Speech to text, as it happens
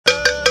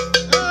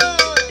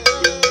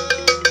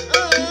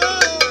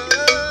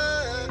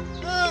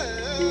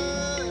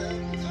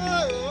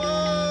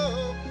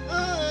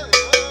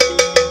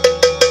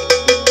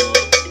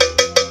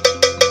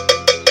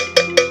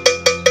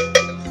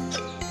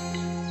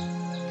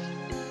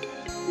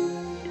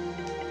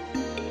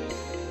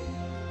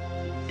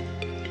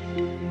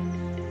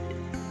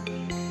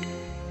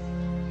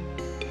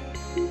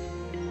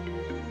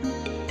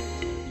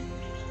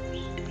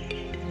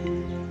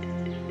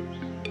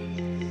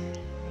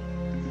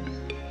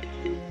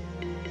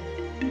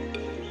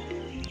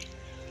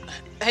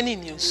Any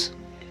news?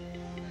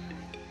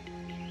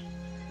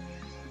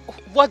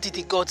 What did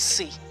the gods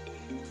say?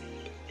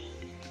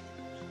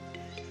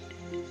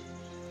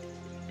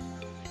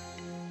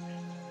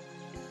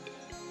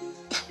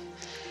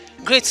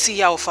 Great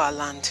seer of our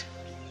land,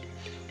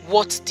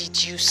 what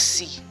did you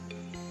see?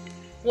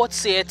 What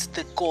saith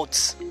the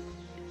gods?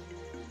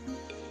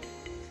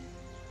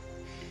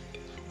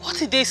 What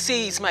did they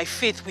say is my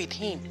faith with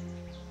him?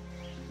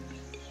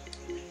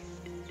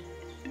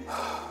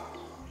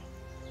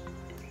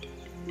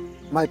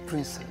 My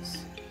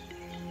princess,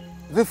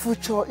 the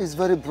future is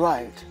very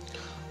bright.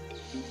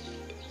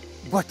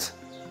 But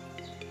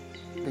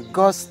the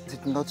gods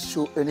did not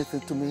show anything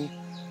to me.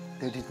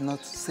 They did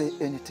not say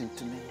anything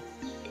to me.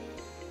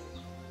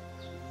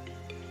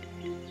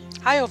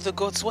 Eye of the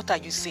gods, what are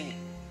you saying?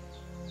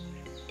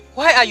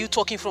 Why are you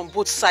talking from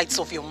both sides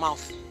of your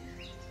mouth?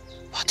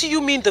 What do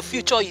you mean the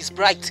future is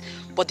bright,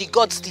 but the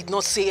gods did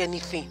not say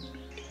anything?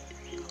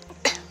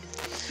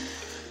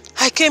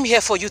 I came here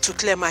for you to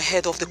clear my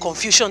head of the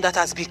confusion that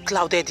has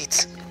beclouded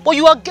it. But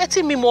you are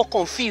getting me more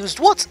confused.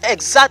 What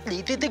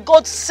exactly did the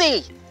gods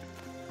say?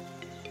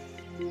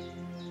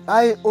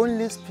 I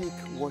only speak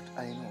what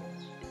I know.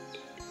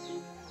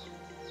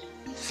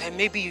 Then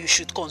maybe you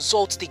should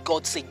consult the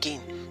gods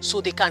again, so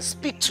they can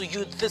speak to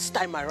you this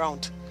time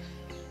around.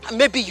 And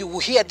maybe you will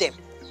hear them.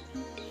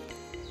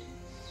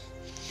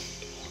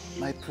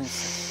 My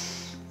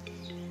princess,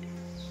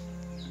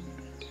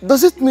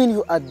 does it mean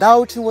you are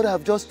doubting what I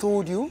have just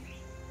told you?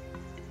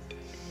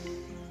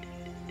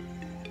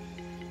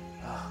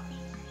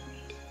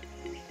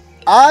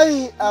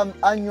 I am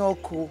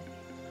Anyoku,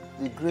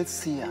 the great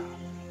seer,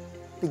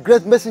 the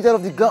great messenger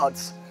of the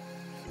gods,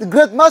 the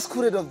great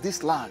masquerade of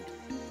this land.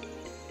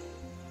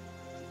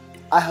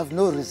 I have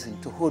no reason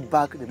to hold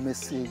back the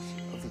message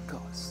of the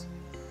gods.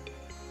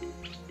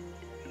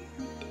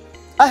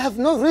 I have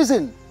no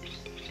reason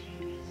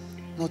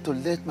not to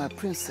let my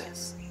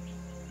princess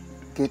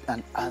get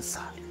an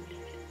answer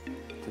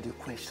to the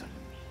question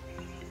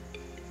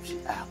she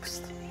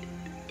asked.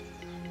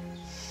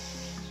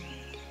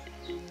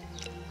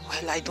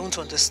 Well, I don't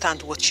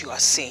understand what you are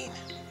saying.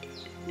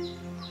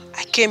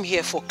 I came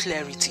here for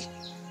clarity.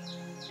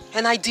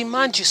 And I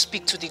demand you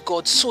speak to the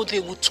gods so they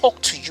will talk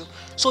to you,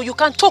 so you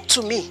can talk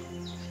to me.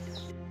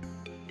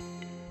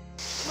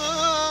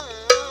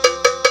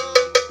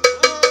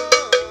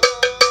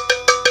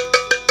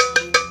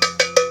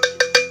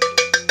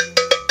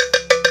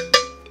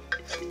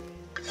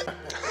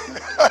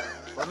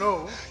 Oh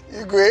no,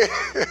 Igwe.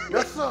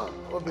 Your son,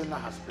 Obinna,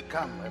 has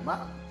become a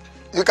man.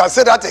 You can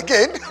say that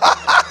again.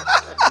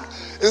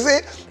 You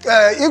see,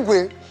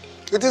 Igwe,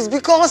 it is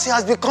because he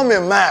has become a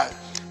man.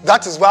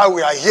 That is why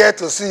we are here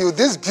to see you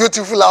this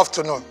beautiful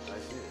afternoon.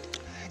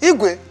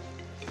 Igwe,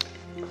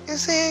 you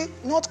see,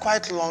 not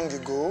quite long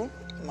ago,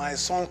 my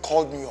son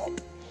called me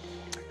up.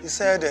 He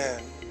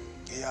said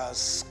he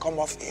has come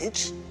of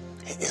age,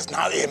 he is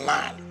now a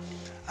man,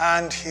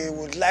 and he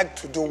would like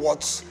to do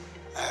what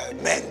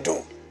men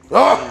do.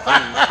 Oh.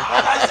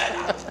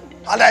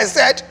 And I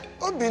said,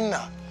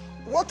 Obinna,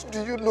 what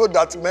do you know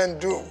that men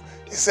do?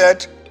 He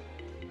said,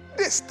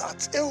 they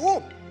start a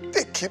home.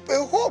 They keep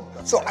a home.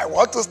 So I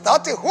want to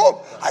start a home.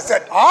 I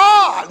said,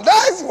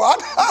 nice one.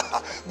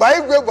 My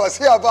Igwe was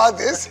here about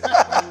this.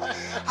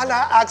 And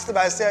I asked him,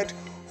 I said,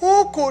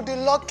 who could the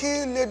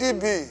lucky lady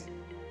be?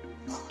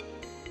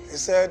 He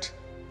said,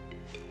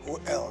 who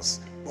else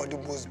but the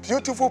most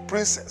beautiful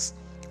princess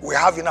we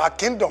have in our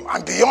kingdom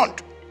and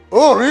beyond.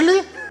 Oh,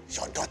 really?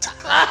 Your daughter.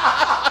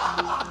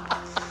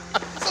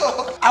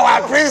 So,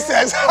 our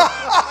princess.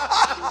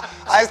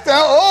 I said,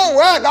 oh,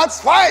 well,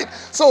 that's fine.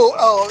 So,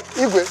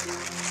 Igwe,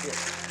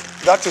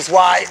 that is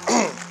why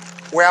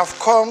we have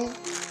come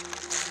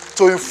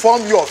to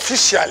inform you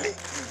officially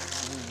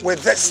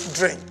with this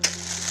drink.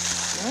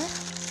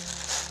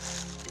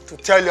 To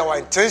tell you our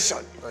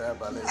intention.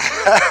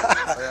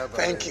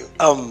 Thank you.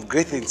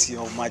 Greetings,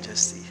 Your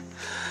Majesty.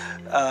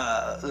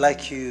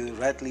 Like you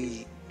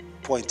rightly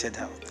pointed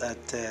out,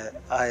 that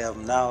I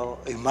am now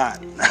a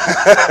man.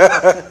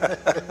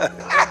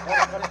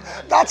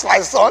 That's my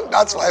son.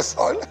 That's my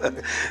son.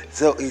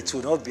 So it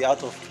will not be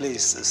out of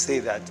place to say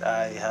that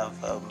I have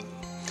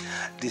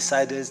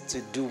decided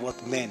to do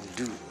what men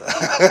do.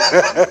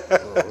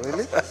 Oh,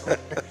 really?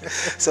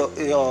 So,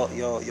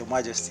 Your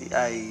Majesty,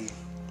 I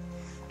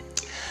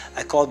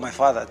called my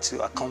father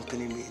to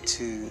accompany me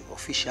to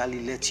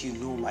officially let you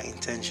know my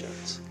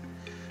intentions.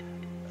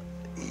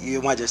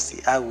 Your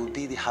Majesty, I will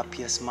be the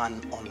happiest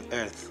man on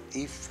earth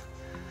if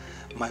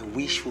my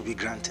wish will be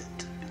granted.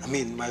 I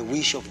mean, my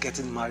wish of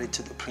getting married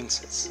to the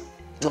princess.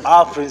 To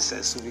our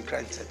princess will be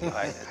granted.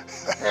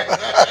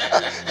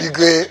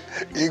 Igwe,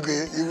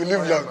 you will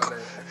live long.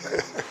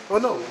 Oh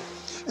no.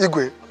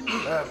 Igwe.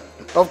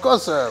 Of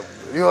course,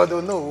 you are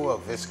the know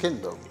of his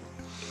kingdom.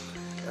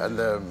 And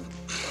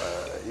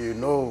you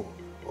know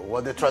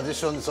what the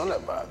tradition is all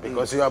about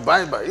because you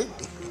abide by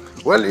it.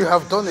 Well, you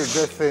have done a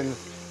great thing,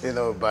 you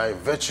know, by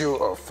virtue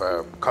of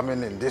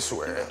coming in this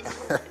way.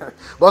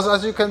 But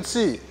as you can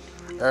see,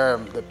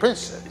 the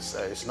princess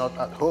is not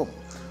at home.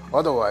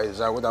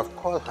 Otherwise, I would have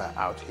called her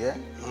out here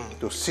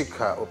to seek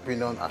her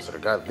opinion as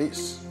regards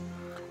this.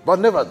 But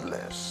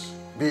nevertheless,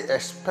 be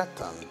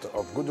expectant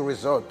of good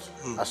results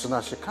as soon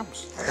as she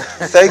comes.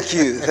 Thank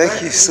you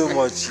so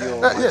much, Your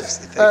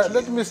Majesty. Yes,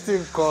 let me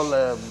still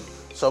call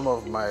some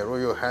of my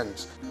royal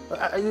hands.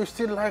 You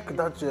still like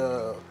that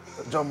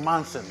John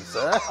Manson's?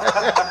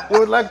 You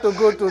would like to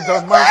go to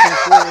John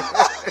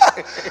Manson's?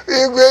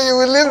 You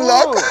will live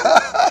long.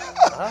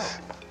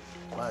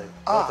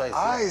 Wow.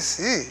 I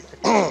see.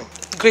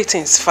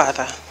 Greetings,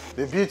 Father.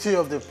 The beauty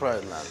of the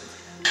Pride Land.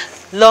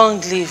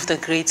 Long live the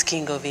great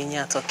king of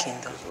Inyato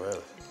Kingdom.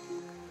 Well,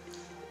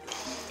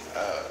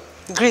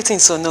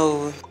 Greetings,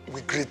 Ono.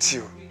 We greet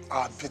you,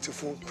 our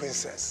beautiful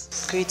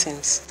princess.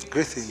 Greetings.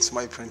 Greetings,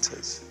 my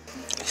princess.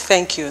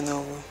 Thank you,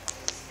 Ono.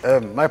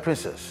 my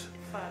princess,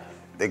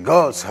 the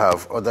gods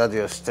have ordered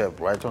your step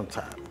right on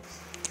time.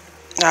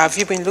 Have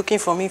you been looking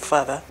for me,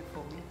 Father?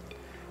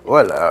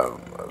 Well,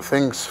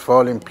 things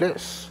fall in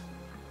place.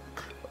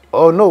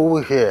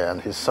 Onny here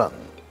and his son,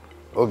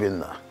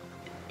 Obinna,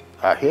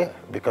 are here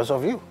because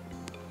of you.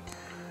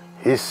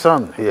 His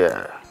son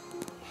here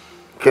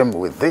came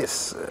with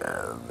this,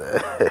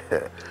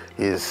 and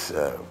he's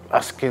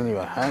asking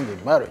your hand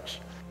in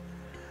marriage.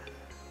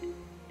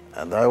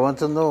 And I want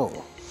to know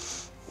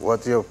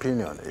what your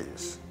opinion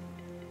is.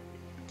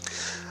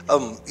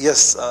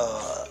 Yes,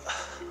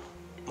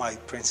 my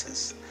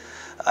princess.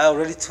 I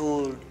already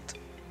told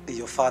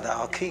your father,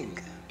 our king,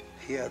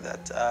 here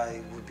that I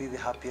would be the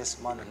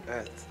happiest man on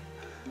earth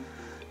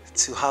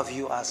to have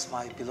you as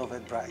my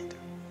beloved bride.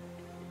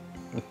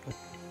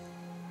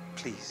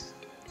 Please.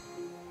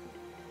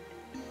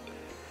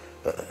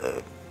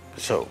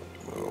 So,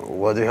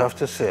 what do you have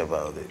to say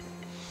about it?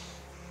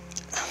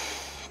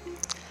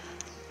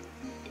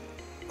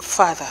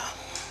 Father,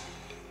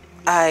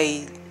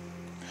 I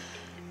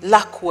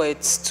lack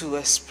words to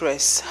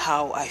express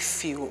how I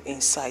feel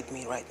inside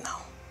me right now.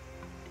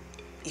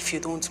 If you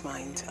don't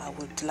mind, I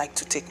would like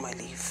to take my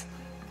leave.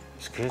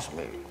 Excuse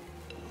me,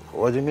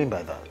 what do you mean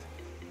by that?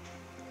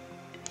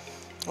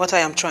 What I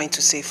am trying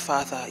to say,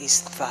 Father,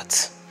 is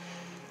that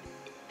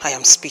I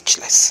am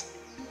speechless.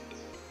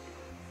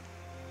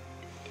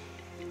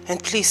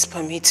 And please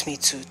permit me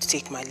to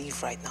take my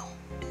leave right now.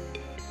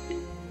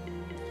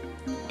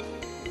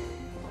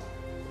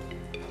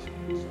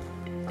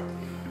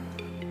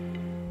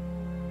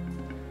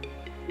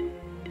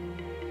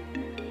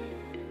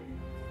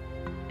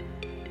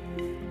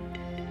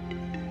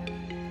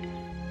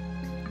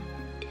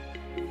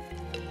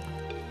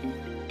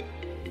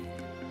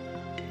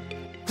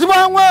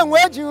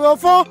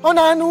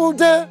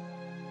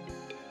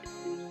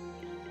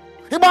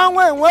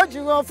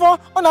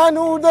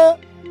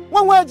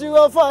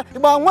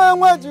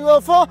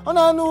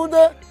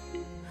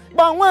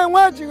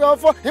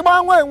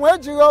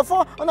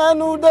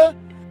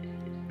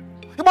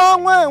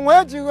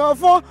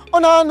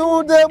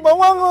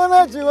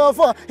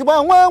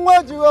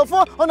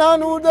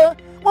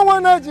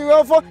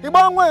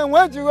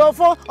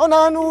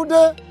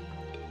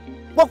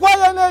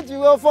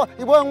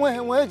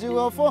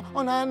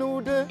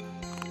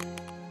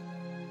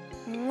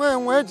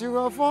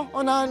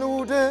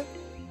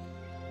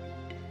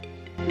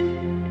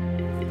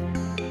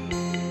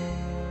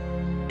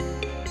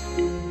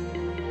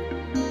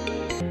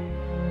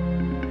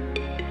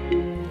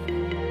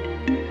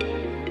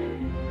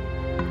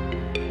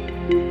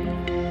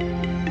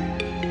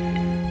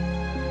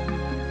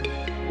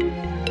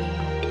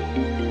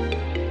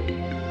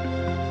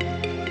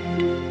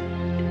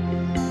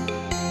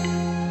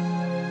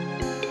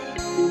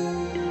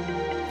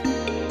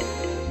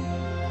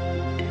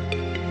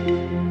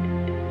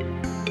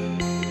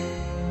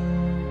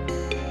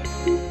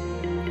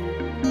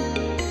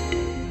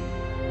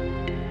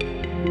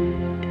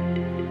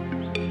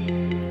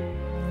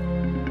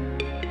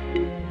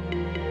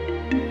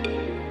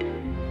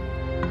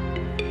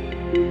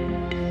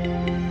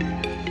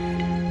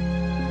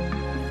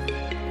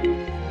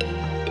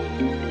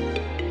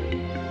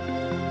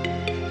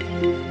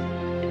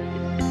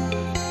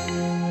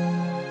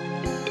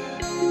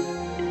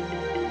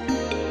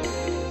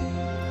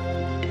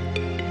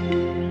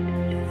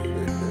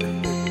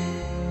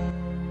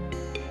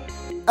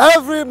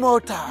 Every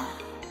mortal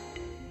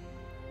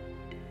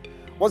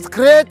was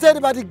created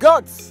by the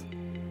gods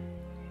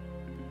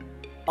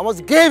and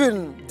was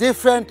given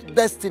different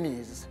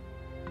destinies.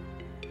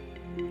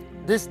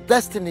 These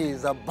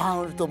destinies are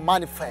bound to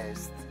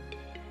manifest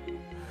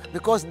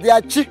because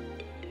their chi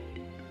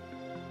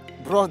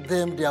brought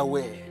them their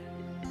way.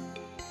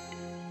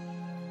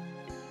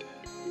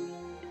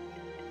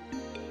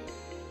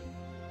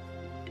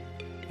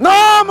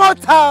 No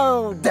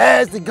mortal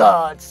dares the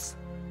gods.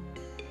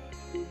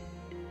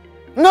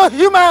 No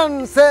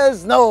human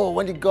says no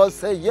when the gods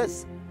say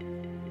yes.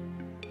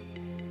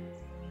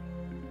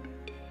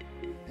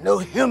 No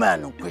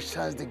human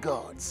questions the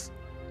gods.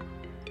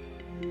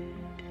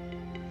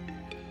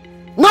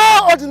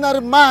 No ordinary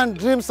man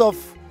dreams of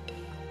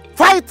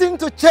fighting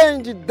to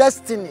change the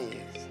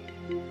destinies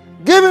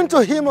given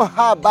to him or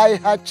her by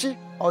her chi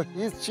or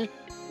his chi.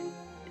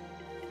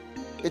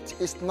 it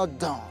is not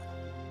done.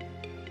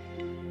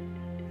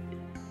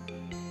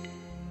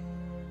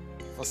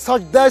 For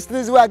such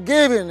destinies were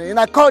given in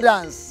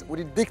accordance with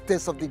the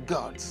dictates of the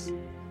gods.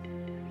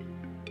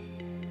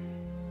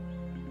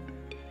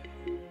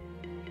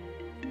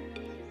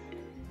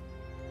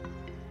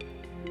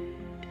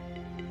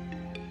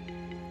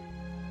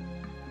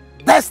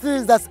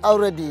 Destinies that's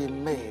already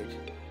made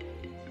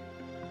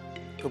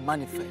to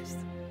manifest.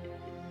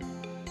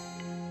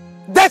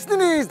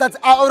 Destinies that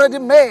are already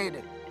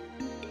made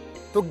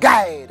to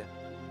guide.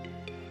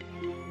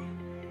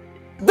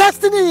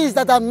 Destinies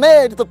that are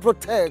made to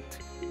protect.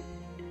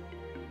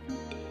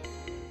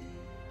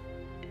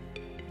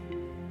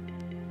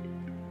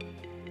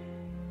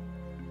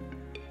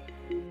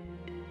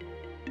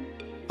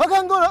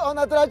 Agangolo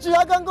onatrachi,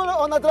 agangolo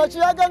onatrachi,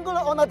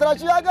 agangolo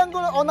onatrachi,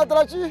 agangolo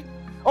onatrachi.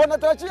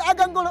 Onatrachi,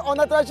 agangolo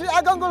onatrachi,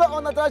 agangolo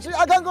onatrachi,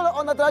 agangolo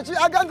onatrachi,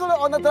 agangolo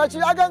onatrachi,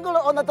 agangolo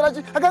onatrachi,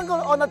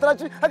 agangolo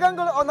onatrachi,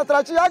 agangolo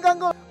onatrachi,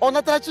 agangolo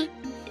onatrachi,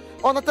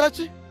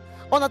 onatrachi,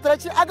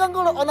 onatrachi,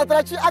 agangolo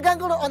onatrachi,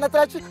 agangolo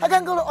onatrachi,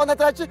 agangolo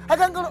onatrachi,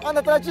 agangolo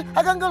onatrachi,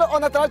 agangolo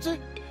onatrachi,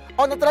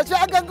 onatrachi,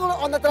 agangolo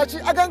onatrachi,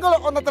 agangolo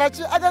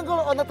onatrachi,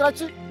 agangolo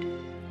onatrachi.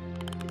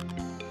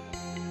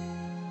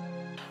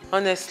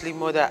 Honestly,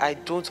 Mother, I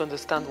don't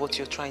understand what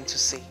you're trying to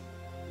say.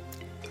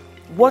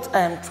 What I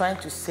am trying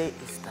to say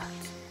is that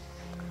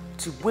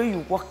the way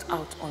you walked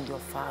out on your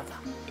father,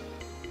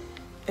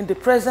 in the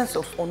presence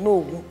of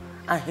Onowu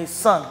and his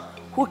son,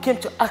 who came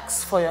to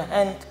ask for your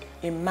hand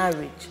in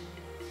marriage,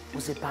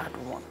 was a bad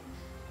one.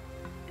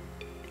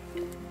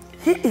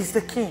 He is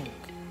the king.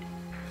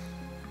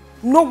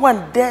 No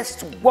one dares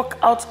to walk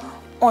out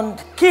on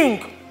the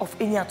king of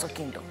Inyato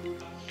Kingdom.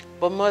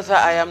 But Mother,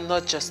 I am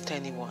not just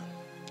anyone.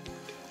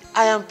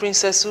 I am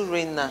Princess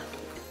Urena,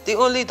 the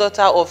only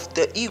daughter of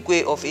the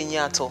Igwe of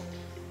Inyato.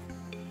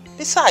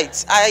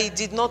 Besides, I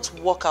did not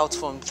walk out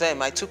from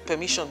them. I took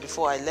permission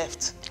before I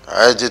left.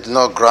 I did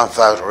not grant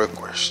that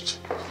request.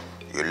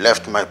 You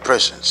left my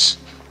presence.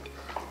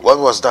 What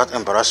was that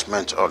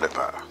embarrassment all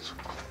about?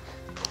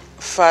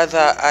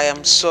 Father, I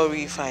am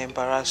sorry if I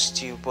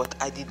embarrassed you, but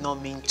I did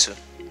not mean to.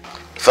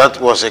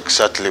 That was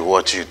exactly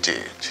what you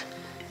did.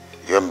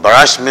 You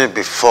embarrassed me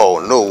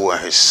before Onowu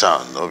and his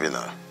son,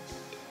 Obina.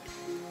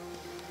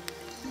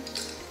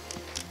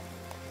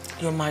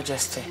 Your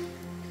Majesty,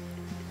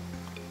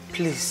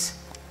 please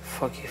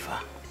forgive her,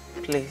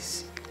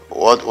 please.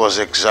 What was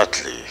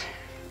exactly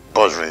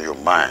bothering your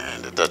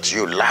mind that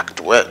you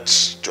lacked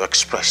words to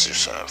express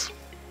yourself?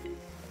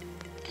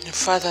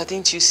 Father,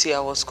 didn't you see I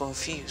was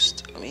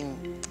confused? I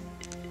mean,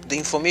 the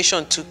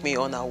information took me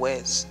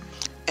unawares,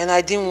 and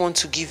I didn't want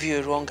to give you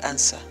a wrong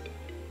answer.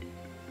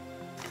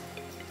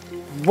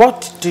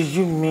 What do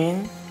you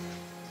mean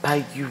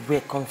by you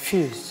were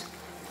confused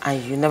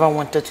and you never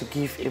wanted to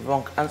give a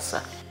wrong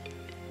answer?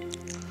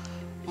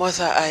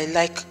 Mother, I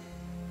like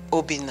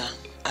Obina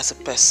as a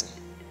person,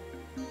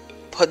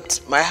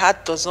 but my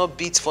heart does not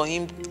beat for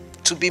him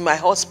to be my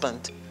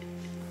husband.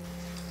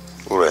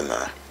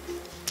 Urena,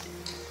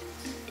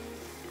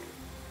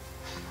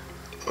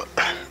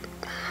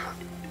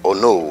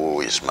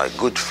 Onowu is my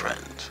good friend.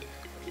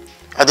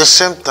 At the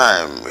same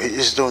time, he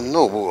is the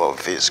Onowu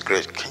of his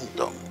great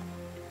kingdom.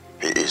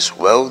 He is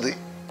wealthy,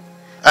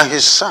 and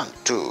his son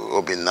too,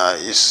 Obina,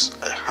 is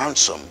a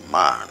handsome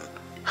man,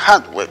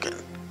 hardworking.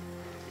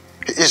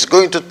 He is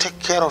going to take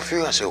care of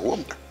you as a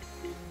woman.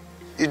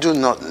 You do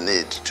not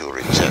need to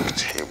reject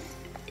him,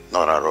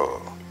 not at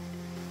all.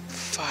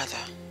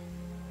 Father,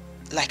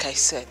 like I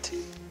said,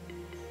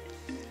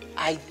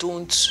 I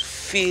don't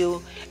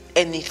feel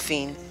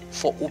anything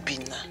for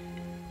Obina.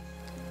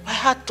 My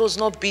heart does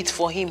not beat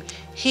for him.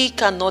 He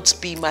cannot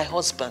be my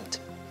husband.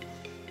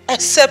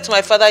 Except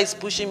my father is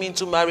pushing me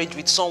into marriage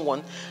with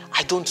someone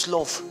I don't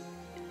love.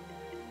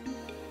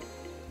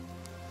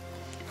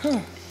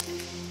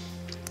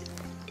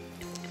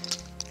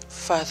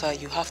 Father,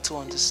 you have to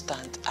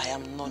understand, I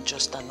am not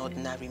just an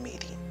ordinary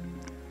maiden.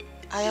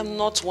 I am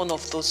not one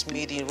of those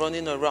maidens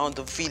running around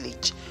the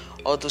village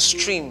or the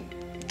stream,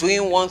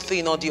 doing one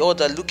thing or the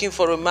other, looking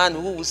for a man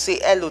who will say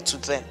hello to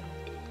them.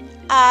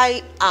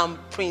 I am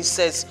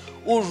Princess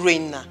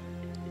Urena,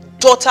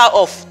 daughter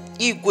of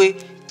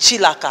Igwe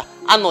Chilaka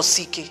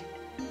Anosike,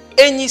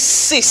 any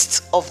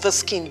sixth of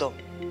this kingdom.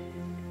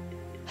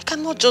 I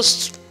cannot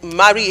just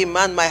marry a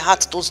man my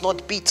heart does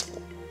not beat for.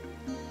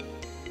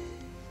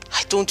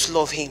 I don't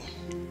love him.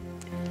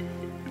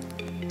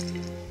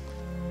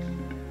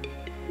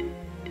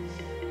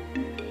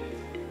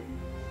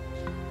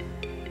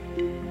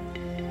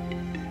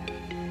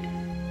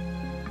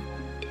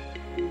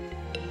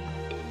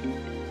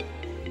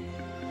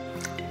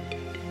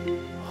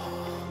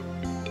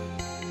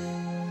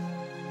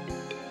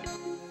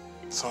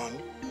 Son,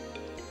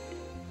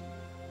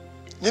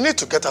 you need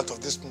to get out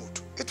of this mood.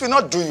 It will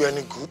not do you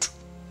any good.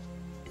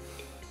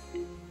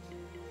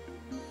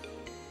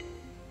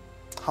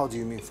 How do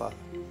you mean, Father?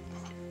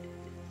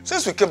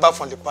 Since we came back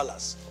from the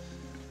palace,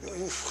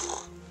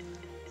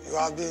 you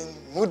have been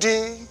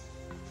moody,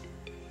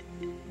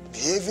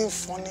 behaving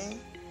funny.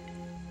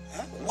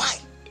 Eh? Why?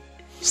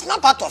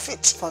 Snap out of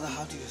it. Father,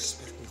 how do you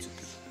expect me to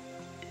be?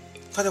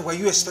 Father, were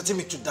you expecting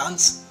me to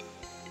dance?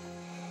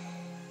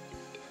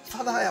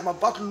 Father, I am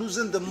about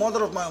losing the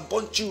mother of my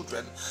unborn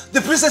children.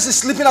 The princess is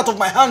slipping out of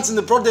my hands in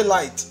the broad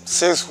daylight.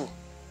 Says who?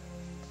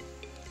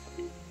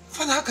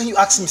 Father, how can you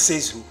ask me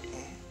says who?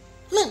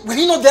 I mean, were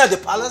you not there at the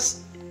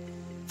palace?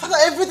 Father,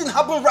 everything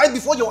happened right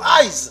before your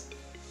eyes.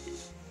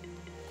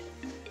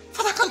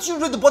 Father, can't you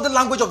read the body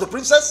language of the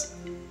princess?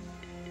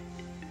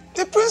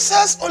 The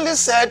princess only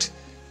said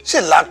she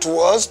lacked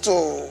words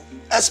to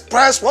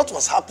express what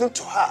was happening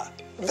to her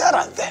there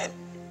and then.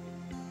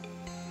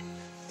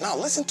 Now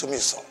listen to me,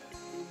 son.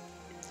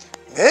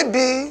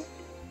 Maybe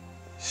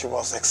she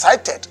was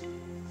excited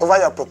over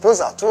your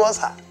proposal towards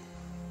her.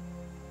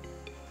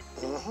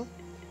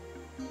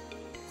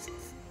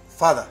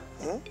 Father,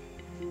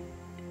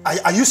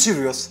 are you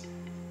serious?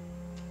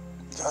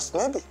 Just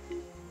maybe.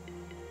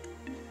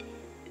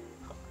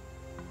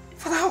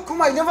 Father, how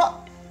come I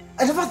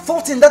never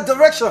thought in that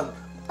direction?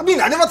 I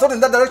mean, I never thought in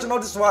that direction all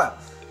this while.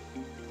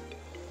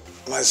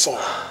 My son,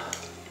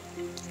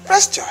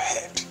 rest your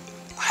head.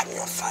 I'm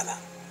your father.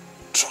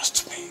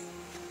 Trust me.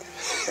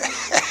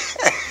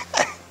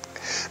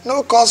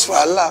 No cause for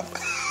alarm.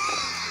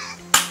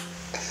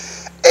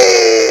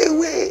 Hey,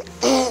 wait.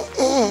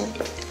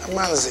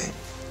 Amanzi.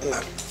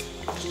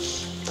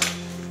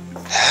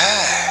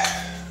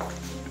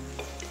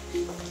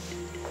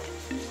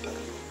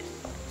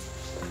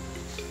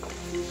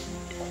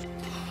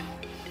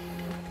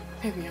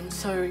 Baby, I'm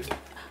sorry.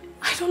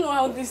 I don't know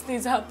how these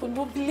things happen,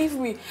 but believe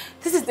me,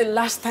 this is the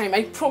last time.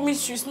 I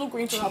promise you it's not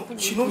going to happen.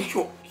 You know,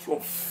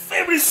 you're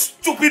very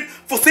stupid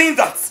for saying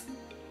that.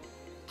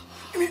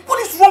 I mean, what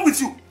is wrong with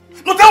you?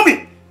 No, tell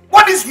me,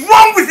 what is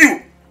wrong with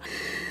you?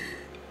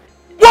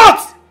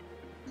 What?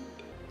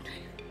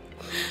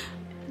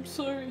 I'm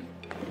sorry.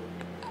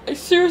 I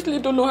seriously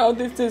don't know how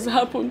these things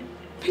happen.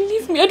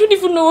 Believe me, I don't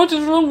even know what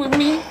is wrong with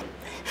me.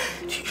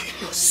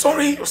 You're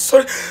sorry.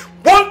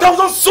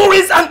 1,000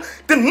 sorries, and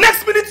the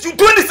next minute you're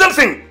doing the same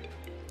thing.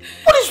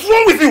 What is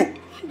wrong with you?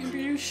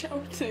 Maybe you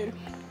shouting.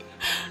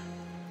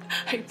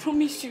 I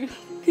promise you,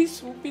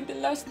 this will be the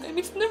last time.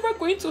 It's never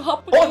going to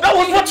happen. Oh, that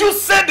was what you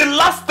said the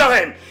last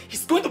time.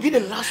 It's going to be the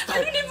last time.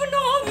 I don't even know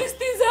how these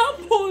things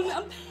happen.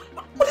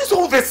 What is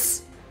all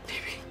this?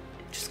 Baby,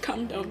 just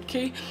calm down,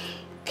 okay?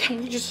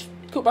 Can we just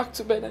go back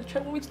to bed and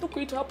try? It's not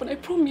going to happen, I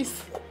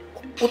promise.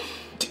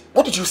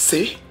 What did you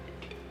say?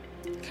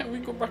 Can we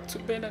go back to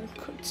bed and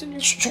continue?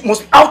 You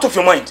must be out of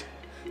your mind.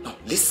 Now,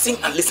 listen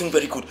and listen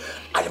very good.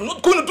 I am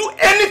not going to do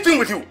anything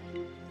with you.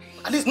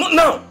 At least not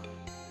now.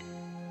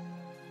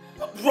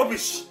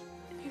 Rubbish.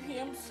 Baby,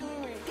 I'm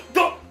sorry.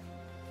 Don't.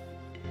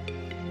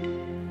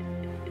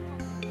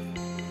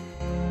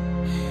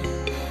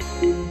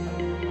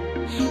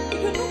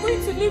 You're not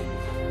going to leave.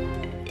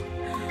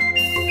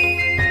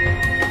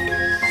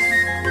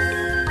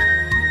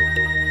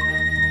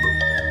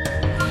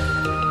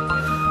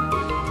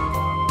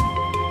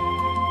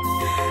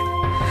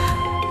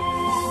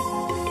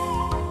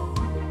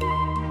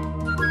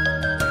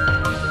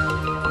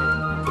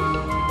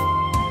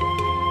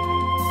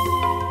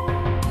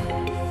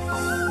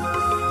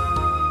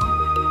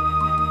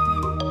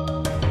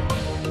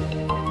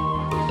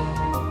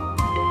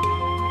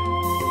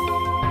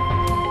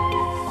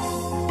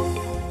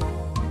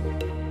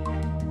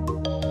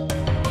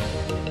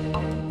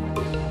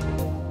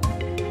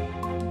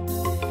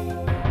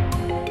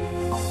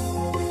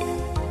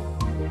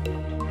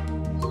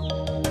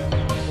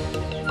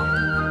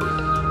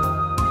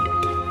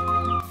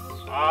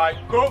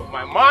 Go,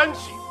 my man.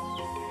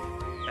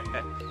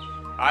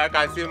 I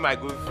can see my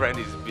good friend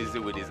is busy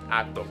with his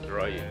act of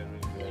drawing.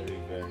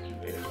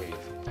 Very.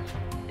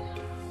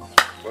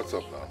 What's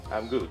up now?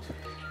 I'm good.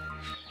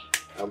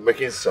 I'm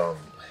making some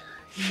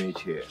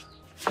image here.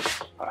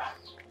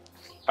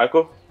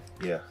 Aiko?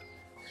 Yeah.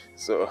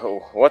 So,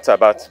 what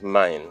about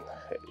mine?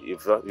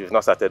 You've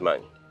not started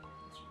mine.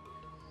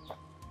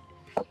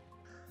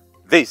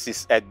 This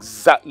is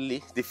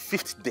exactly the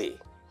 5th day.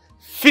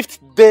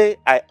 5th day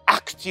I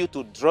asked you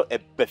to draw a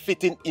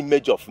befitting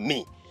image of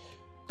me.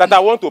 That I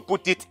want to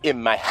put it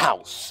in my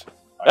house.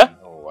 I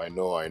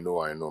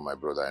know, my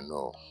brother, I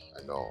know.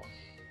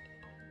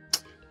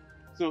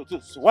 So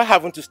why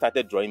haven't you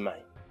started drawing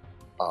mine?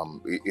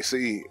 You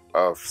see,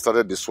 I've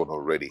started this one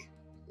already,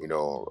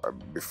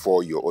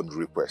 before your own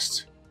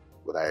request.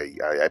 But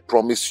I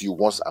promise you,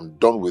 once I'm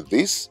done with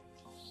this,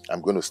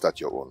 I'm going to start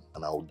your own,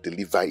 and I will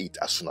deliver it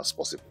as soon as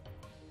possible.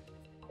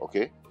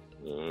 Okay?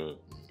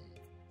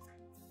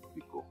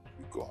 Biko,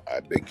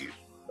 I beg you.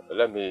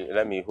 Let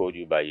me hold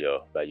you by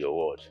your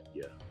word.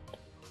 Yeah.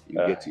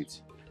 You get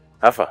it.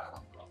 How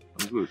far?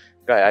 I'm good.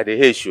 Guy, I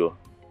hate you.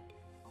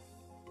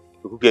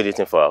 You could get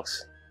anything for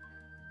us.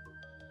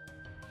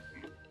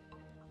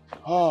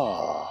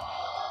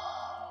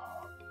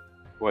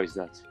 What is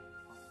that?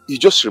 You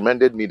just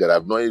reminded me that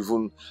I've not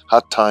even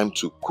had time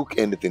to cook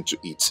anything to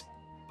eat.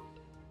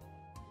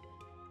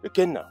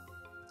 Okay, now.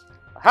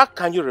 How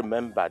can you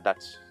remember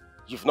that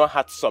you've not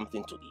had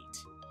something to eat?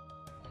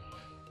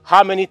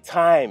 How many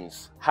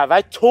times have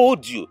I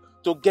told you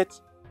to get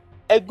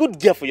a good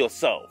girl for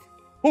yourself.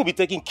 Who will be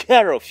taking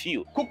care of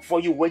you, cook for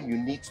you when you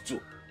need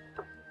to.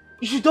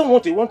 If you don't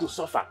want to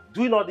suffer,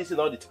 doing all this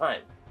all the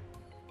time.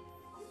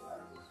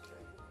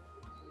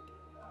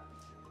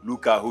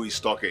 Look at who is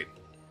talking.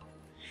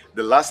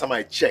 The last time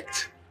I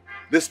checked,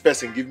 this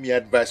person gave me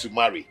advice to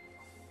marry.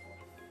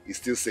 He's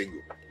still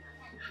single.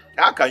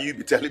 How can you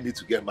be telling me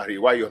to get married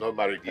while you're not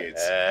married yet?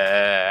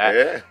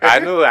 I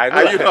know.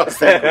 Are you not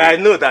single? I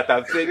know that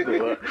I'm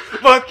single.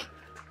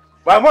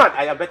 But man,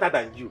 I am better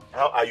than you.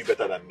 How are you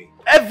better than me?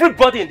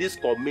 Everybody in this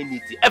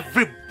community,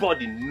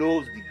 everybody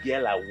knows the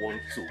girl I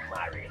want to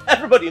marry.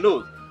 Everybody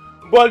knows.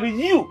 But with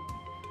you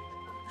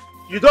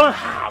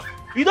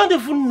don't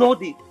even know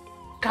the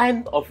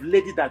kind of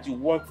lady that you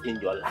want in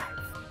your life.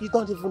 You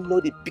don't even know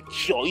the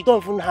picture. You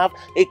don't even have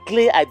a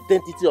clear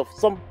identity of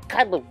some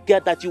kind of girl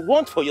that you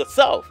want for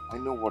yourself. I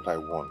know what I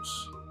want.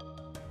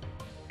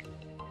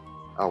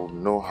 I will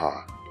know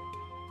her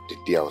the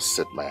day I will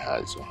set my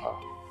eyes on her.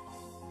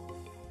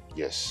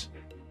 Yes.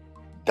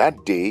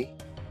 That day,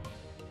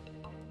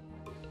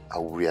 I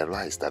will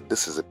realize that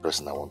this is the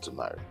person I want to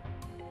marry.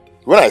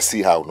 When I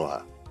see her, I will know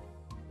her.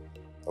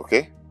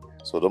 Okay?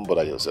 So don't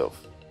bother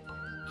yourself.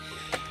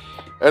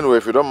 Anyway,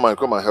 if you don't mind,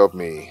 come and help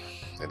me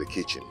in the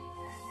kitchen.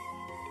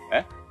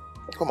 Eh?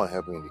 Come and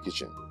help me in the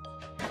kitchen.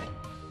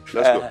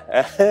 Let's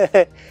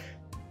go.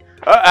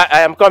 I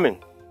am coming.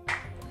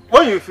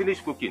 When you finish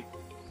cooking,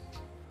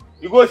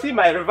 you go see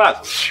my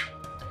reverse.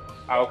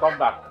 I will come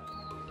back.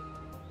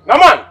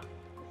 Come on!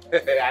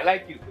 I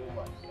like you so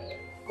much.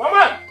 Come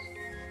on!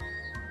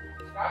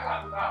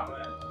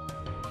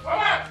 Come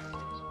on!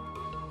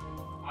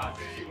 I'll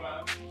see you,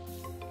 man.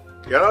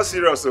 You're not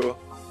serious, though.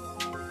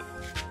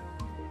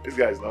 This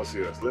guy is not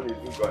serious. Let me go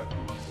and cook.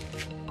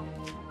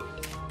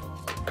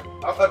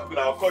 After cooking,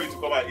 I'll call you to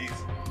come and eat.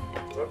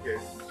 Okay.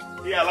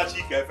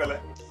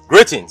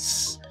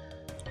 Greetings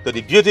to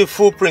the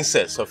beautiful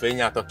princess of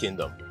Enyato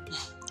Kingdom.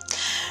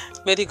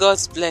 May the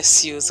gods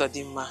bless you,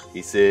 Zodima.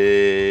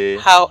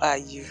 How are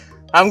you?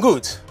 I'm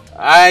good.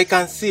 I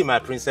can see my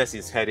princess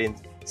is heading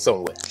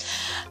somewhere.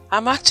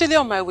 I'm actually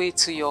on my way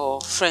to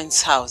your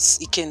friend's house,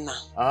 Ikenna.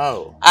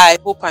 Oh. I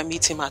hope I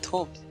meet him at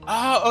home.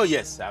 Oh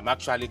yes, I'm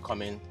actually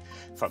coming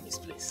from his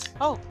place.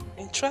 Oh,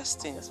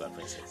 interesting. Yes, my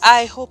princess.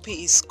 I hope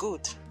he is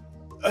good.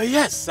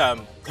 Yes,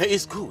 he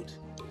is good.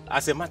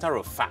 As a matter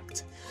of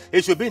fact,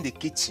 he should be in the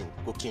kitchen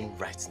cooking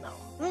right now.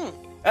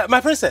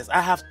 My princess,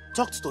 I have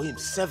talked to him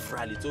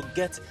severally to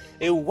get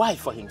a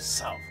wife for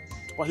himself,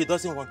 but he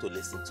doesn't want to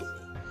listen to me.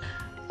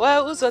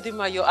 Well,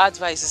 Uzodima, your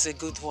advice is a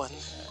good one.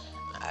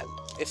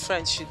 A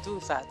friend should do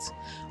that.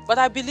 But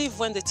I believe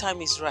when the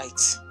time is right,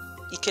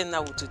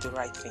 Ikenna will do the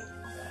right thing.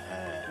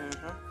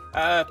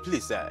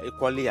 Please,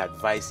 equally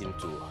advise him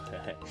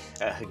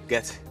to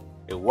get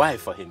a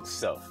wife for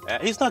himself.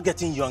 He's not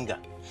getting younger.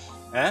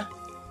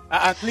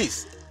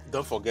 Please,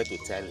 don't forget to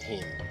tell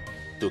him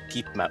to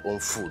keep my own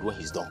food when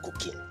he's done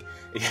cooking.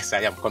 Yes,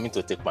 I am coming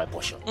to take my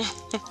portion.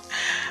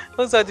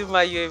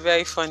 Uzodima, you're a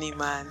very funny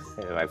man.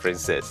 My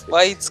princess.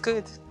 Well, it's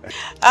good.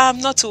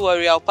 Not to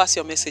worry, I'll pass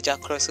your message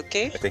across,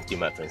 okay? Thank you,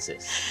 my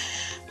princess.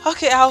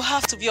 Okay, I'll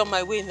have to be on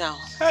my way now.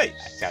 Hey,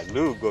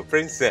 Chalugo,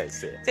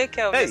 princess. Take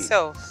care of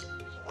yourself.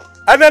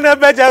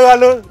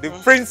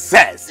 The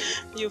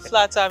princess. You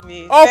flatter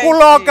me.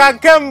 Okuloka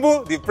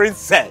Kembu, the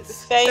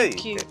princess.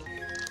 Thank you.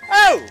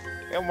 Oh,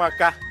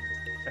 Emaka.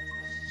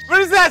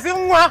 Princess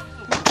Imwa.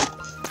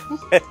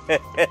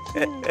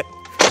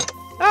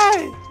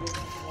 Hey.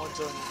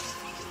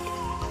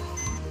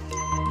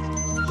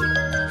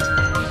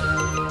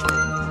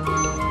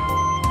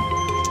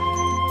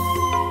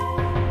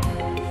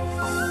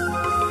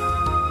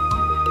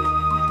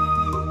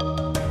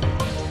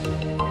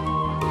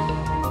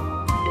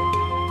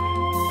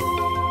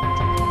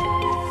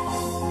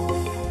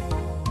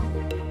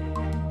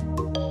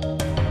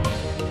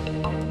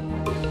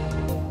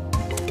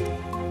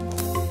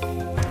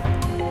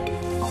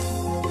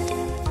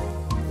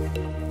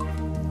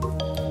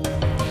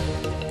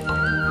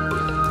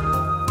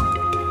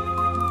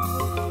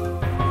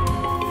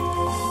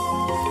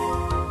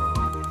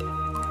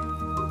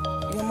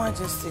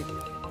 Majesty,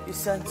 you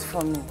sent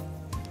for me.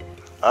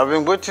 I've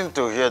been waiting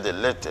to hear the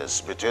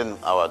latest between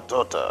our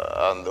daughter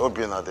and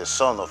Obina, the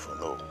son of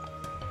Ono.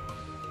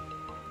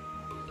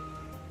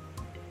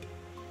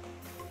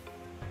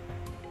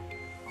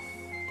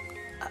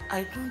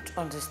 I don't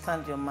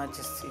understand, Your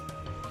Majesty.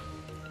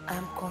 I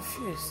am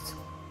confused.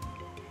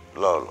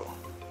 Lolo,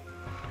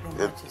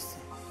 Your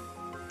Majesty.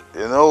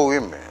 You know,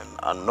 women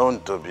are known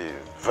to be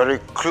very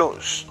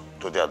close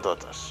to their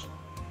daughters.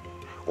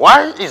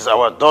 Why is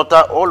our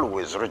daughter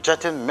always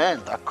rejecting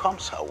men that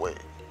comes her way?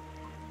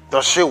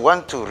 Does she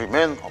want to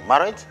remain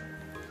unmarried?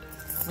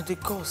 May the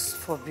gods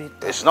forbid.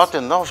 It's not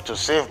enough to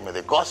say, may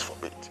the gods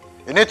forbid.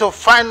 You need to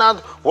find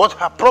out what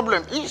her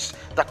problem is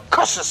that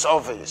causes all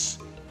this.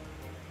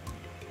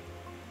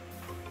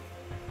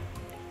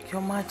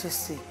 Your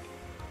Majesty,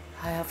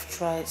 I have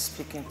tried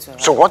speaking to her.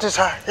 So what is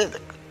her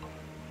headache?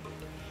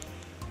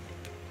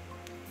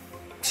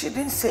 She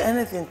didn't say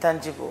anything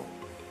tangible.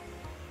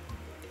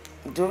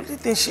 The only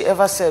thing she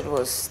ever said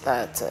was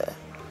that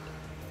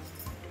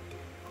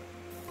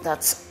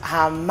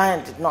her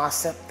mind did not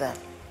accept them.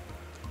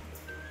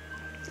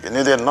 You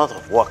need a lot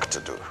of work to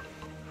do.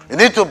 You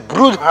need to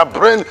brood her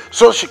brain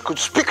so she could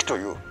speak to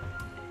you.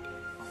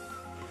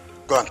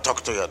 Go and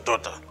talk to your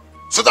daughter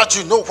so that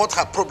you know what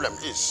her problem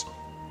is.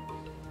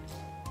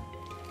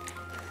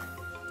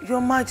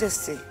 Your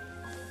Majesty,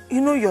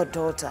 you know your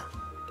daughter.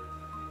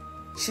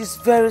 She's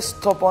very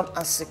stubborn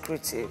and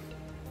secretive.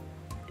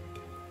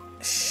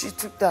 She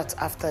took that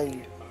after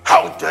you.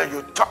 How dare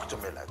you talk to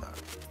me like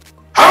that?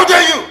 How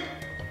dare you?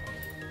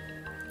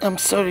 I'm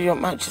sorry, Your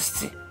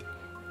Majesty.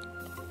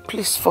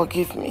 Please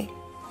forgive me.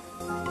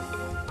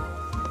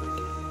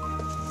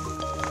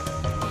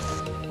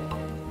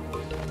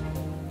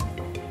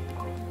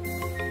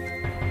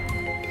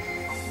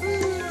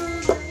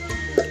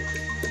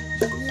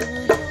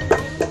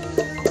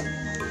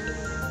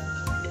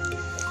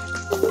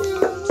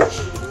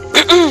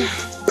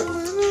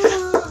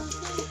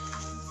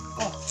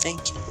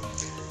 Thank you.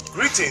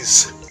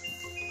 Greetings,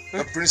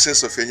 the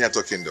Princess of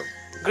Enyato Kingdom.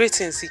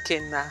 Greetings,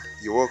 Ikenna.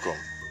 You're welcome.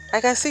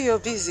 I can see you're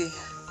busy.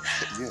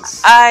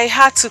 Yes. I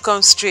had to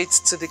come straight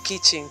to the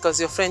kitchen because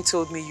your friend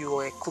told me you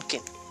were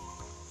cooking.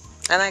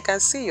 And I can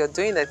see you're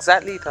doing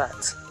exactly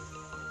that.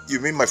 You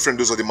mean my friend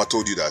Ozodima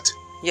told you that?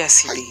 Yes,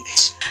 he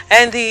did.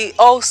 And he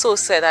also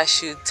said I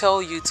should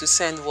tell you to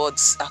send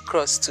words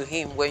across to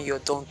him when you're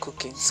done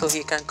cooking so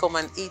he can come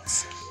and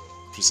eat.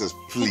 Princess,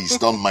 please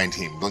don't mind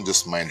him. Don't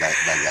just mind that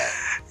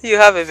guy. You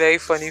have a very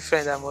funny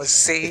friend, I must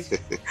say.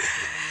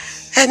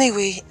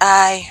 Anyway,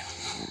 I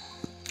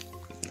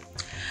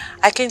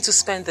came to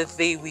spend the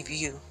day with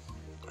you.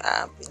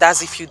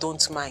 That's if you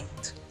don't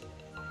mind.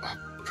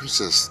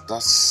 Princess,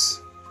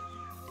 that's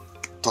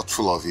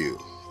thoughtful of you.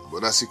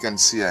 But as you can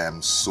see, I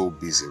am so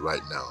busy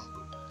right now.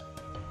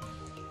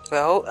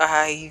 Well,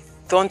 I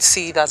don't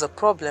see it as a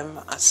problem,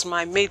 as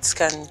my mates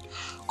can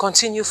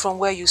continue from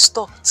where you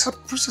stopped.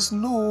 Princess,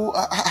 no.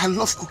 I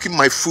love cooking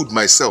my food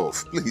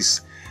myself.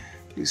 Please,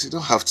 you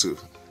don't have to.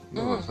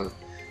 No.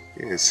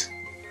 Yes.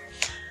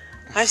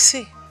 I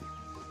see.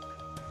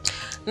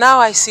 Now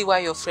I see why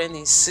your friend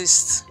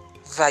insists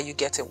that you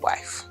get a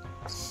wife.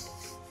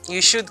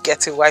 You should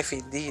get a wife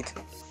indeed.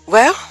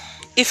 Well,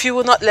 if you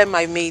will not let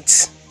my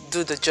maids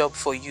do the job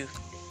for you,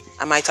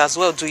 I might as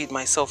well do it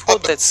myself.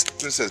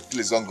 Princess,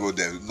 please don't go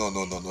there. No.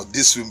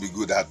 This won't be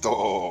good at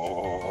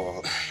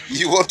all.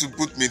 You want to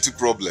put me into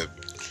problem.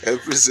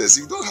 Princess,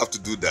 you don't have to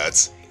do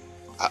that.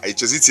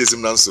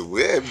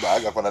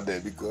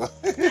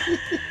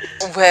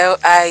 Well,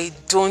 I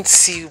don't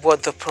see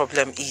what the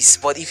problem is,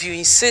 but if you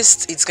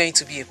insist it's going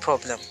to be a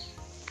problem,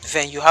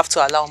 then you have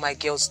to allow my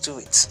girls do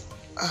it.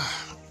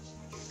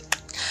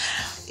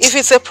 If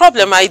it's a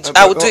problem, I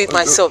will do it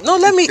myself. No,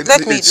 let me.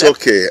 It's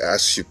okay,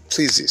 as you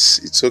pleases.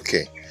 It's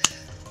okay.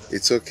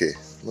 It's okay.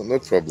 No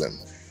problem.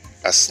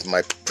 As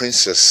my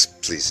princess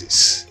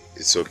pleases.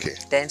 It's okay.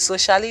 Then so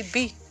shall it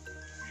be.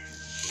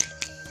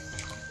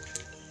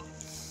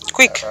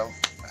 Quick.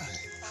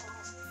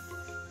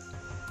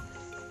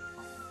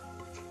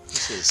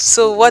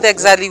 So what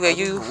exactly were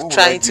you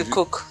trying to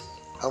cook?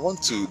 I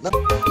want to...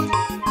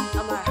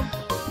 Amara,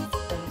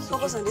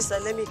 focus on this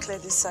side. Let me clear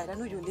this side. I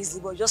know you're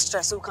lazy, but just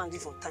try so we can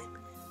leave on time.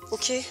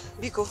 Okay,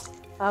 Biko?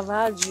 I've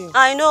heard you.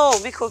 I know,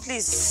 Biko,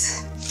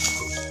 please.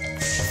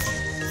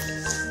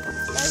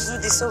 Let's do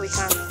this so we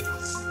can...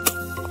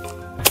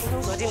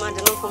 Nobody man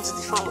did not come to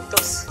the farm with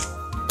us.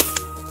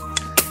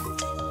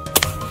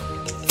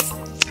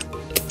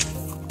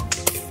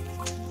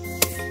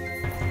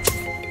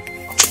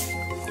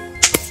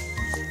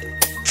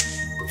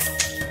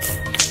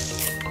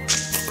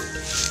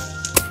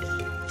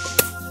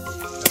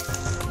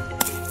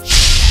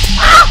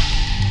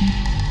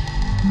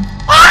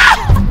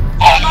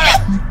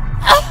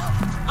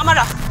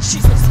 Amara!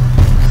 Jesus!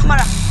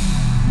 Amara!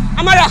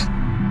 Amara!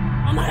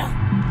 Amara!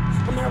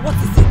 Amara, what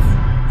is it?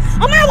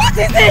 Amara, what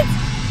is it?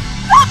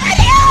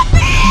 Somebody help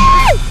me!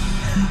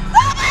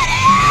 Somebody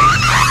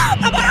help!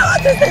 Amara,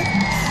 what is it?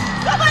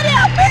 Somebody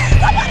help me!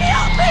 Somebody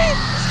help me!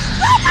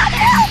 Somebody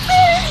help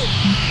me!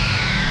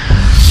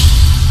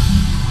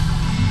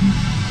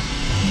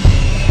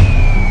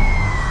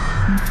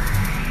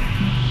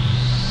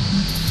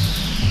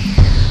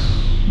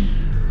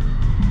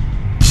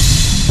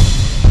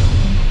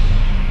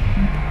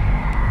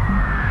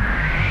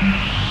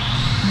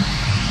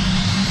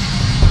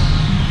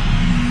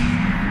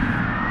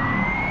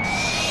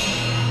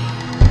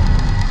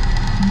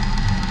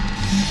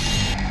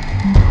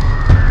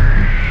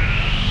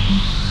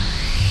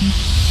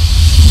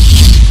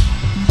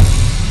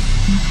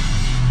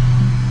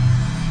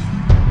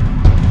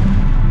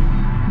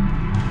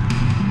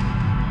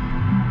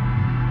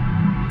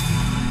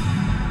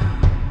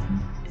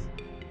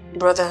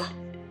 Brother,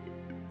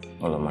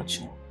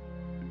 Olamachi.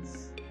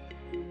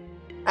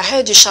 I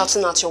heard you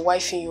shouting at your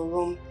wife in your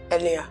room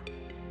earlier.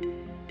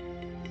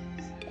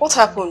 What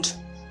happened?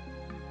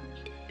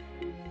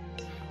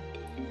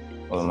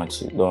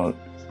 Olamachi, don't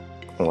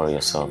worry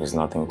yourself. It's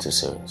nothing too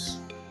serious.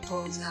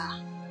 Brother,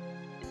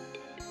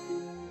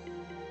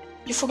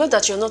 You forgot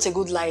that you're not a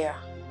good liar.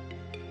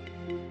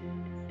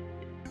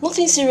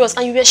 Nothing serious,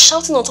 and you were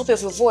shouting on top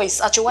of your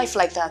voice at your wife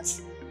like that.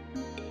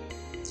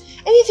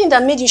 Anything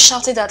that made you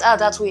shout it at her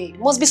that way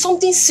must be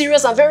something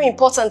serious and very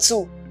important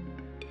too.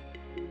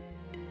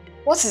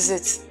 What is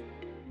it?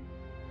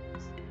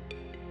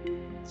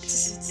 What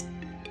is it?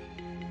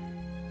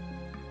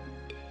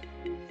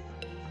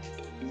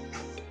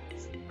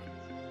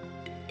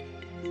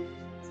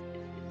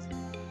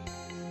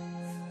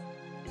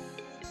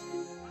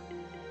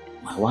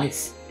 My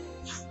wife.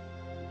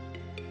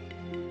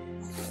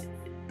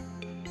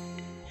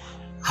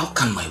 How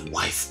can my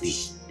wife be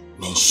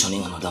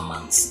mentioning another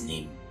man's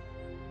name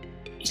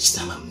each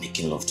time I'm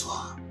making love to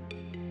her?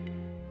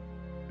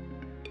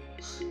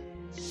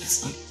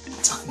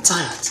 I'm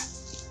tired.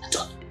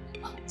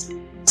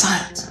 I'm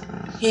tired.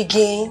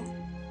 Again?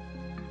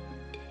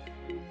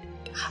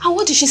 And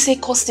what did she say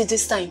caused it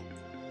this time?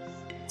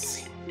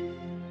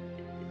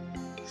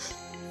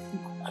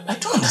 I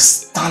don't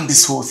understand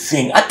this whole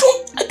thing. I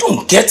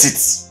don't get it.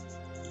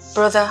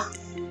 Brother,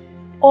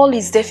 all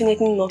is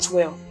definitely not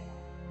well.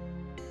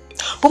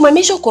 But my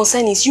major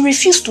concern is you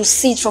refuse to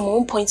see it from my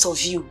own point of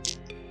view.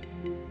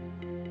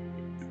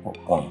 What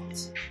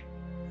point?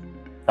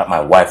 That my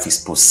wife is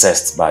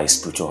possessed by a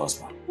spiritual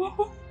husband.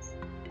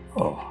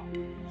 Oh.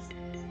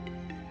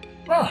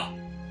 Ah.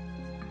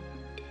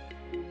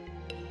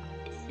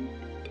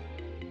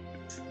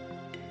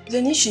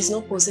 Then if she's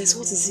not possessed,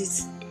 what is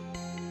it?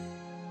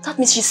 That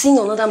means she's seeing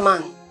another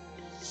man.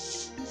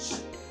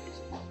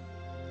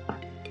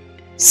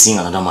 Seeing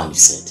another man, you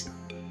said?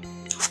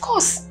 Of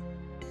course.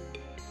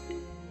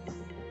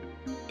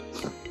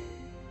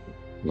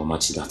 No,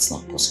 Machi, that's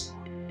not possible.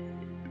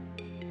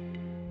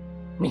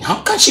 I mean,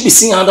 how can she be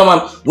seeing another man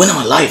when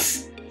I'm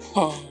alive?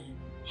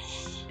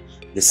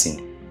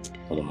 Listen,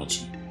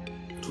 Olomachi,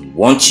 I don't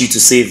want you to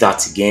say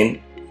that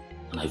again,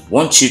 and I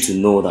want you to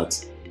know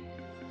that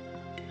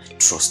I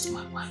trust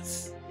my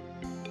wife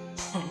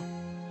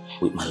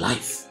with my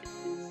life.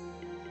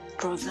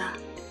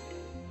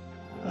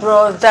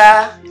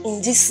 Brother,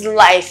 in this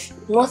life,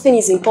 nothing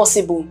is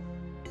impossible.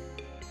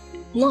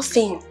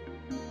 Nothing.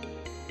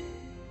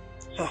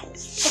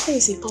 Nothing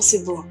is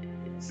impossible.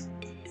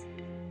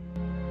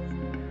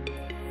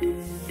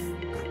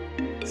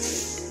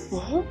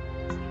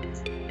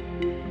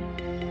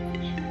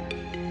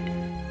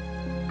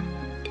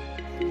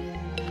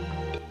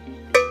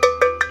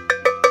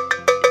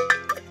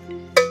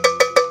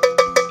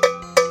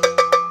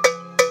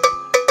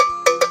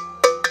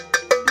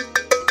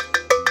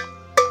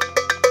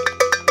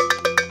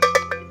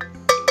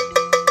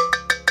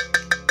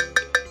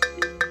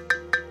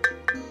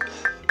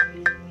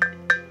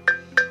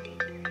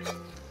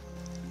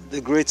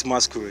 Great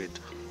masquerade.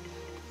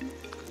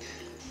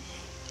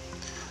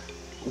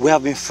 We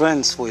have been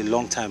friends for a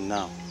long time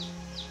now,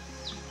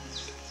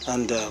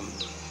 and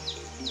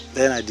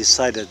then I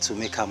decided to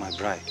make her my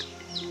bride.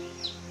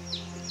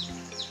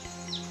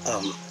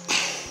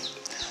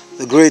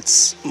 The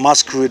great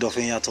masquerade of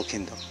Enyato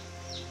Kingdom.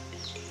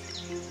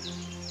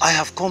 I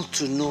have come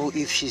to know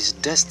if she's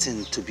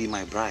destined to be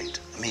my bride,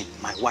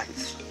 my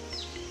wife.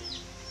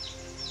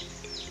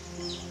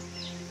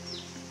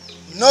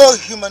 No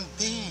human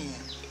being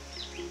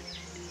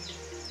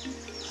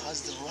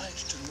has the right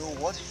to know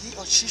what he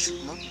or she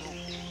should not know.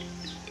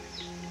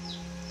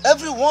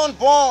 Everyone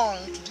born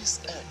to this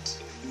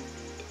earth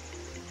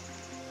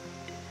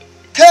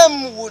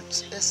came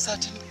with a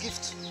certain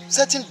gift,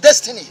 certain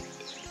destiny.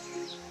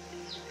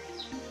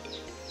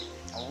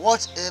 And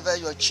whatever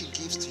your chi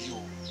gives to you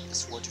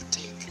is what you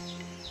take.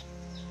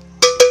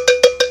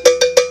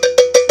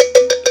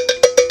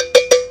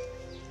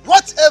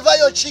 Whatever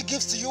your chi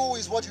gives to you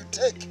is what you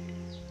take.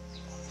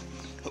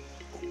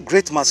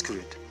 Great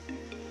masquerade.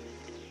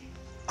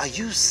 Are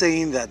you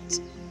saying that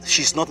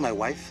she's not my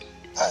wife?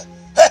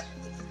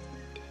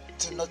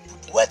 Do not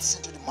put words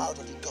into the mouth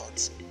of the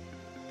gods.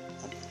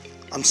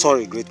 I'm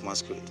sorry, great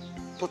masquerade,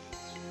 but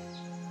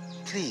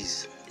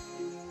please,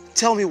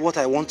 tell me what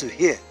I want to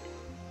hear.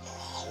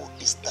 Who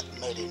is that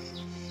maiden?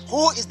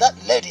 Who is that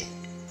lady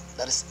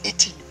that is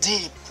eating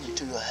deep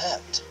into your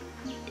head,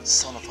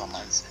 son of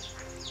Amanze?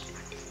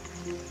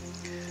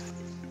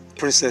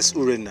 Princess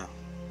Urena,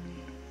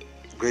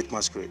 great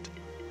masquerade,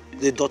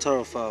 the daughter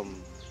of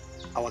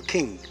our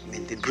king,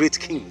 the great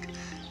king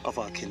of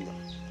our kingdom.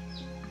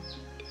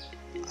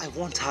 I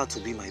want her to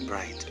be my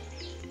bride.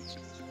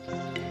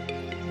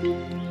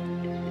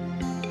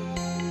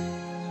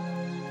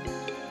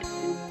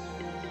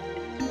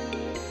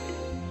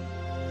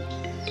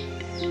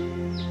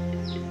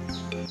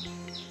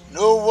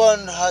 No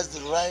one has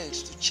the right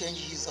to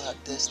change his or her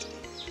destiny.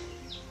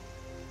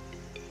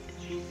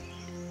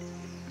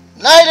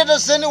 Neither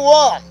does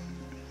anyone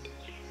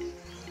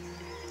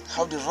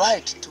have the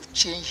right to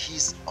change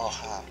his or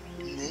her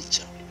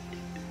nature.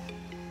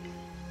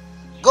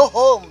 Go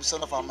home,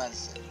 son of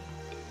Amanze.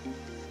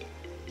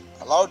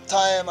 Allow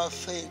time and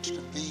fate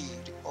to be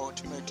the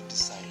ultimate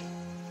decider.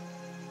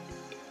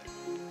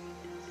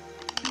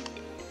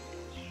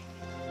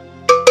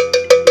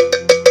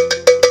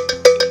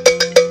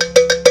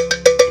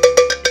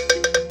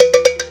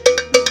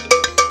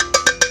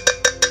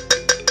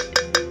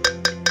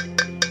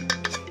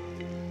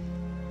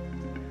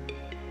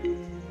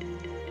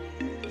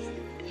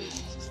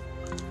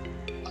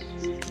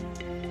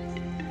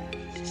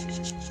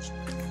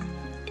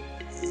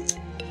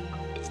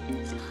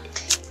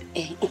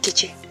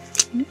 Nkechi,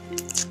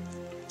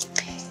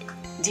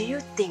 do you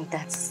think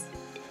that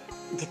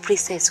the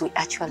princess will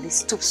actually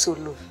stoop so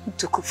low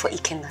to cook for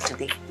Ikenna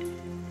today?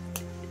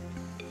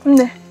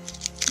 Nne,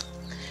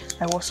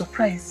 I was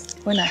surprised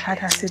when I heard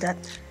her say that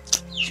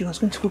she was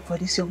going to cook for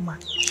this young man.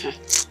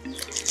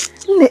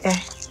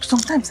 Nne,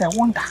 sometimes I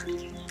wonder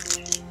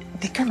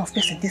the kind of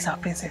person this our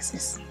princess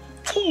is.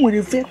 With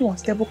a very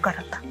unstable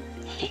character.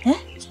 I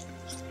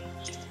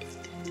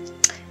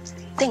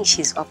think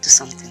she's up to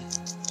something.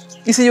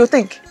 You see, you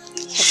think?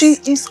 Yes. She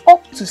is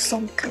up to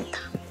something.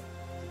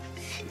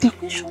 The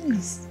question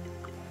is,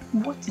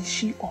 what is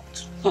she up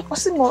to?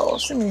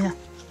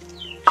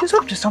 She's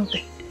up to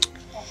something.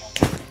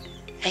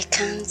 I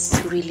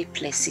can't really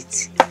place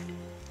it,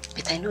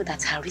 but I know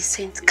that her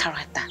recent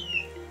character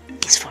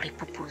is for a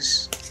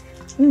purpose.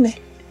 Nne,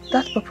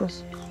 that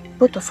purpose,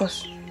 both of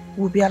us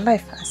will be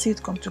alive and see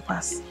it come to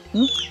pass.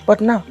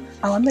 But now,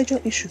 our major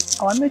issue,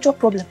 our major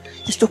problem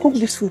is to cook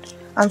this food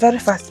and very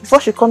fast before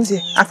she comes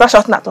here and start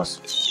shouting at us.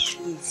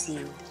 Easy.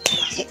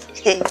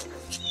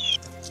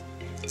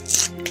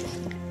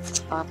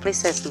 Our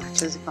princess will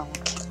choose if I'm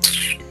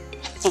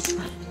okay.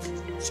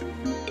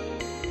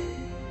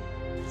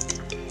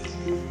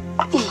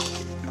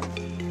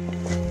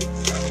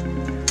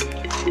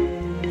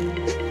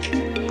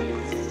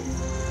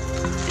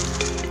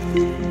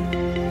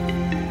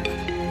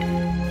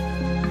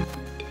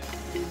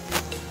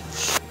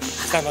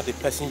 Is that not the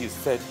person you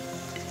said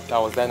that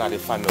was there at the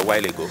farm a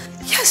while ago?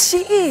 Yes, she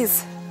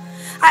is.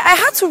 I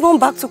had to run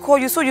back to call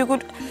you so you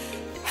could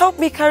help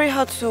me carry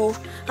her to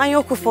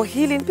Anyoko for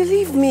healing.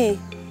 Believe me.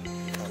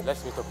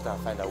 Let's meet up there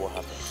and find out what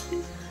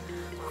happened.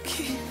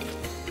 Okay.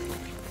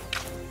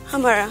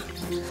 Amara.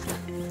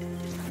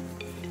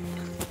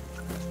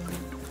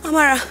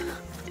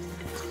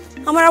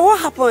 Amara, what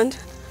happened?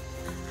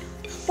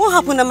 What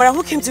happened, Amara?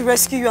 Who came to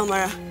rescue you,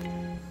 Amara?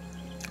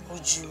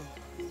 Uju,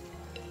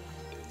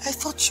 I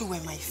thought you were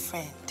my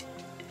friend.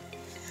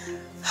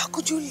 How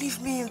could you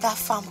leave me in that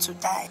farm to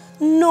die?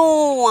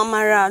 No,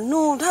 Amara,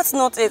 no, that's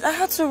not it. I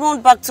had to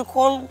run back to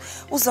call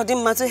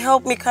Uzodinma to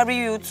help me carry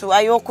you to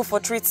Ayoko for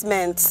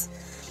treatment.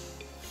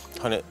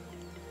 Honey,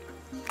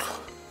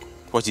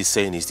 what he's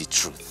saying is the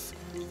truth.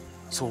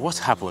 So what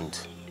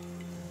happened?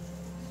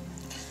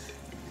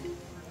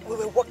 We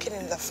were walking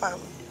in the farm.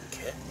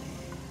 Okay.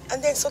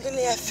 And then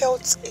suddenly I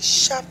felt a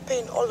sharp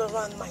pain all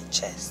around my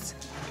chest.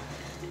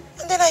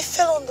 And then I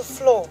fell on the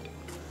floor.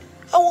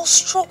 I was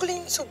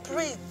struggling to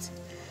breathe.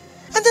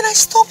 And then I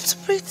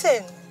stopped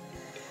breathing.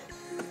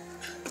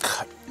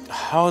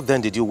 How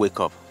then did you wake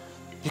up?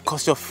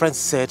 Because your friend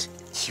said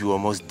you were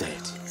almost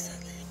dead.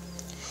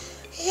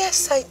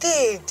 Yes, I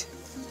did.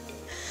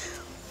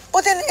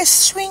 But then a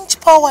strange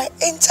power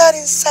entered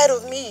inside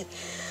of me.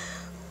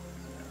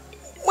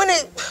 When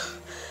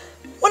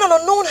an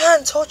unknown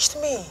hand touched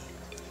me.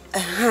 A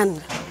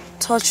hand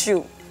touched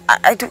you?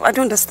 I don't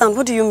understand.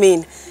 What do you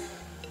mean?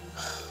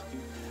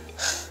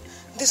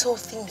 This whole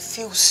thing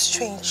feels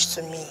strange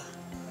to me.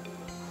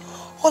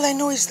 All I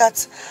know is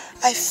that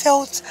I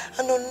felt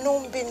an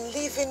unknown being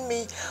leaving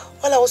me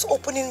while I was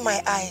opening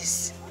my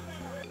eyes.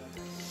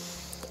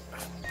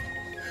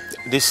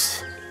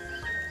 This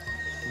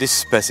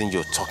person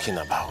you're talking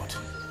about,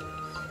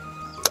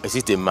 is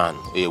it a man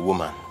or a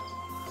woman?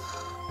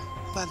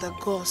 By the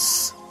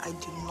gods, I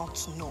do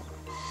not know.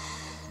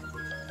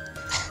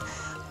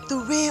 The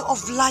ray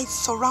of light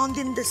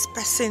surrounding this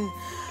person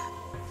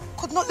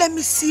could not let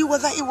me see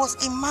whether it was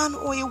a man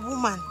or a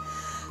woman.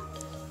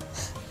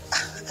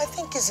 I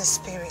think it's a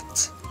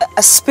spirit.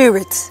 A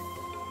spirit?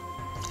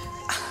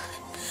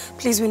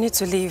 Please, we need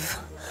to leave.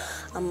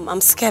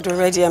 I'm scared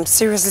already. I'm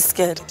seriously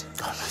scared.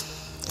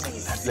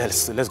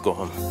 Let's go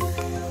home.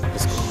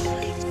 Let's go.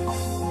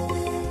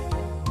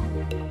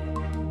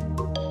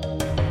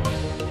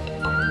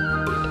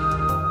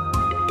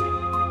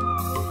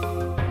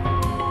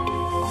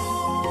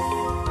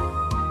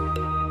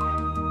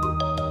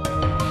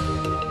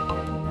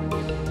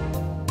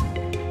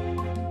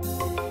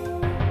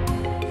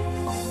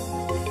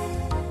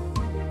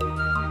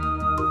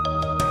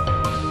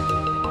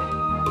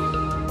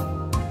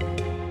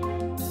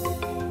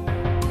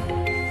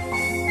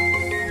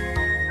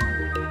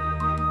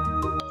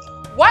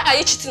 Why are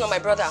you cheating on my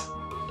brother?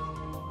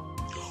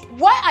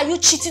 Why are you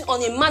cheating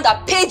on a man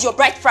that paid your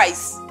bride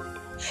price?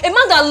 A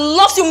man that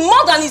loves you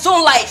more than his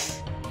own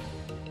life?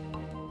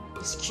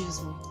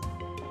 Excuse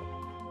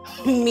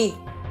me. Me?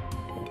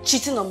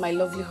 Cheating on my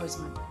lovely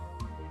husband?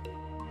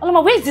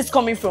 Oloma, where is this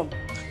coming from?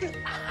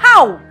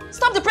 How?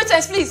 Stop the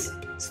pretense, please.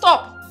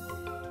 Stop.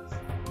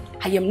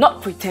 I am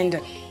not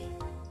pretending.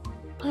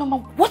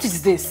 Oloma, what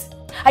is this?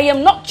 I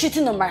am not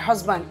cheating on my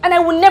husband, and I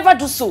will never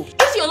do so.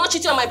 If you're not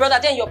cheating on my brother,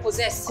 then you're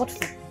possessed. God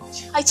forbid.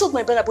 I told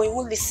my brother, but he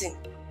won't listen.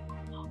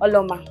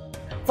 Oloma,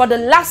 for the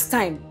last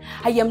time,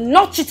 I am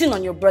not cheating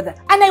on your brother,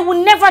 and I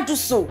will never do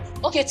so.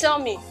 Okay, tell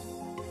me.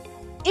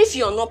 If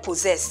you're not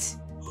possessed,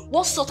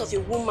 what sort of a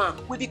woman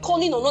will be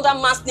calling another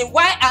man's name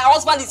while her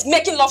husband is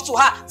making love to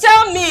her?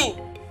 Tell me!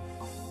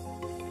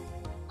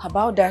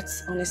 About that,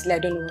 honestly, I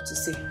don't know what to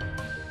say.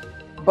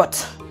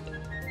 But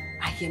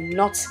I am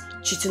not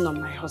cheating on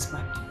my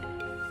husband.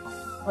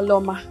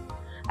 Oloma,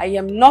 I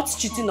am not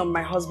cheating on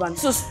my husband,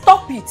 so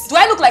stop it. Do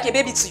I look like a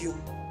baby to you?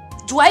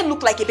 Do I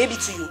look like a baby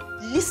to you?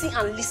 Listen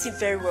and listen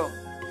very well.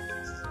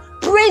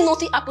 Pray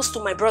nothing happens to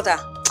my brother.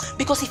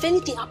 Because if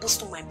anything happens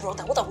to my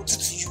brother, what I will do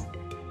to you,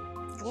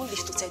 you won't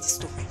live to tell this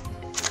story.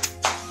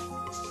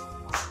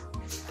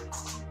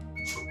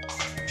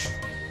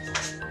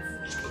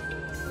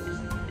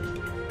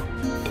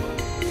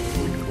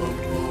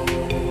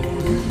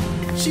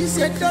 She's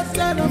a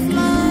daughter of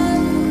light.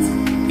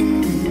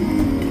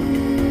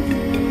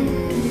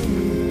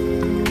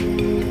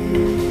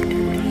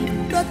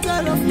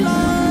 Daughter of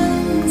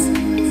light.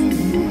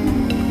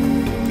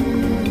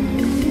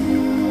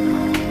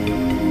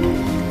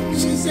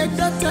 She's a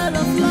daughter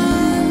of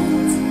light.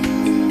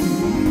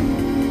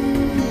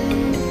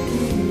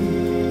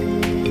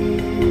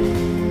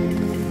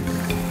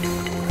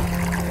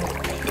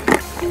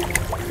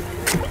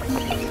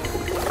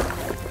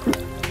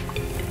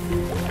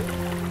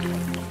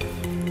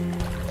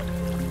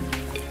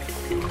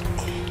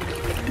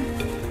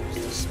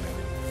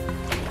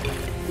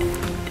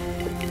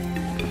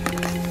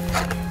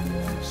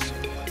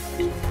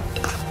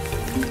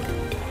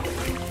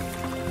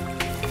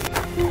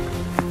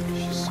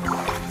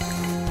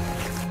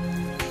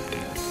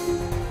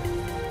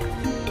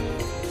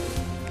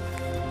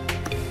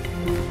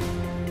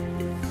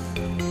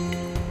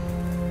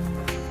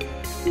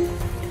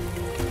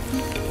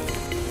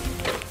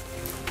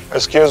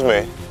 Excuse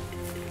me.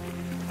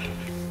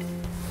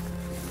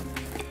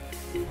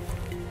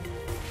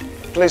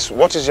 Please,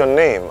 what is your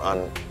name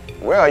and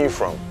where are you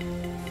from?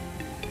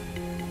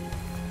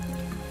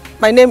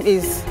 My name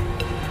is...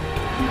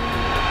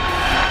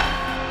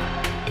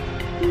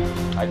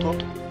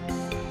 Aiko?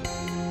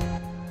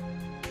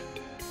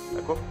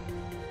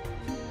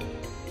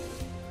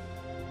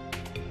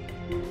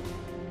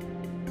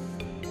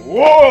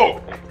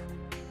 Whoa!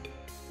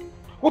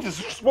 What is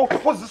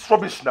this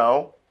rubbish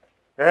now?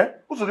 Eh?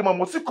 What's the man?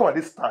 Must you come at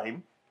this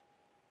time?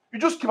 You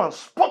just came and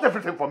spot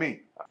everything for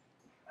me.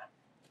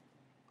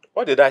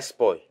 What did I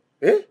spoil?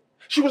 Eh?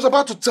 She was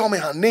about to tell me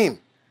her name,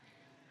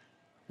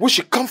 where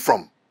she come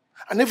from,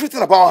 and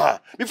everything about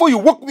her, before you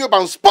woke me up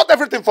and spot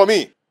everything for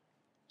me.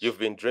 You've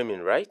been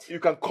dreaming, right? You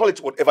can call it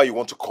whatever you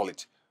want to call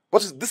it.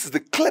 But this is the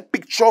clear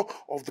picture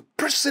of the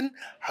person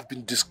I've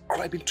been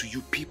describing to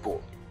you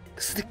people.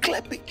 This is the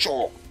clear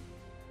picture.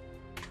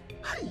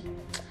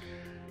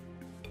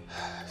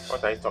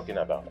 What are you talking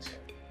about?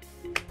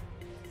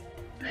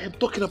 I am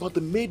talking about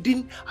the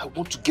maiden I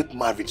want to get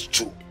married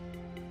to.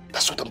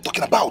 That's what I'm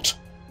talking about.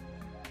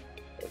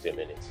 Wait a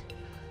minute.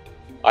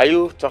 Are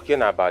you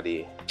talking about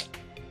the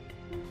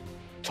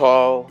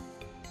tall,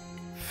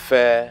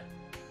 fair,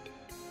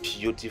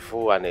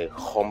 beautiful and a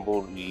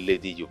humble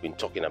lady you've been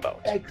talking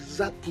about?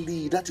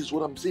 Exactly. That is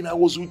what I'm saying. I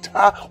was with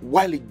her a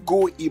while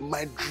ago in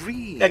my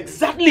dream.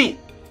 Exactly.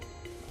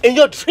 In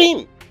your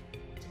dream.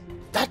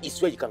 That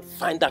is where you can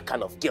find that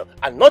kind of girl.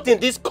 And not in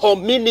this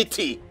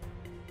community.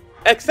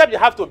 Except you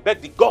have to beg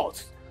the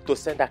gods to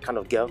send that kind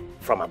of girl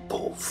from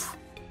above.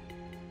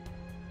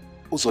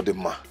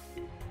 Uzodema,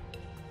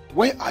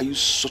 why are you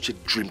such a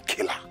dream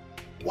killer?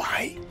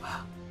 Why?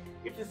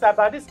 If it's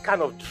about this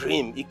kind of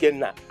dream,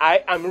 Ikenna,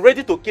 I am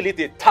ready to kill it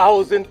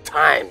 1,000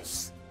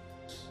 times.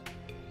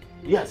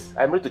 Yes,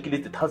 I'm ready to kill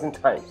it 1,000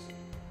 times.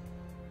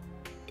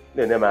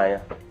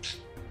 Nenemaya.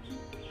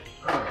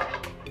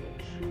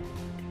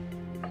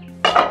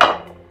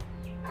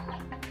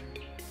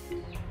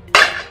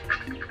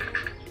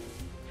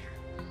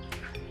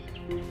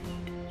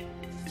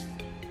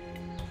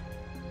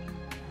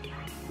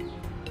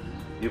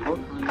 You both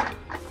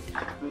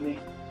finish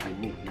the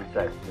meat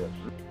inside there.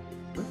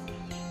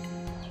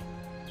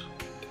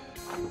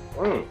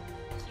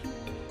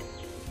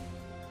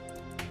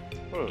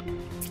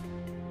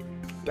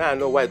 Now I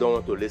know why I don't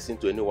want to listen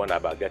to anyone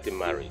about getting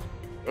married.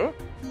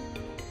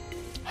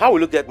 How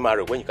will you get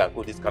married when you can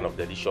cook this kind of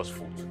delicious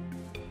food?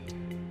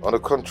 On the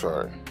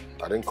contrary,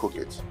 I didn't cook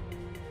it.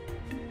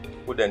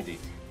 Who then did?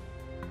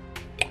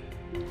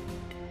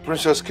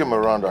 Princess came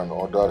around and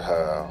ordered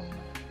her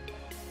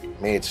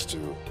maids to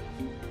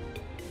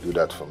do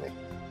that for me.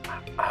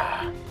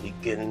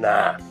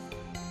 Ikenna.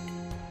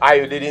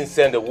 You didn't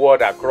send the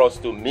word across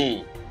to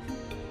me,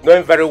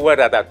 knowing very well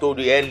that I told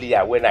you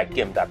earlier when I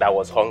came that I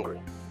was hungry.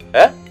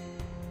 Eh?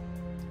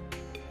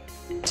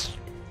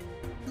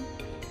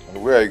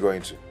 And where are you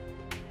going to?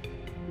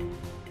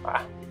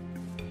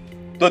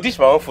 To dish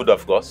my own food,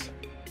 of course.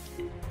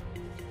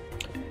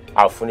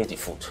 I'll finish the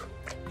food.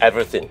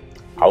 Everything.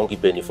 I won't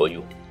give any for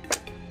you.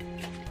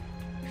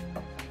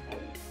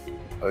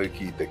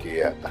 Okay, take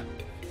care.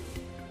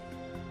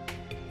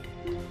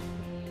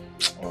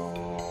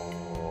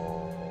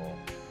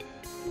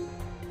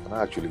 Can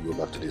I actually go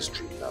back to this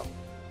trip now?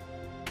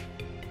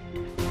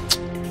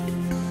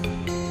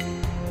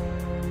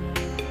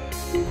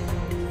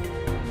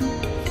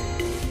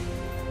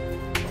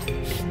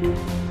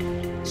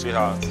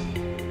 Sweetheart.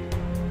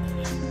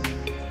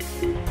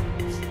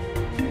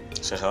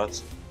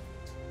 Sweetheart.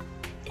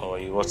 How are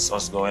you?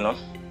 What's going on?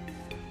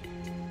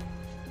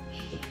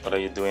 What are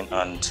you doing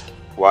and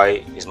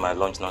why is my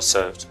lunch not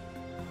served?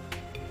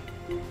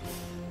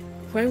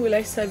 When will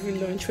I serve you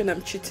lunch when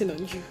I'm cheating on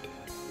you?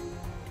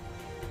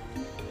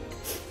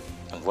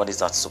 And what is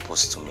that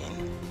supposed to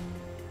mean?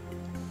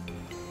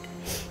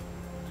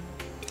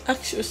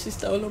 Ask your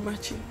sister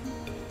Olomachi.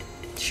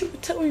 She will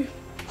tell you.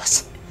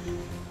 What?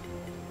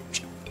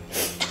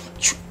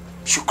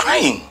 You're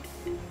crying.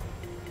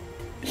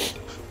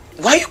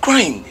 Why are you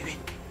crying, baby?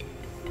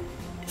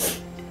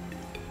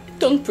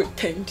 Don't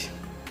pretend.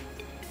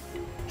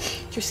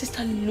 Your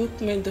sister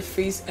looked me in the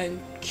face and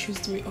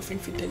accused me of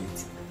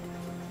infidelity.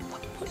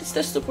 What is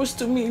that supposed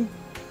to mean?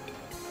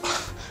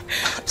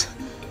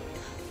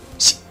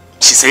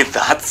 She said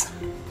that?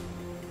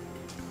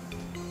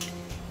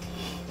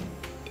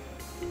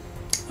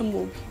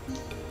 Amobi,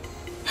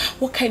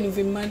 what kind of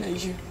a man are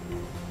you?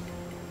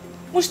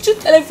 Must you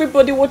tell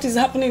everybody what is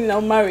happening in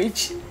our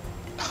marriage?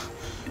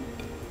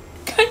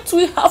 Can't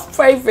we have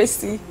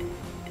privacy?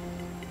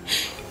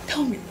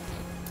 Tell me,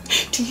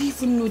 do you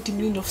even know the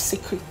meaning of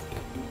secret?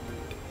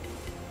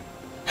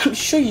 I'm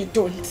sure you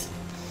don't.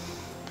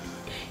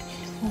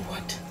 You know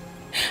what?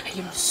 I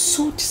am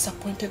so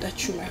disappointed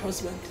at you, my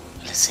husband.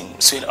 Listen,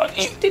 sweetheart,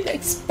 I didn't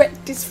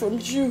expect this from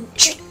you.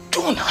 You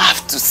don't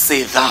have to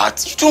say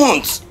that. You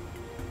don't.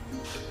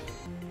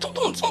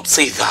 Don't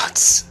say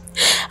that.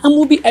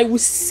 Amobi, I will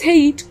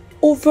say it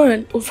over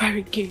and over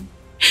again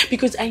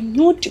because I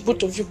know the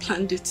both of you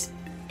planned it.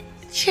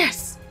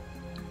 Yes.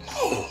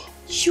 No.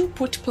 You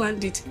both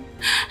planned it.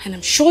 And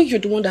I'm sure you're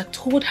the one that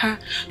told her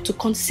to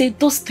come say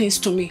those things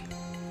to me.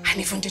 And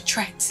even the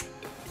threats.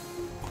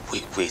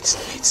 Wait.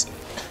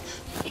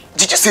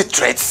 Did you say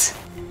threats?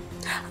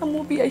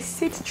 Amobi, I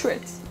said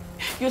threats.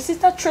 Your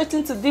sister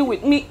threatened to deal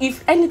with me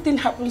if anything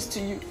happens to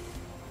you.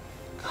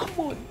 Come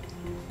on.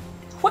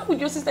 Why would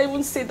your sister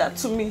even say that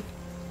to me?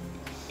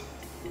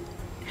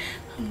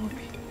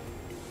 Amobi,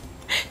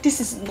 this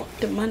is not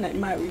the man I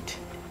married.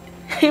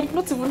 I am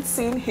not even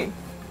seeing him.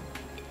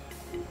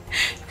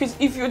 Because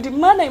if you're the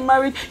man I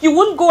married, you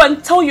won't go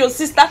and tell your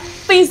sister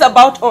things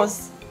about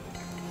us.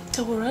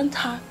 They will run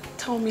her,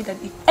 tell me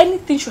that if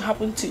anything should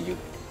happen to you,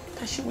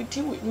 that she will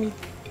deal with me.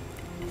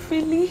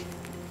 Really?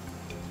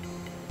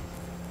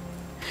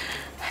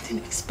 I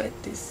didn't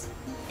expect this.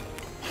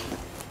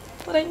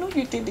 But I know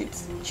you did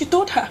it. You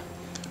told her.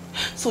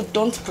 So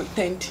don't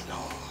pretend.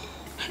 No.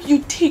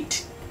 You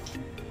did.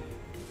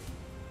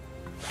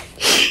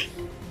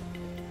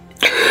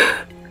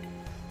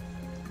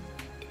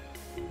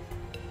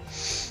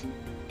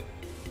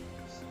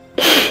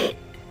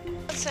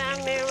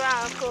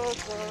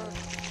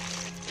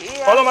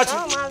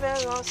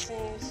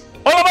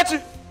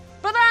 Olomachi!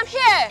 Brother, I'm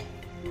here!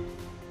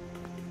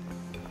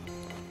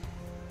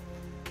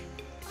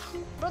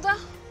 Brother,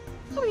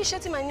 how are you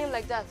shouting my name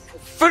like that?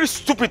 Very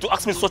stupid to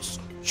ask me such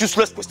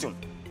useless question.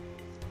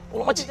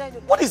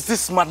 Olomachi, what is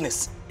this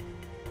madness?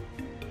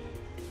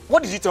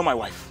 What did you tell my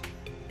wife?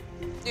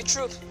 The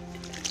truth.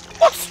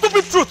 What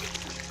stupid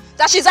truth?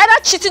 That she's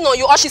either cheating on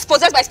you or she's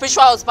possessed by a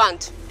spiritual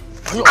husband.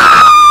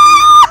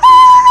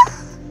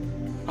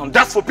 And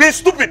that's for being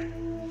stupid.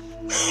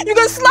 You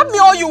can slap me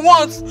all you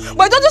want,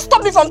 but it doesn't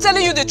stop me from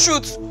telling you the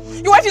truth.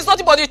 Your wife is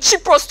nothing but a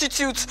cheap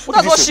prostitute.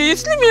 That's what she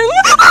is. Leave me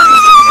alone.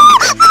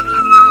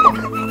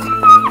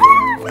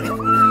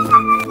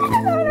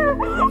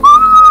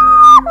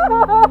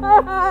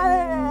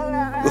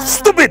 You're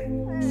stupid.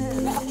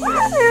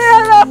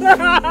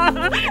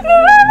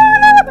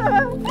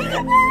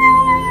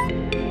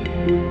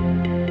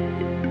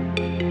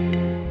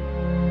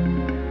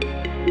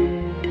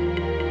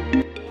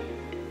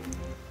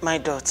 My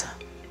daughter,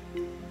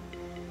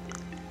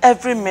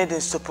 every maiden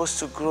is supposed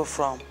to grow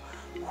from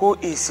who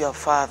is your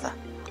father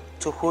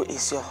to who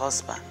is your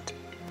husband.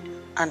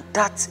 And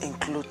that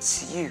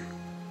includes you.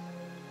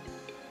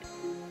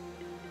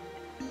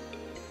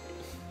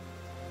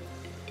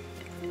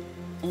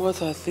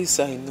 Mother, this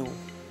I know.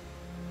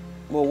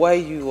 But why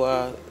you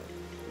are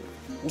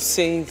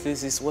saying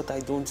this is what I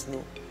don't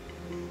know.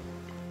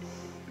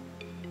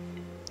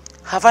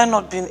 Have I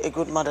not been a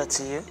good mother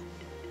to you?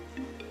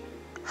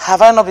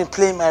 Have I not been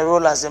playing my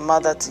role as a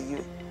mother to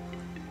you?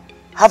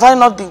 Have I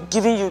not been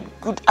giving you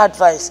good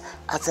advice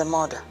as a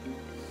mother?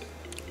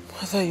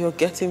 Mother, you're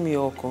getting me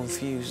all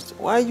confused.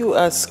 Why are you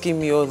asking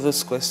me all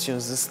those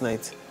questions this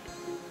night?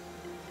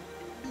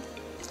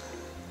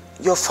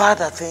 Your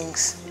father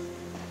thinks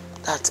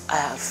that I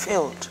have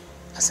failed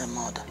as a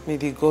mother. May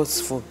the gods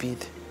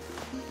forbid.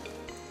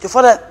 Your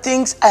father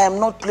thinks I am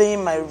not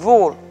playing my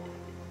role,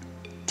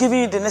 giving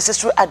you the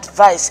necessary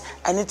advice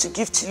I need to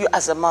give to you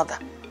as a mother.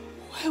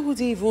 Why would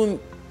he even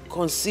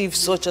conceive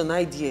such an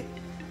idea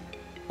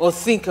or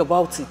think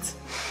about it?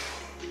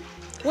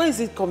 Where is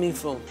it coming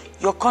from?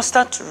 Your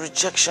constant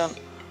rejection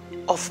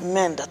of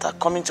men that are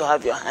coming to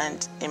have your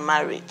hand in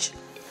marriage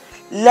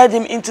led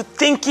him into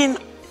thinking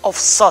of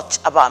such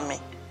about me.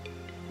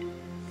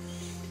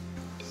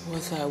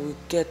 Mother, I will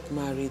get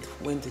married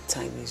when the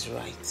time is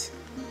right.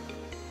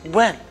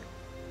 When?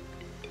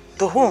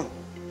 To whom?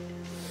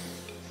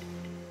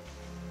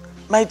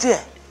 My dear,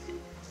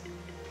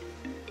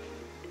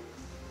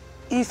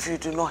 if you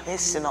do not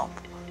hasten up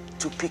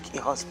to pick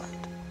a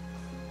husband,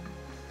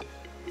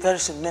 very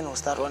soon men will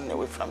start running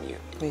away from you.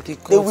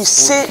 They will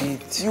say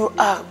you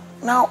are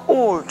now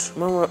old.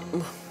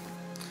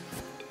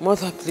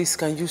 Mother, please,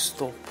 can you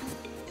stop?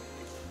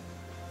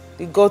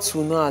 The gods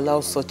will not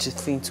allow such a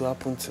thing to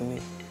happen to me.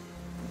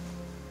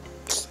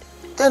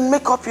 Then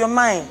make up your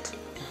mind.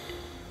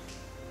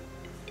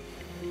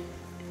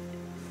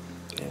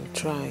 I'm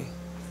trying.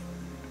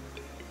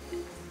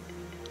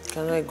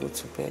 Can I go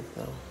to bed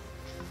now?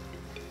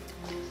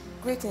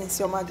 Greetings,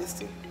 Your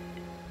Majesty.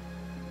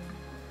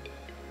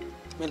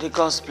 May the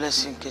gods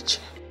bless you, Nkechi.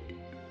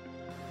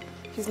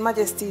 His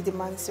Majesty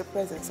demands your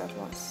presence at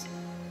once.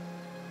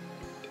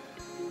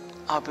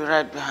 I'll be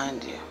right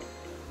behind you.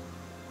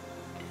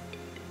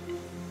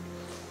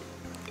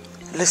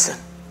 Listen,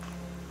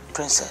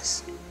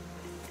 Princess.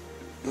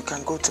 You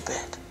can go to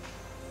bed,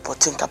 but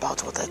think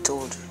about what I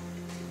told you.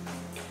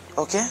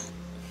 Okay?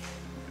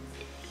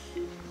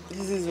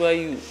 This is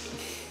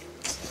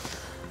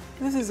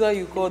why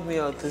you called me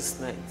out this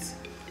night.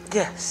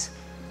 Yes,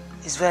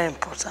 it's very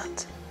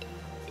important.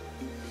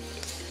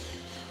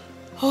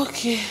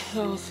 Okay,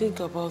 I'll think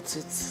about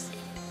it.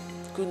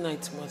 Good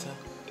night, Mother.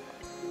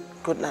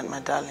 Good night, my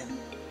darling.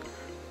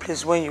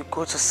 Please, when you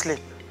go to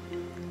sleep,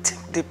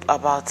 think deep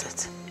about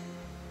it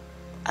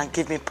and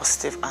give me a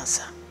positive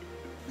answer.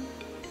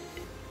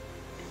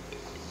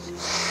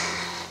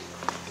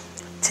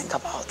 Think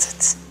about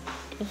it.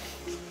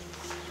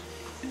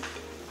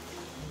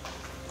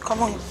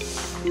 Come on,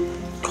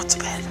 go to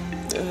bed.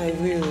 I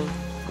will.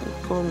 I'm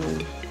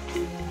coming.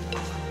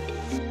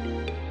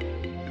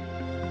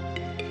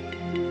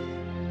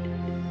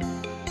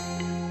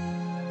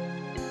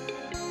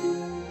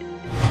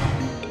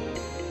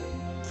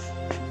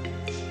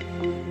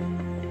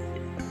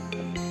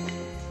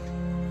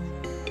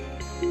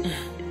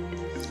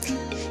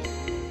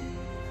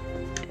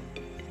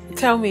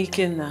 Tell me,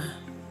 Ikenna,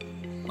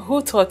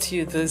 who taught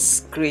you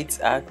this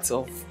great act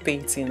of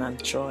painting and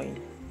drawing?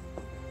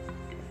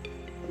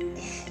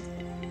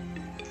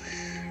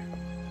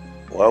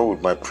 Why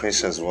would my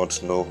princess want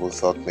to know who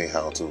taught me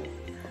how to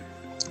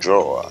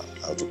draw,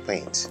 how to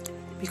paint?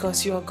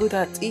 Because you are good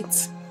at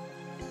it.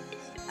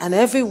 And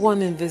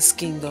everyone in this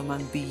kingdom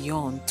and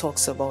beyond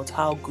talks about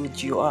how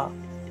good you are.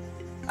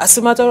 As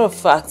a matter of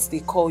fact, they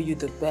call you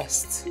the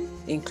best,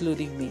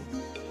 including me.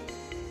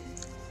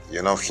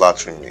 You're not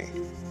flattering me.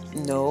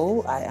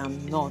 No, I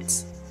am not.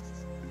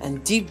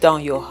 And deep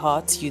down your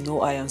heart, you know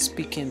I am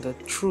speaking the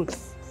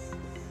truth.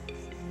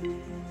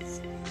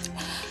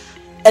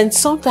 And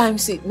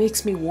sometimes it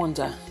makes me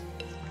wonder,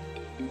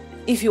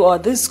 if you are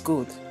this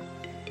good,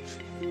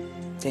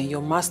 then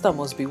your master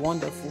must be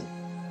wonderful.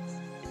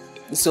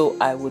 So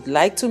I would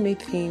like to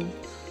meet him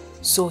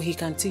so he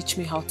can teach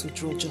me how to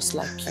draw just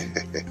like you.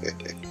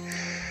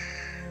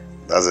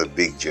 That's a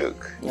big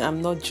joke.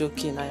 I'm not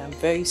joking, I am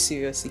very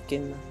serious,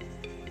 Ikenna.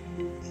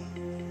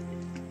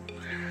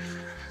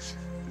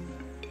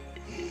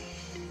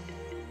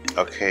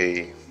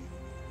 Okay,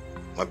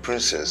 my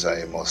princess,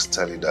 I must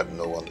tell you that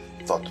no one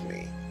taught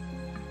me.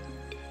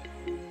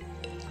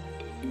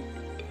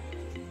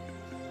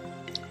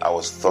 I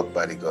was taught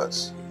by the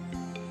gods.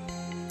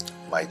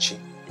 Maichi.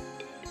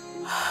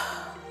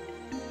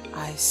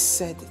 I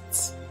said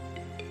it.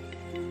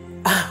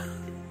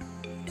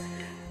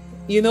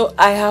 You know,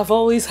 I have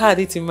always had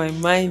it in my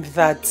mind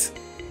that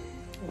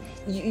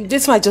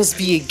this might just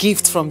be a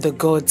gift from the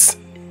gods.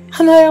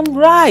 And I am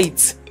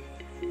right.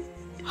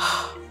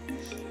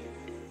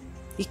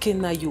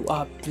 Ikenna, you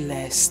are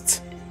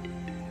blessed.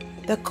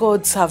 The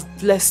gods have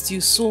blessed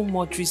you so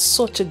much with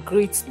such a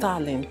great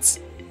talent.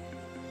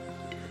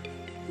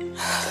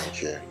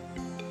 Thank you.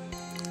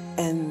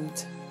 And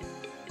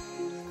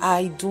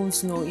I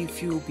don't know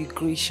if you will be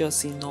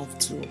gracious enough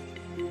to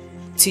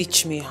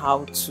teach me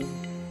how to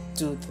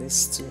do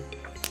this too.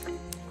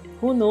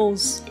 Who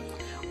knows?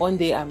 One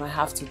day I might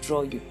have to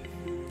draw you.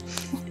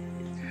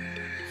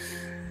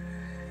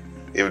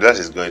 If that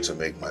is going to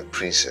make my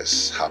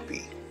princess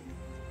happy,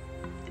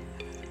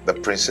 the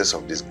princess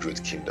of this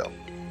great kingdom,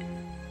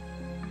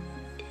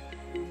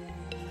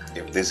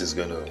 if this is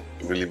going to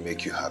really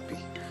make you happy,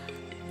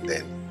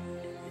 then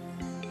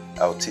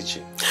I'll teach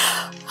you.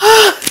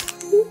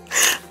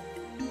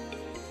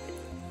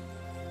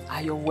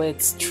 Are your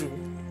words true?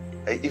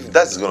 If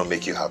that is going to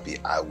make you happy,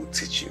 I will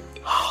teach you.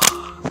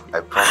 I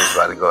promise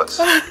by the gods.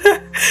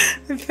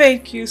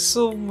 Thank you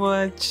so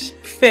much.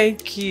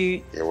 Thank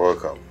you. You're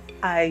welcome.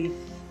 I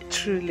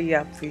truly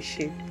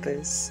appreciate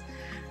this.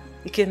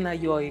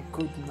 Ikenna, you are a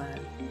good man.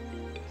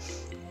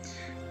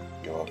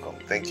 You're welcome.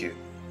 Thank you.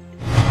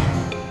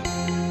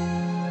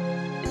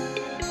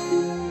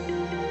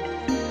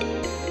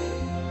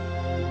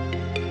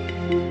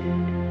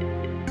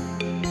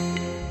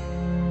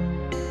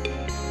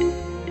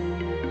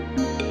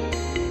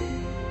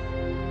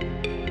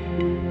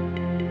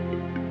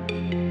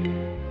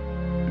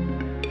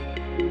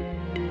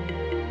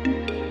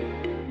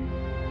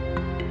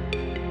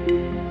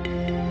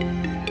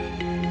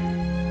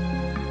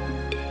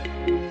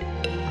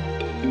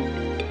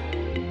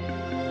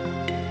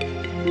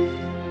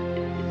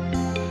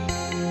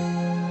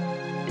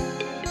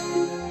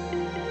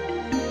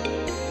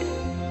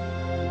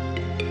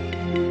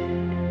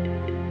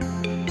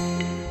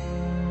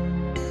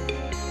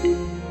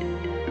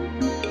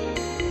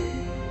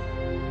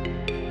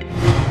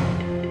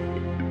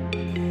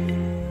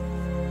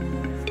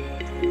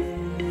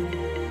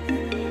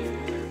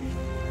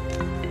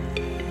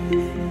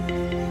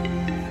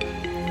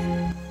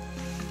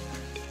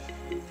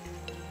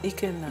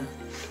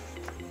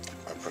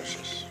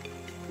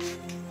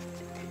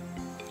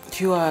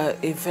 You are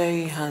a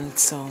very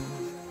handsome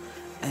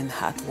and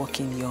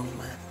hardworking young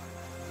man,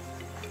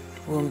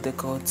 whom the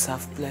gods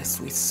have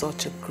blessed with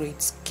such a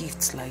great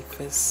gift like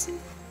this.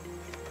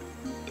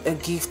 A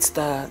gift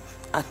that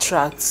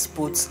attracts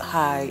both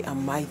high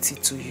and mighty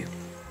to you.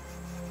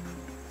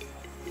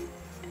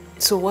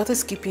 So what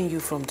is keeping you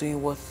from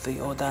doing what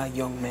the other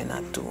young men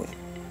are doing?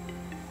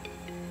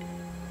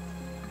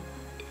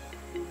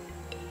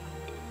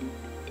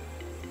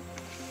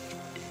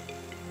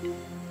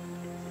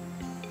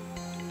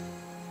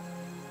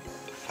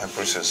 My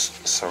princess,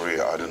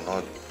 sorry, I do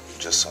not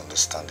just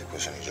understand the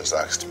question you just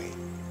asked me.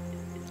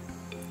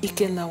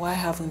 Ikenna, why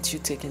haven't you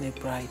taken a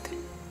bride?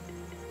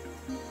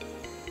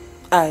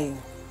 I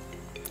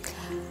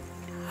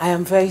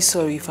am very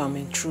sorry if I'm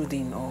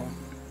intruding or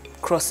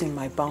crossing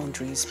my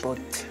boundaries,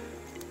 but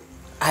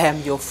I am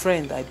your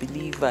friend. I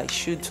believe I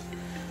should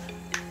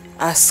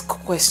ask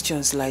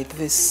questions like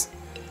this.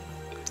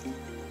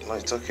 No,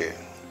 it's okay.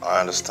 I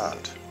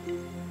understand.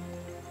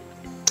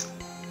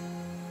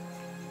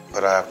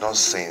 But I have not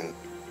seen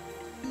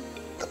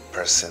the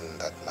person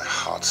that my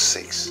heart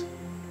seeks.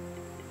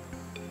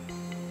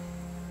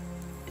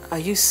 Are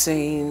you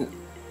saying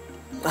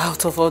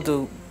out of all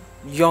the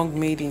young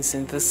maidens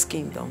in this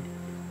kingdom,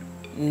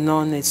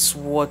 none is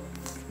worth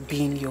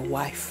being your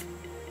wife?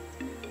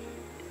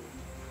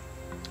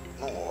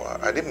 No,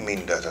 I didn't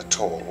mean that at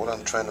all. What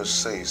I'm trying to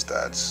say is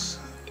that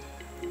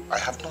I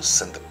have not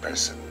seen the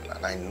person,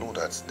 and I know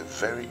that the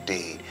very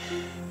day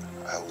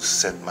I will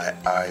set my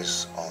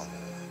eyes on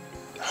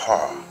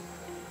her,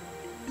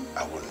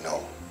 I will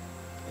know.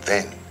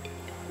 Then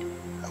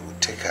I will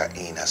take her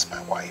in as my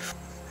wife.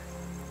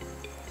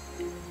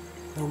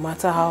 No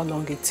matter how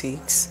long it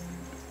takes?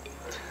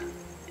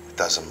 It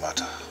doesn't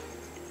matter.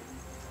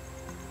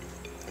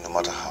 No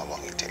matter how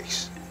long it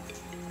takes.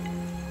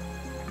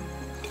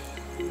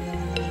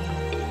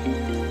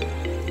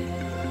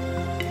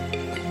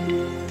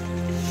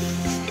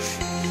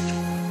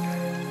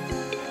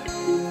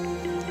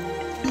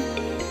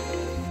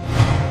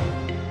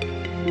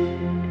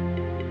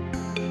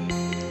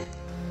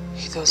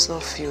 He does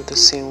not feel the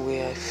same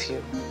way I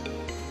feel.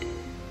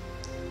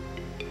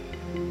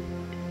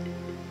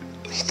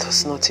 He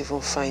does not even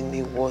find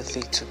me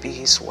worthy to be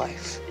his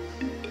wife.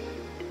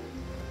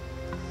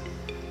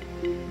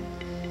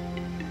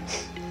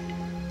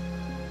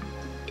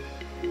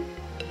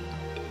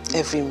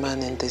 Every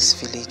man in this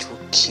village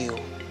will kill,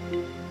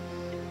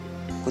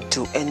 would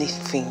do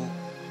anything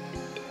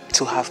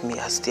to have me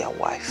as their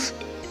wife.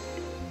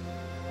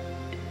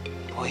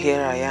 But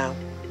here I am,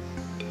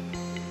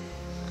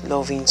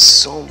 loving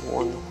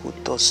someone who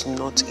does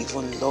not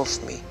even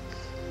love me.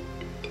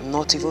 I'm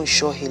not even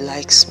sure he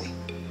likes me.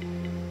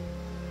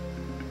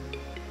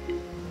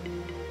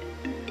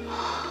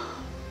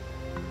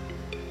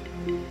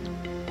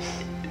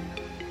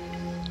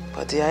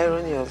 But the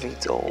irony of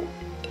it all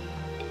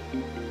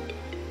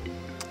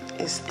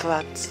is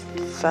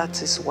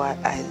that is why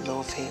I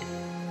love him.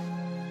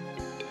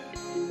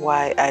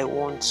 Why I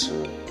want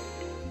to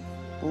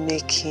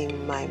make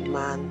him my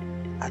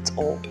man at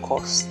all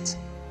costs.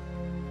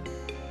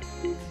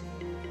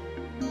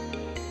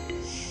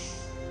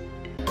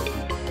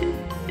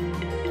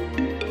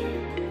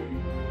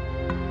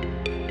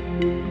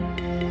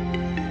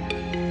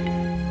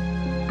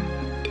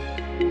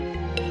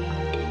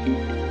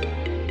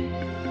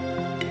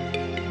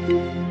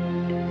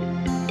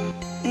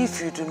 If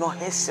you do not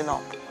hasten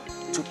up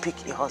to pick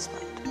a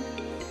husband,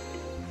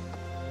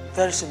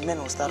 very soon men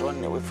will start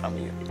running away from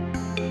you.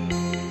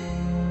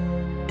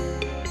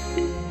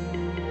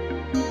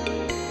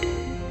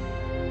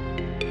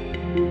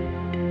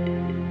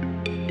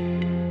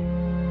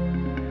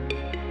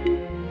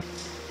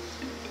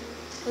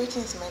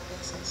 Greetings, my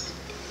princess.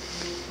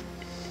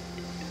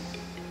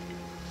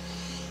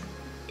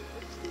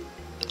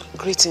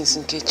 Greetings,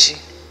 Nkechi.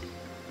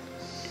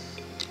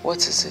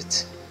 What is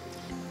it?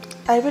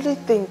 I really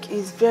think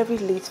it's very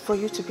late for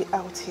you to be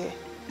out here.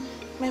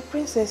 My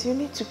princess, you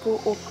need to go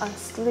up and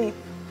sleep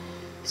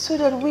so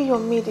that we, your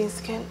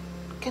maidens, can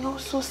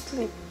also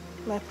sleep,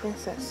 my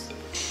princess.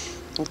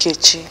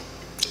 Nkechi.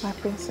 My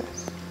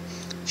princess.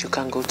 You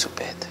can go to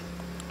bed,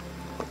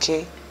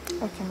 okay?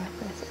 Okay, my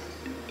princess.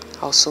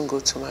 I'll soon go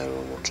to my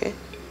room, okay?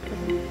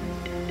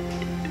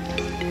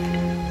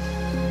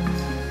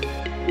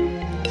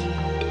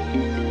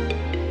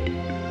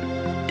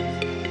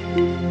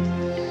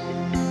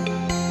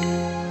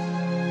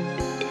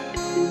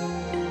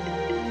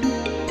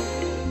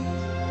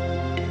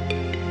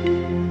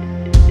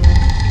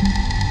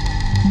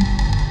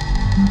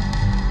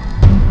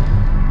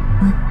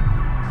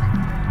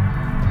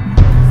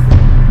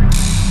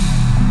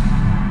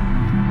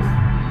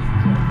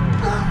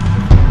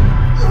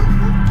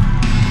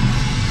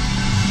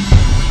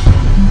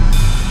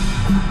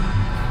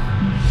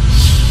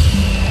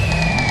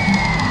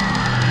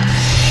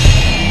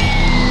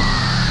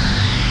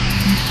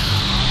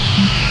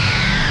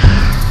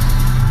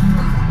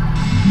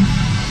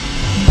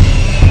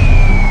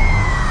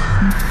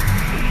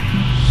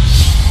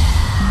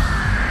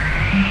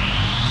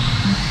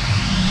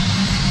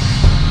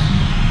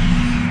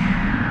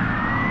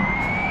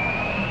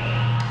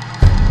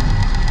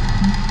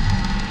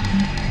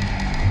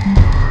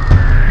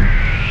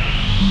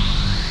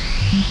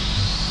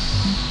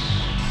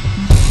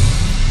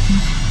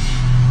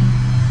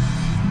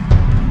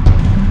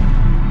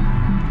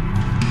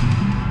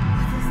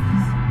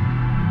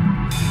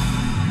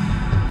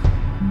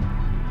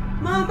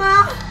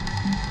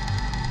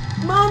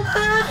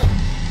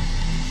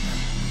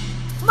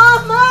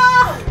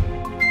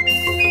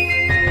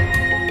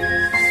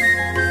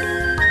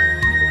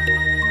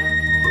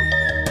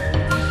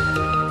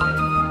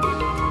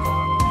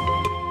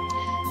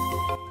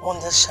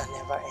 this shall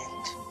never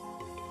end.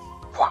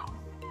 Wow.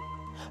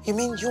 You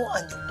mean you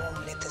and your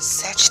mom let us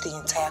search the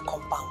entire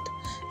compound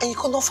and you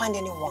could not find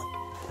anyone?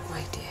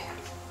 My dear,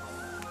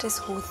 this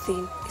whole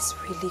thing is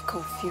really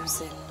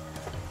confusing.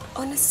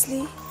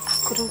 Honestly,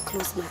 I couldn't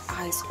close my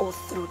eyes all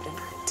through the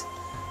night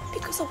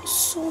because I was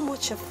so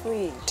much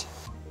afraid.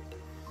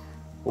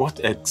 What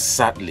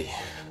exactly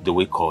do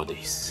we call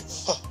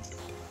this?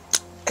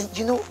 And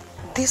you know,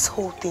 this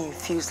whole thing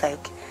feels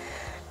like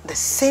the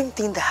same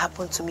thing that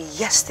happened to me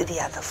yesterday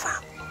at the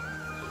farm.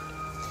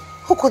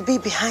 Who could be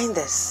behind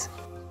this?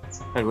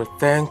 I will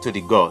thank to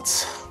the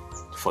gods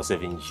for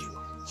saving you.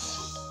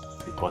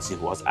 Because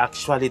it was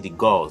actually the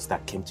gods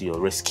that came to your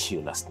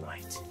rescue last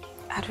night.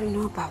 I don't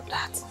know about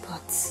that,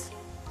 but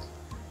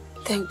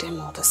thank them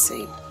all the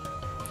same.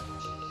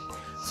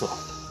 So,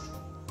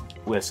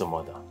 where's your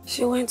mother?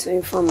 She went to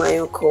inform my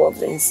uncle of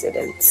the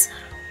incident.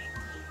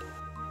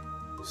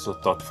 So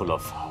thoughtful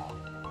of her.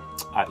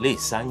 At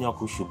least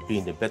Anyoku should be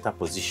in a better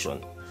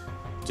position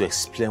to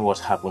explain what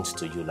happened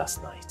to you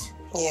last night.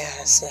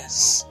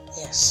 Yes.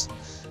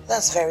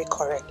 That's very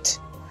correct.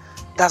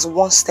 That's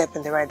one step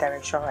in the right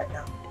direction right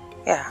now.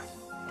 Yeah.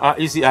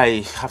 You see,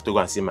 I have to go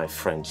and see my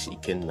friend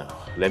Iken now.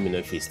 Let me know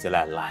if he's still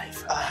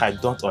alive. I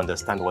don't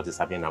understand what is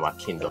happening in our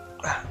kingdom.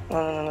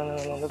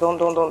 No.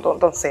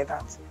 Don't say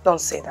that.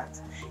 Don't say that.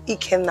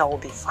 Ikenna will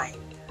be fine.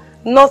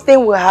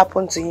 Nothing will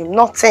happen to him.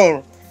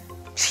 Nothing.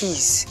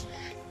 Please,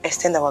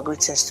 extend our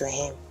greetings to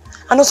him.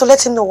 And also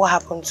let him know what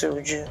happened to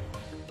Uju.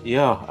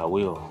 Yeah, I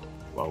will.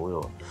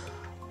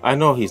 I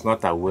know he's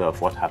not aware of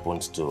what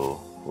happened to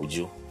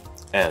Uju.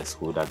 Else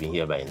he would have been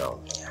here by now.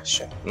 Yeah,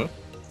 sure.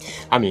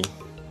 I mean,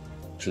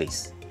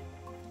 please,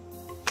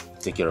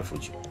 take care of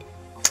Uju.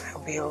 I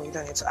will. You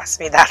don't need to ask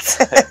me that.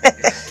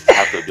 I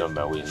have to be on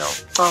my way now.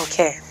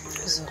 Okay.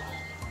 So,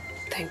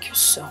 thank you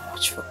so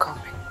much for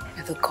coming.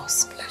 May the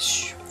gods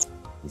bless you.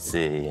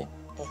 Say.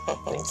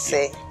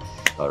 Say.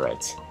 All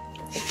right.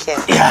 Okay.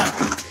 Yeah.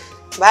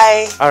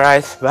 Bye. All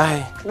right.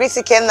 Bye. Greet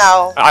Iken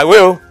now. I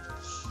will.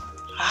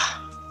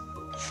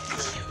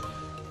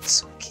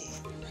 It's okay.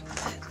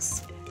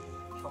 Thanks.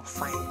 You're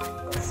fine.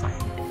 You're fine.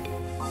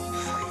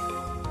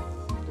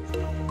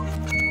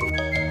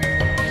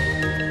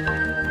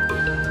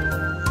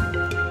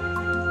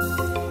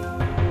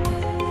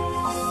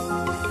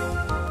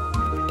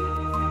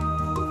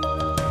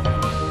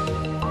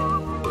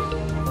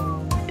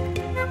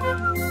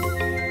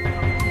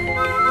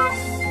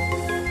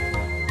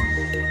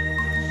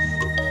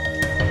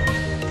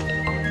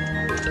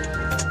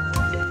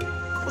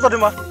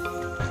 Uzodima,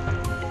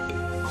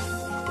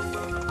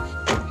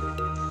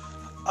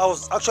 I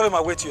was actually on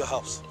my way to your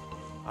house.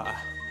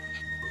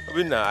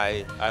 Winner,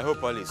 I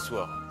hope all is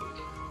well.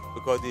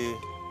 Because the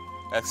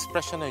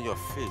expression on your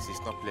face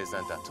is not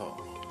pleasant at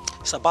all.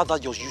 It's about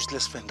that your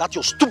useless friend, that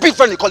your stupid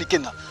friend you call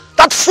Ikenna,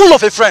 that fool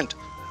of a friend.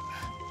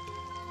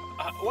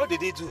 What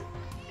did he do?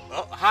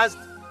 Has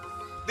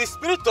the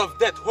spirit of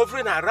death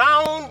hovering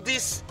around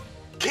this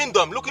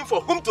kingdom looking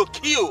for whom to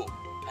kill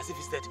as if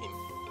he said him?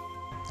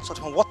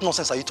 Uzodima, what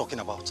nonsense are you talking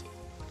about?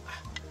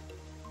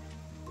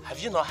 Have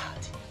you not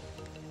heard?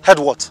 Heard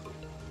what?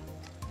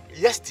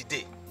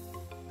 Yesterday,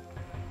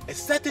 a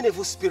certain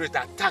evil spirit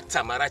attacked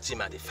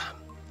Amarachim at the farm.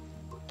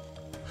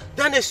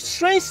 Then a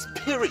strange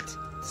spirit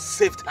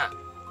saved her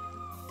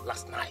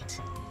last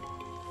night.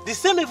 The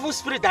same evil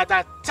spirit that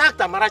attacked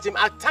Amarachim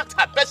attacked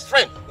her best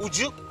friend,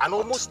 Uju, and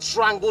almost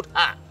strangled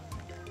her.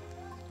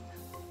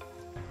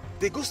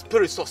 The good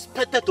spirit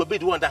suspected to be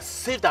the one that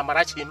saved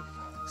Amarachim,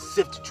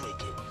 saved Uju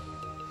again.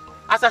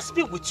 As I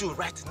speak with you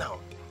right now,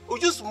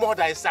 Uju's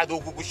mother is at the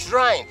Ogugu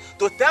shrine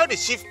to tell the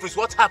chief priest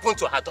what happened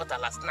to her daughter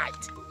last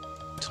night.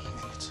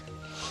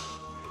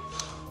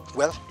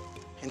 Well,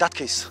 in that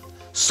case,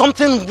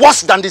 something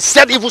worse than the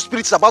said evil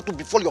spirit is about to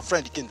befall your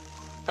friend Ikenna.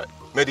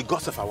 May the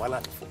gods of our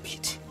land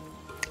forbid.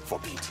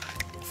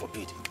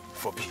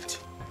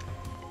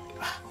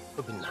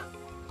 Obinna,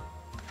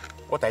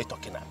 what are you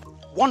talking about?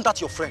 Warn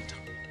that your friend.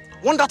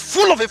 Warn that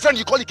fool of a friend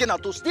you call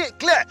Ikenna to stay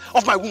clear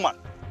of my woman.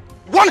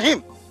 Warn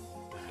him.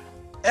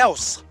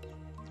 Else,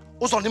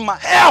 Uzodima,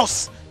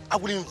 else, I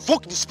will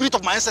invoke the spirit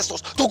of my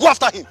ancestors to go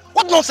after him.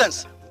 What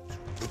nonsense?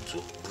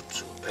 Butu,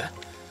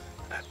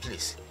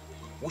 please,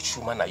 which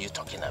woman are you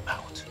talking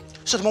about?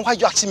 Uzodima, why are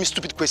you asking me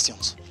stupid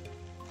questions?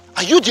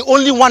 Are you the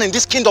only one in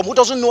this kingdom who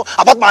doesn't know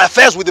about my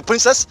affairs with the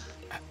princess?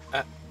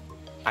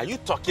 Are you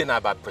talking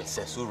about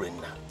Princess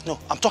Urenna? No,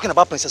 I'm talking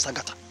about Princess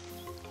Agatha.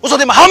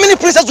 Uzodima, how many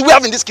princesses do we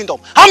have in this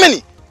kingdom? How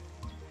many?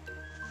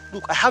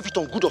 Look, I have it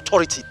on good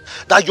authority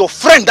that your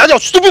friend, that your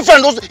stupid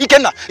friend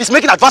Ikenna, is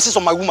making advances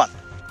on my woman.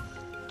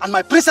 And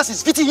my princess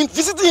is visiting him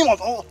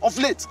of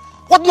late.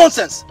 What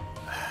nonsense?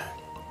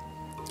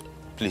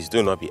 Please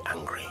do not be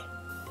angry.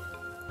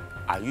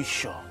 Are you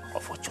sure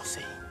of what you're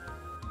saying?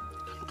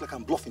 I look like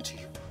I'm bluffing to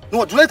you.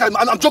 No,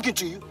 I'm joking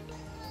to you.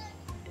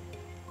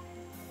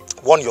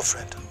 Warn your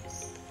friend.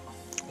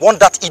 Warn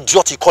that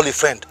idiot you call a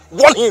friend.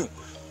 Warn him.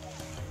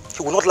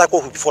 He will not like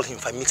what will befall him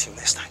if I meet him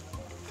next time.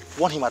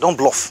 Warn him, I don't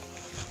bluff.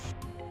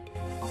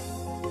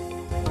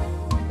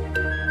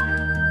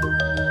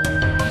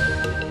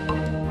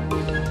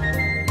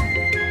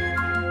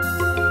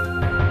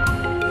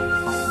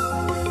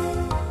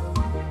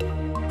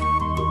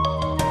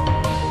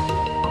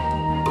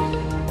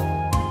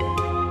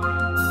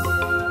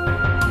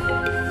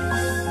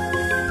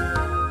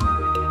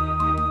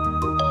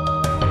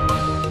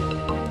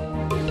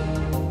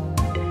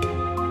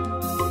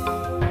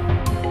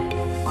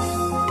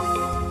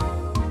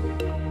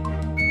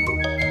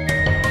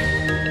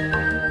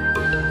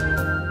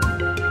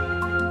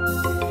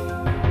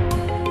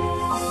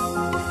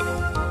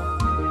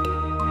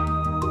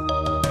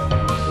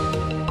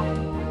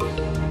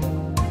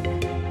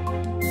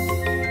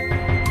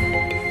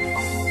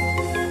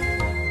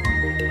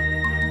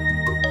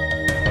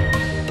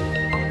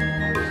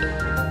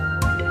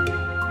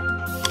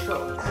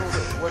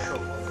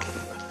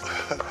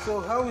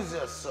 How is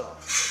your son?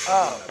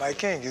 Ah, my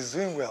king is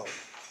doing well.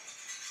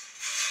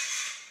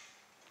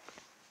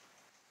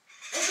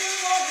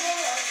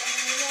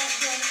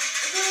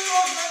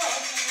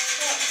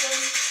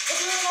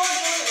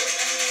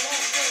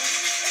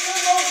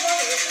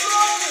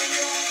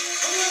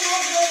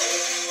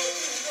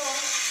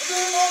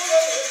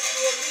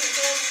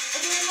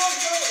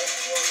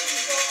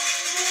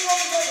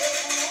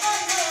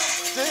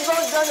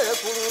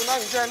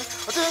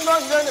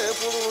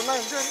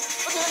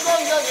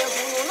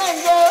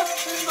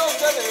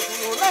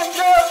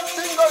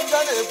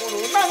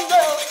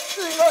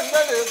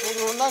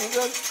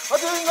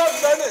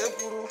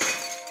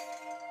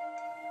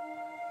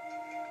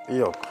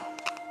 Yok.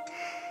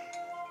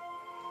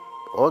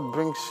 What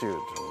brings you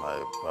to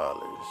my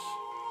palace?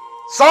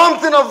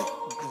 Something of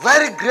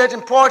very great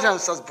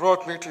importance has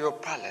brought me to your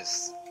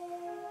palace,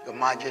 Your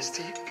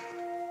Majesty.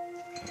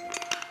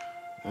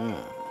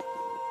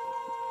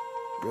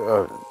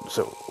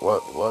 So,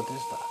 what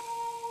is that?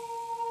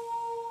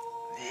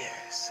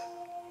 Yes.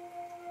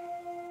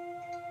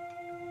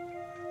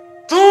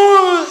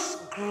 Two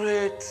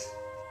great,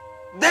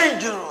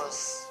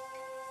 dangerous,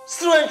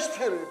 strange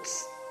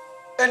spirits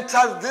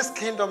entered this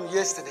kingdom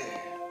yesterday.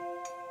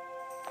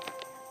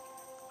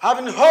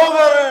 Having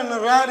hovering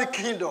around the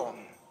kingdom.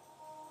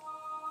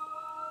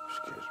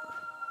 Excuse me.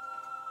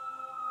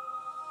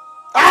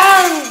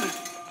 And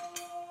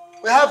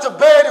we have to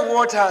bathe the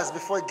waters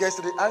before it gets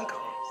to the ankles.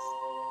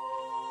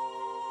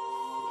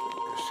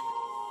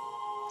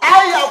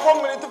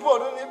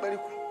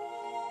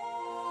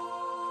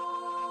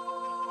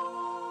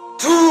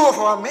 Two of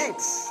our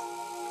mates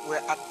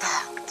were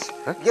attacked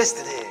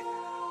yesterday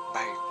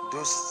by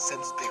those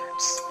same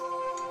spirits.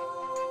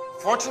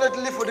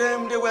 Fortunately for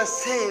them, they were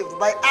saved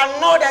by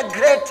another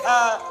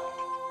greater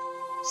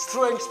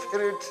strange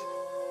spirit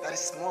that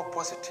is more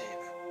positive.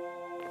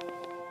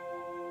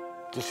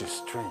 This is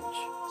strange.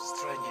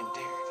 Strange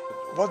indeed.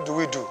 What do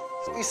we do?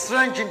 It's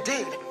strange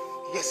indeed.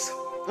 Yes.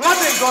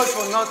 Nothing goes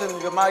for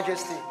nothing, Your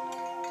Majesty.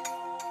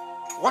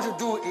 What to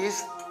do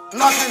is,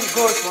 nothing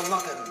goes for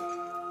nothing.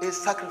 A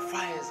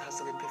sacrifice has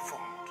to be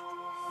performed.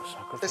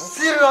 A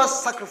serious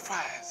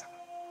sacrifice.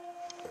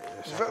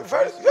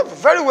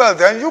 Very well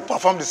then, you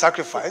perform the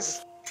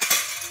sacrifice.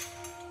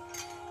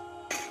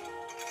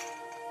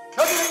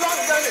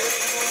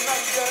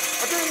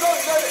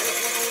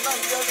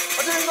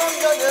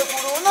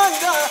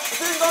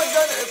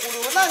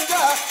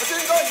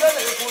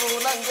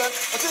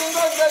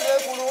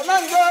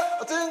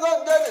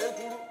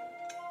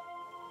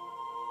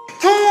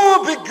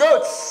 Two big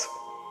goats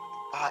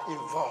are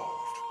involved.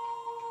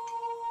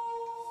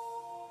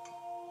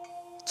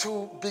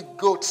 Two big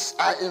goats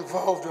are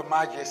involved, Your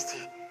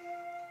Majesty.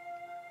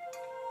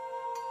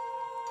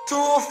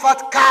 Two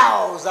fat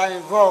cows are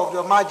involved,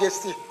 Your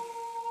Majesty.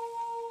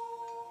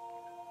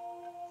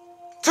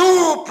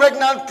 Two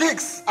pregnant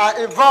pigs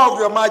are involved,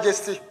 Your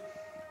Majesty.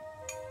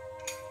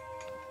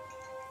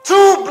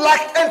 Two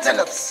black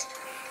antelopes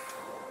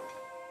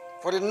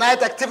for the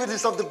night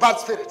activities of the bad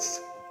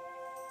spirits.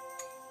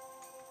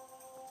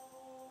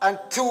 And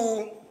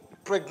two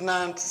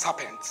pregnant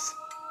serpents.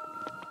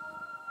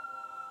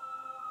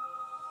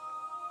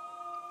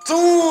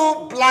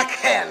 Two black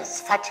hens,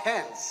 fat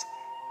hens.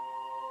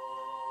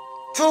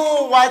 Two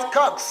white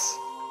cocks.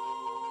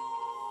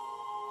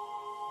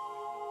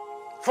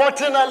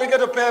 14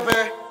 alligator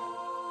pepper.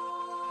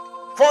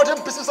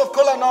 14 pieces of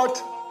kola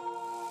nut.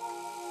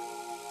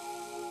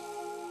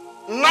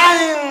 9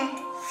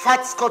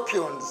 fat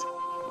scorpions,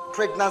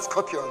 pregnant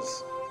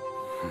scorpions.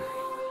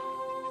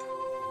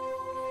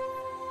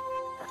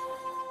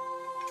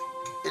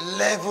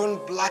 11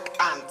 black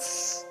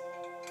ants.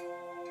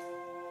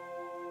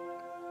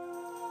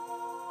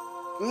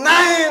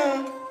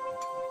 9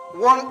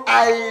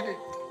 one-eyed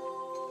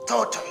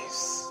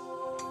tortoise.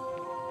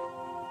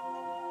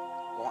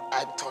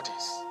 One-eyed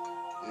tortoise.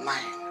 9.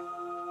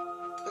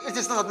 It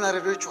is not ordinary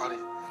ritual.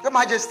 Your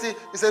Majesty,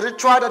 it's a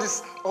ritual that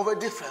is of a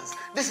difference.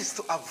 This is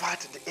to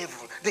avert the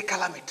evil, the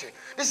calamity.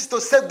 This is to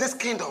save this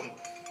kingdom.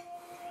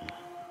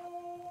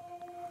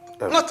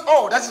 Not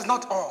all, that is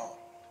not all.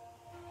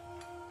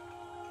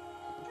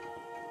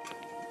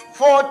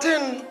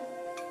 14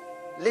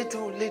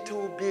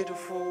 little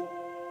beautiful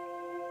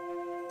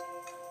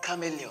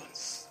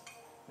chameleons.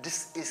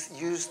 This is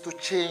used to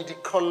change the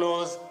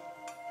colors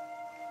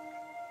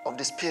of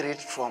the spirit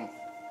from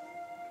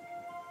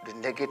the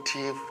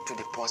negative to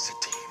the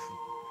positive.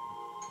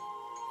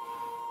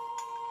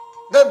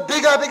 The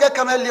bigger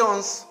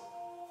chameleons,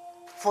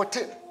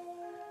 14.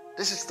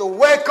 This is to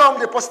welcome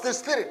the positive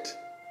spirit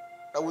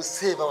that will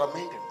save our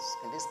maidens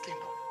in this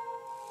kingdom.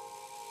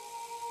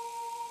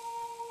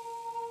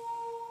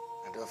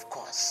 And of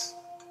course,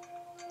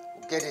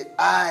 we get the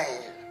eye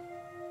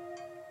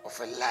of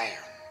a lion.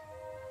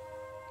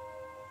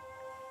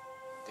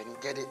 Then you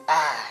get the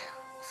eye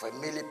of a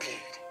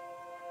millipede.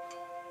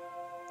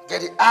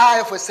 Get the eye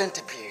of a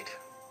centipede.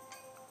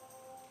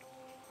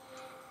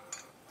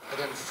 And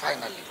then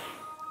finally,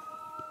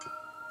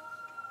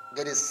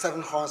 get the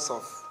 7 horns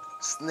of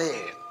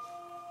snail.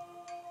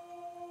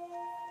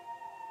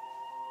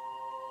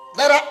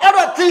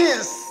 are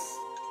things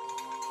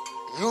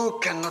you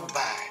cannot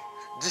buy.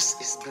 This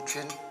is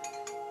between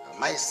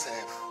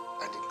myself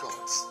and the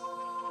gods.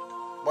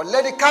 But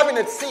let the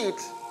cabinet see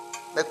it,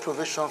 make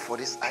provision for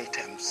these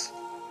items.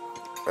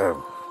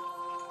 Oh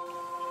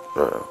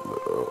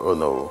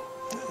no.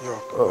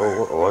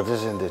 What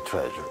is in the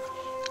treasury?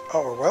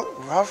 Oh, well,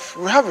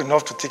 we have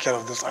enough to take care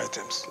of those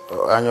items.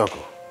 Anyoko,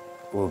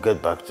 we'll get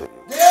back to you.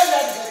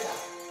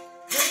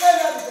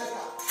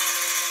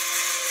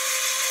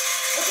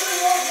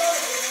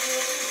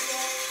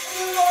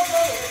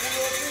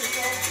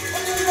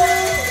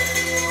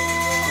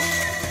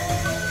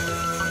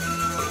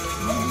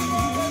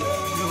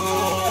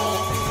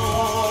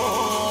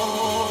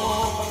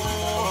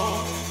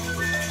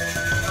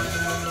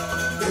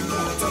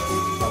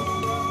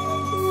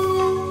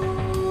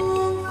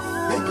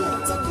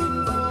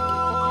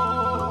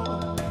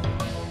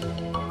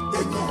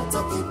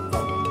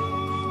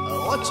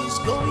 What is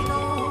going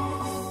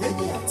on?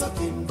 They are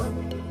talking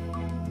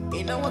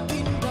in our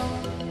kingdom.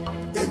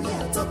 They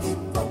are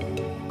talking.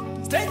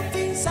 Strange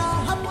things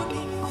are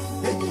happening.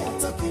 They are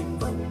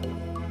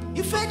talking.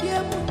 You fed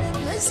your moon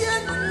and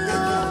Messiah. They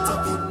are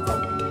talking.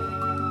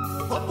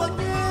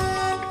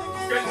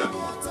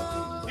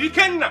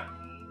 Ikenna!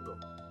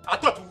 I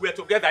thought we were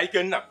together,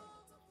 Ikenna.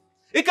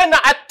 Ikenna,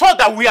 I thought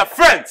that we are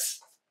friends.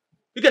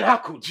 Ikenna, how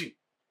could you?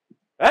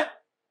 Eh?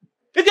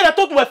 Ikenna, I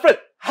thought we were friends.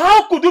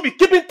 How could you be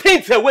keeping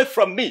things away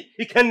from me,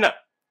 Ikenna?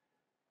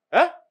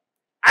 Huh?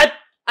 I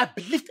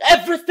believed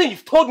everything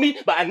you've told me,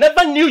 but I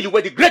never knew you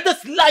were the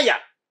greatest liar.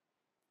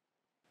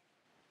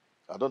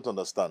 I don't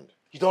understand.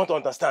 You don't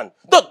understand.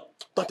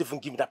 Don't even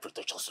give me that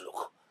pretentious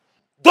look.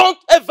 Don't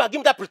ever give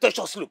me that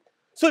pretentious look.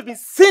 So you've been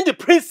seeing the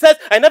princess,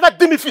 I never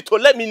deemed it fit to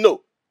let me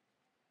know.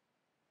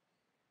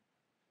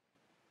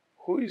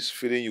 Who is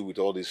feeding you with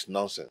all this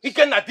nonsense?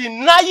 Ikenna,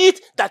 deny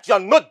it that you are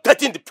not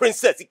dating the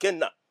princess,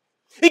 Ikenna.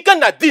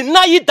 Ikenna,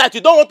 deny it that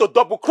you don't want to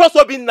double cross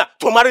Obinna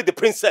to marry the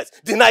princess.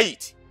 Deny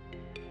it.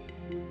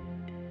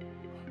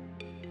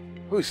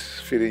 Who is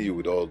feeding you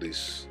with all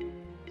these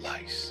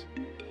lies?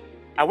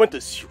 I went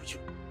to sue you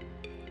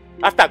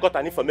after I got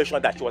an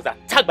information that she was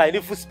attacked by an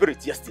evil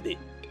spirit yesterday.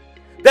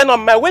 Then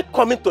on my way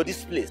coming to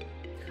this place,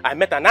 I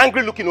met an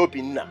angry looking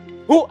Obinna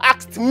who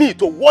asked me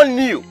to warn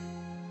you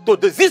to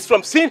desist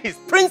from seeing his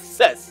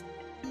princess.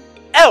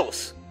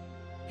 Else,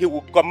 he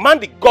will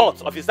command the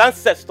gods of his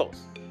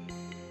ancestors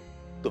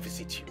to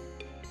visit you.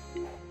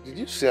 Did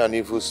you say an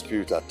evil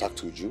spirit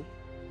attacked Uju?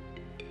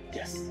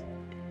 Yes,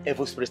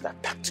 evil spirit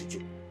attacked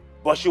Uju.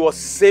 But she was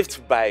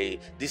saved by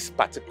this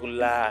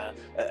particular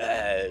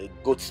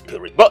good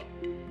spirit. But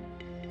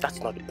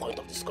that's not the point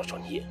of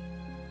discussion here.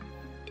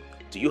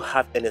 Do you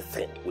have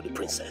anything with the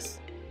princess?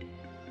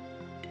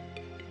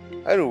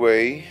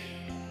 Anyway,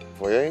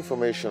 for your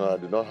information, I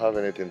do not have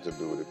anything to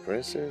do with the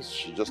princess.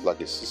 She's just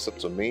like a sister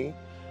to me.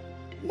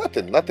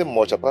 Nothing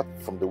much apart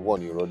from the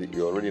one you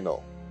already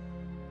know.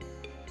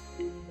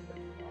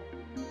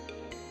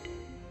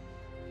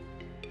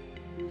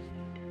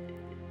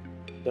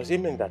 Does it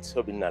mean that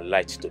Obinna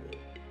lied to me?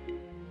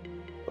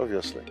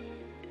 Obviously.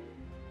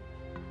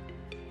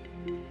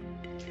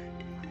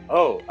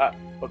 Oh,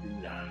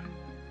 Obinna.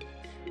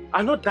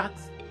 I know that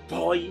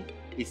boy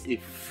is a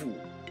fool.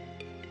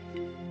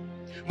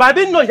 But I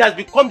didn't know he has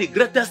become the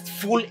greatest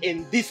fool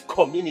in this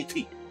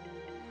community.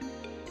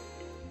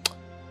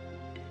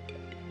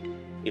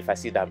 If I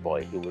see that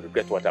boy, he will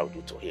regret what I will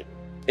do to him.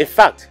 In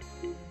fact,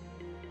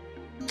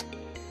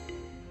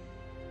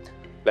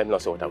 let me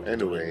not say what I will do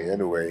to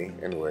him.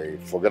 Anyway,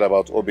 forget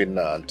about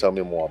Obinna and tell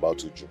me more about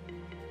Uju.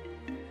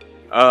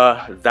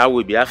 That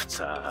will be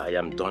after I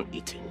am done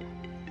eating.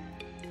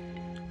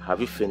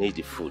 Have you finished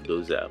the food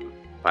those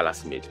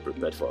palace maids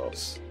prepared for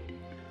us?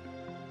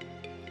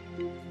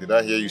 Did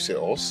I hear you say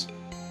us?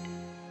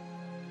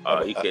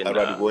 Are we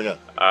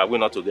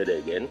not together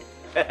again?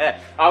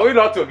 Are we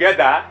not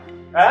together?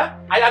 Huh?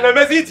 I am a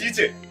amazing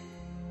teacher.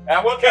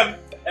 Welcome.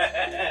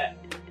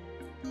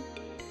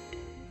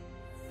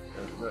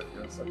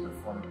 You're such a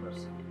funny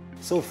person.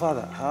 So,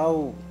 Father,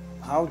 how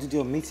did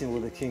your meeting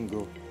with the king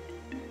go?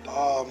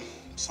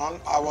 Son,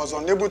 I was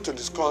unable to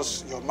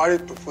discuss your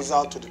marriage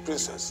proposal to the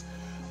princess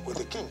with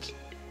the king.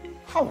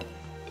 How?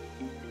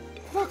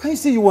 How can you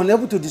say you were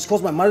unable to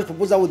discuss my marriage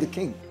proposal with the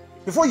king?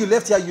 Before you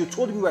left here, you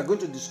told me we were going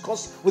to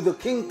discuss with the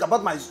king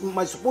about my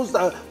supposed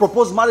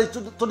proposed marriage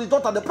to the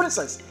daughter, the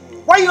princess.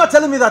 Why are you not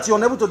telling me that you're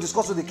unable to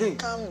discuss with the king?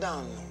 Calm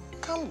down.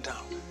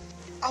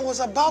 I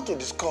was about to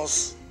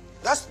discuss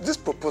this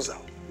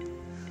proposal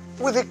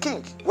with the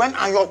king when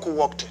Anyoku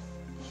walked in.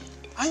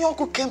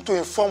 Anyoku came to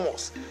inform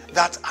us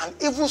that an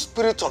evil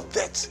spirit of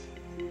death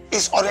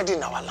is already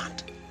in our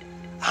land,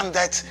 and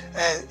that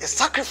a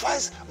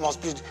sacrifice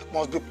must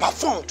be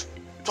performed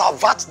to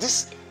avert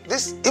this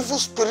evil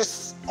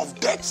spirits of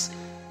death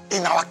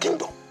in our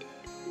kingdom.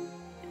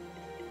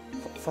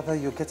 Father,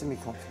 you're getting me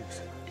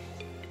confused.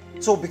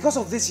 So because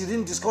of this, you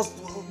didn't discuss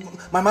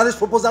my marriage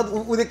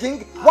proposal with the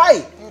king?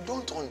 Why? You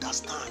don't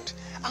understand.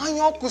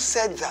 Anyoku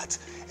said that,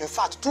 in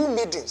fact, 2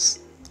 maidens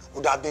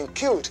would have been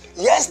killed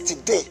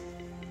yesterday.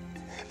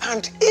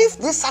 And if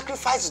this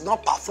sacrifice is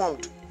not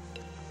performed,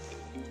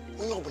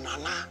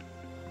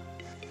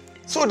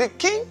 so the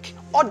king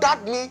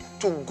ordered me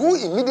to go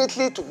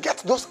immediately to get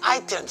those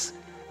items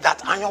that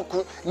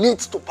Anyoku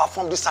needs to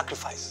perform this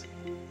sacrifice.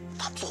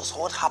 That was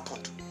what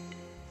happened.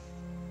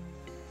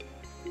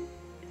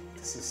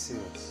 This is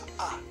serious.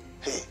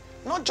 Hey,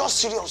 not just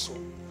serious.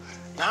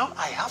 Now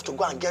I have to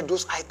go and get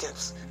those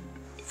items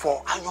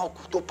for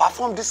Anyoku to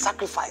perform this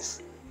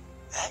sacrifice.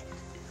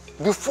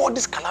 Before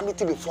this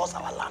calamity befalls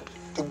our land,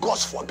 the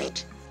gods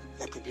forbid,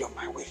 let me be on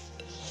my way.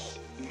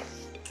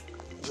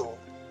 Your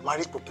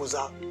marriage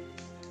proposal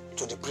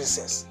to the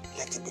princess,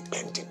 let it be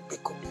pending,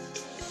 Biko.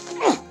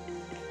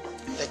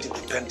 Let it be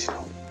pending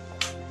now.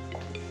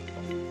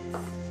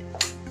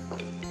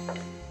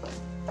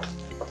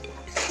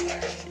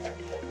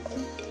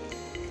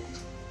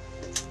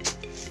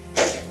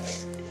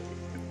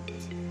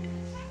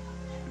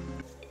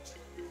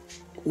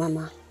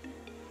 Mama,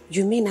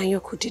 you mean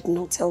Anyoku did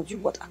not tell you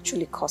what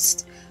actually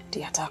caused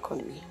the attack on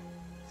me?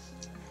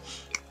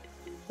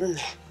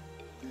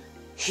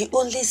 He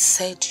only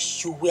said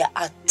you were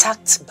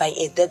attacked by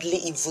a deadly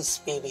evil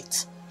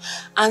spirit.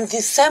 And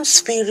the same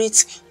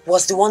spirit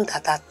was the one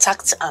that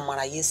attacked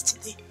Amara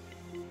yesterday.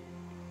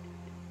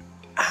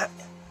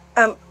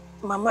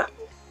 Mama,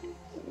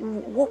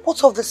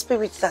 what of the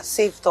spirit that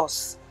saved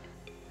us?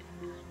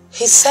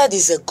 He said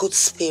he's a good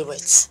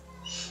spirit,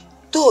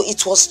 though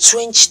it was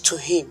strange to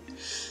him.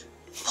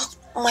 But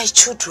my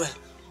children,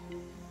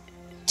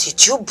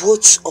 did you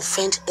both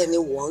offend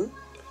anyone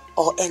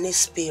or any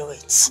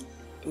spirits?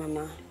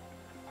 Mama,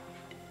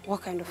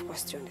 what kind of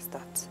question is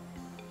that?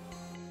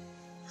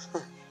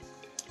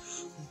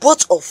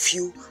 Both of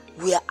you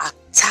were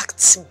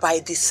attacked by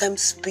the same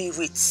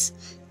spirits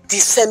the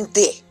same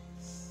day.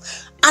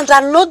 And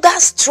another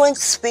strange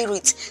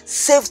spirit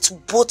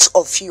saved both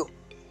of you.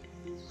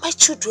 My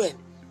children,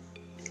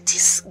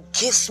 this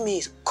gives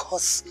me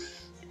cause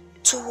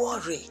to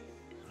worry.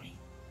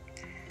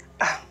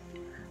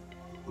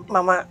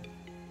 Mama,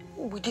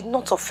 we did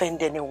not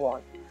offend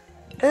anyone,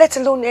 let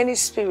alone any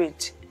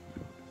spirit.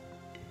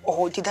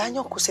 Or did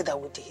Anyoku say that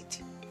we did?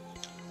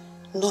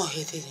 No,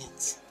 he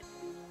didn't.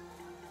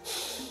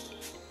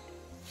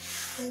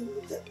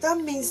 That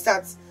means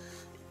that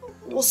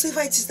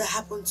whatever it is that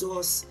happened to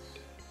us,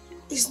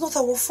 it's not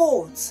our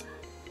fault.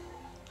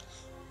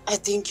 I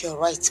think you're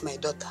right, my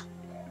daughter.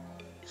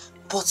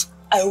 But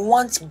I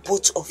want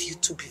both of you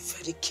to be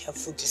very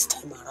careful this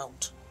time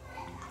around.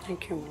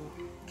 Thank you, Mama.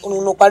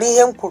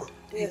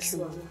 Yes,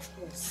 Mama.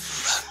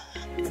 Yes.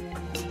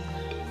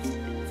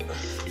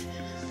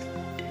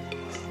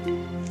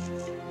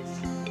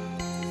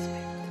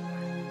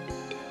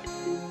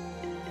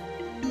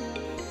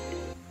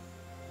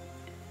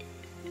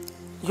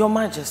 Your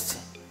Majesty,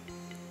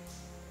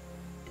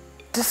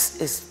 this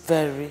is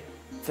very,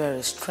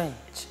 very strange.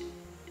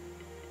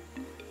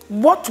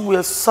 What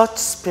will such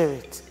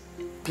spirit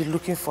be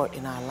looking for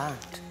in our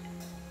land?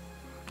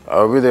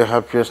 I'll be the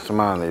happiest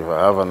man if I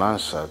have an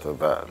answer to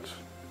that.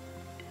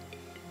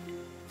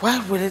 Why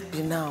will it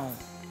be now?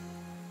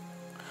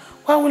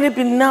 Why will it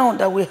be now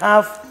that we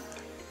have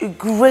a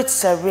great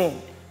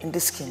serene in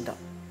this kingdom?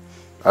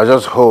 I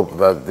just hope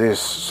that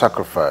this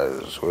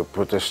sacrifice will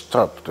put a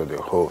stop to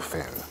the whole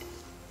thing.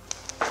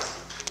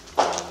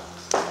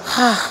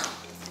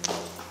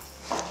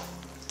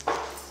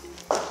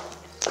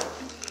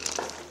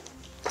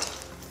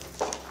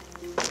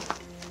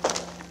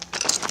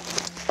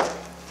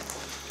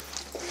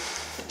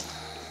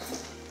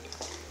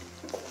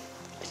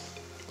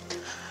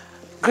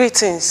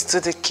 Greetings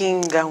to the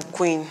king and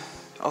queen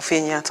of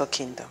Enyato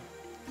Kingdom.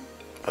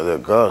 The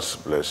gods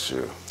bless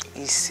you.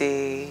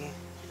 Ise.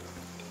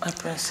 My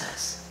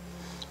princess.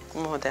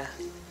 Mother.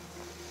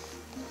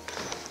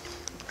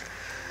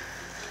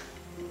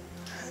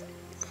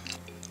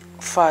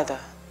 Father,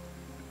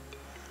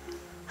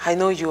 I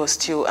know you are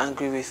still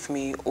angry with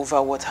me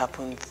over what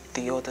happened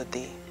the other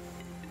day.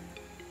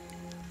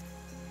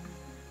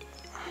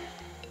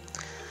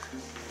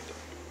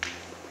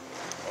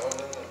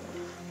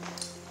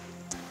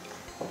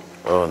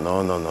 Oh,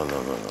 no.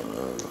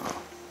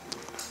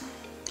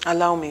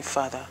 Allow me,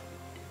 Father,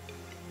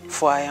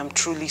 for I am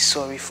truly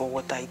sorry for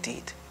what I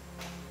did.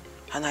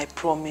 And I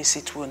promise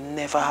it will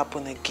never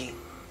happen again.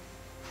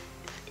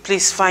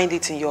 Please find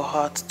it in your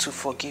heart to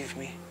forgive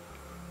me.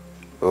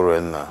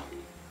 Urena,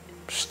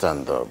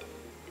 stand up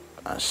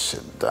and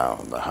sit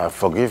down. I have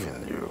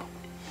forgiven you.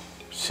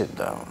 Sit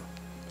down.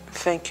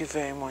 Thank you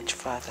very much,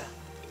 Father.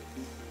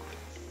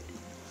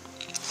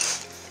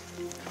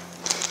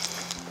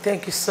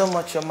 Thank you so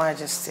much, Your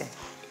Majesty.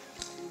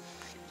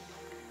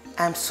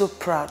 I'm so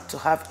proud to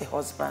have a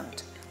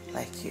husband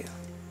like you.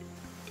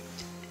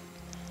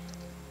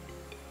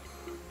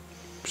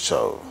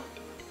 So,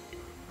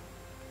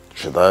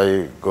 should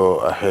I go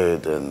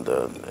ahead and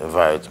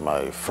invite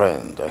my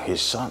friend and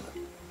his son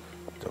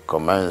to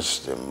commence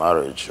the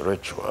marriage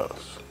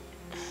rituals?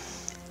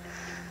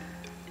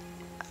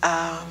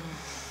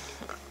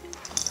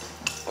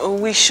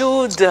 We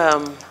should...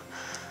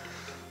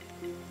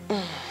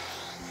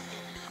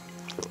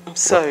 I'm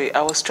Sorry,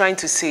 I was trying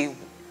to say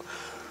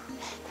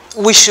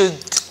we should...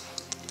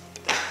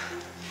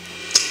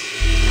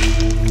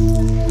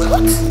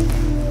 What?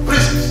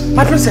 Princess!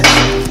 My princess!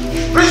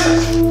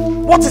 Princess!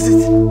 What is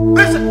it?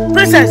 Princess!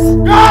 Princess!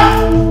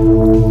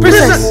 God!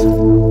 Princess!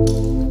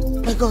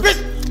 Oh my God!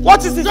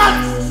 What is it? God!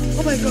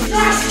 Oh my God!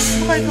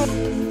 Oh my God!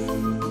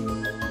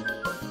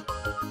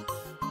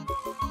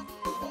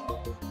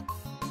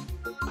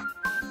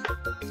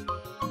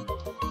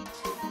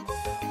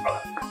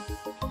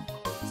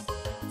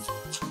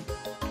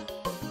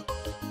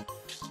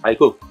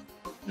 Aiko.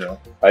 Yeah.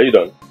 Are you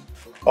done?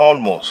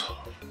 Almost.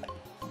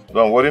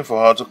 But I'm waiting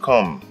for her to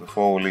come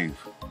before we leave.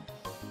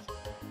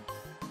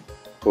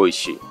 Who is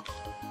she?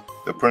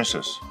 The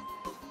princess.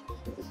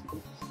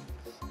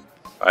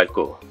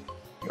 Aiko.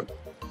 Yep.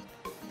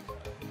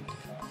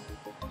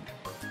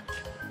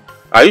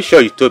 Are you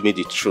sure you told me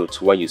the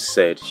truth when you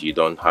said you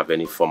don't have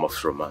any form of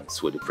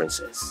romance with the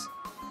princess?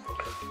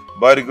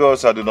 By the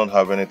gods, I do not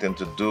have anything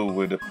to do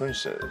with the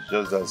princess,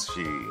 just as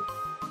she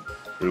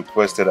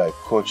requested I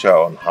coach her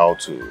on how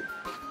to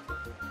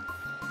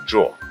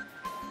draw.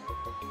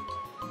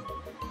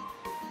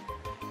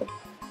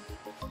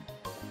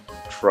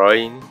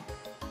 Drawing,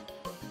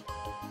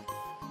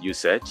 you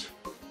said?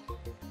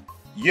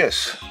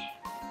 Yes.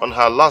 On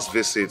her last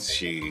visit,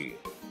 she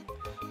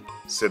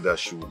said that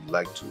she would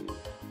like to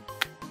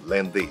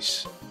learn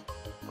this.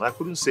 And I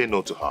couldn't say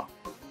no to her.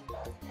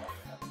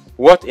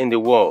 What in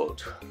the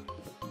world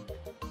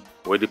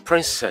will the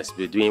princess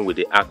be doing with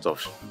the act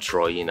of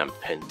drawing and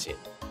painting?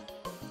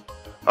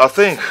 I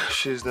think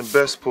she's in the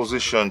best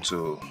position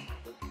to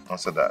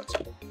answer that.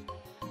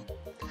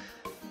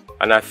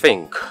 And I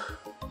think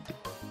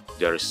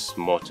there is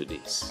more to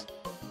this.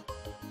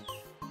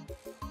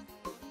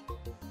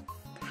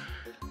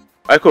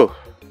 Aiko,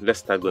 let's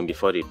start going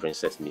before the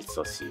princess meets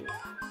us here.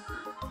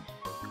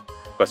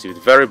 Because it's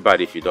very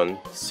bad if you don't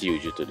see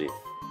Uju today.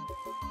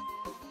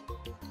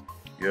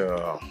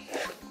 Yeah,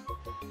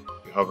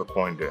 you have a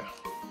point there.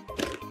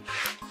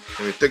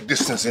 When we take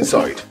these things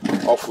inside,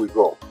 off we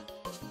go.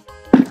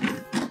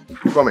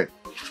 Come in.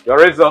 Your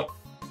razor.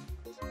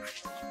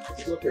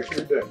 It's okay, keep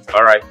it there.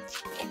 All right.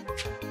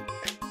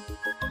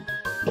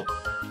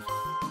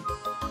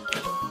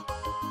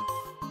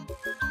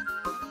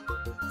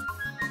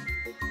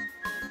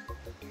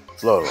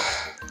 Flora,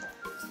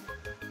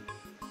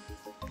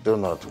 do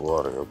not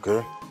worry,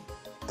 okay?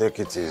 Take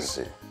it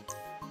easy.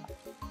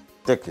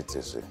 Take it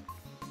easy.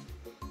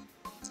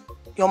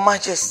 Your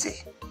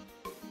Majesty,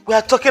 we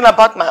are talking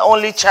about my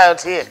only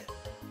child here.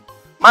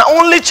 My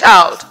only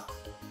child.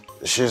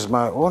 She's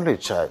my only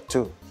child,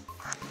 too.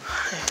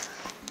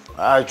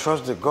 I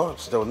trust the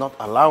gods. They will not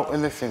allow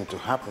anything to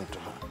happen to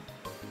her.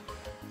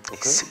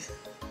 Okay?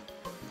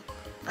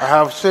 I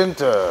have sent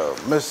a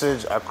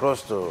message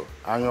across to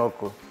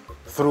Anyoku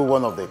through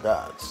one of the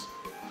guards.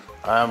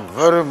 I am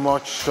very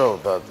much sure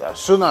that as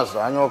soon as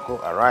Anyoku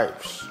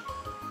arrives,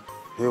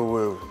 he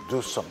will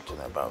do something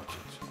about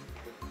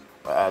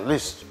it. At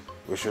least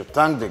we should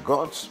thank the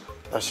gods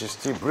that she's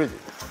still breathing.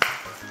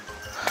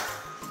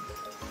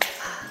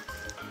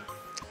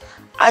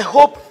 I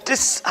hope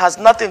this has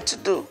nothing to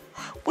do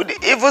with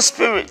the evil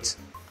spirit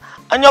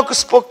Anyoku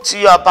spoke to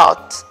you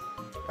about.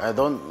 I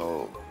don't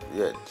know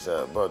yet,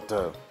 but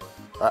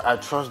I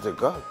trust the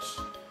gods.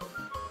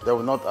 They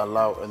will not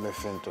allow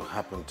anything to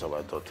happen to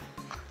our daughter.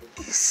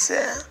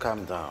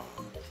 Calm down.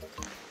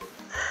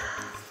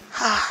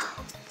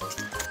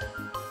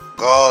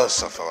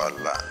 Gods of our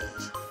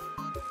land,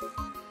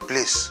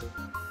 please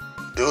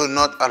do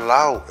not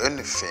allow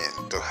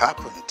anything to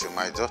happen to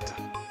my daughter.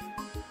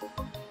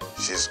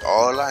 She's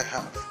all I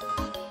have.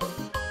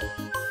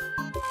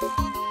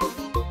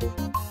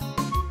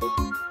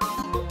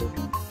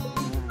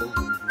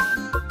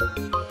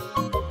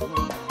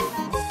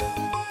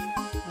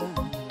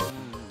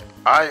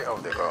 Eye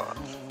of the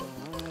gods.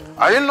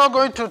 Are you not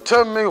going to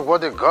tell me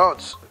what the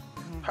gods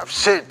have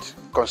said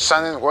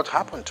concerning what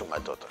happened to my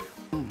daughter?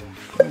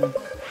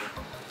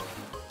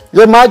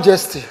 Your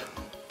Majesty,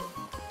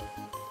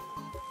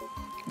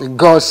 the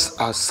gods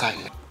are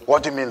silent.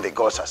 What do you mean the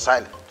gods are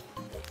silent?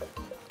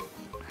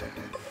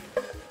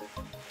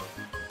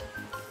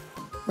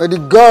 May the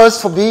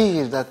gods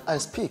forbid that I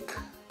speak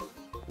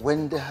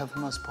when they have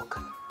not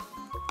spoken.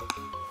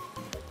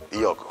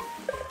 Iyoko,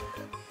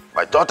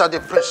 my daughter the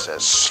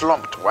princess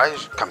slumped while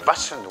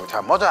conversing with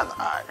her mother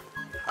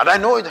and I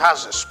know it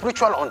has a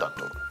spiritual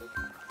undertone.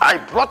 I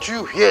brought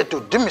you here to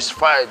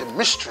demystify the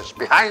mysteries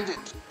behind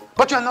it,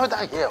 but you're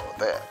neither here or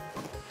there.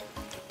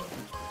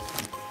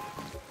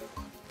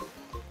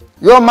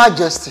 Your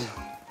Majesty,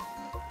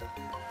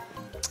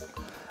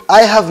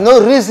 I have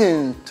no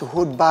reason to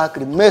hold back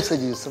the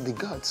messages of the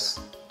gods.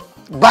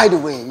 By the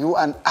way, you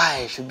and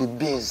I should be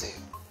busy,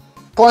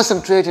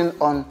 concentrating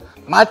on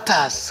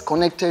matters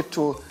connected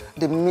to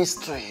the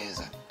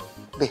mysteries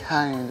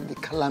behind the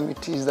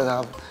calamities that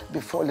have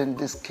befallen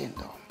this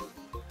kingdom.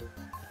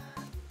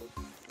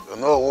 You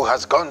know who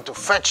has gone to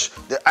fetch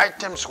the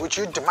items which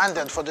you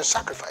demanded for the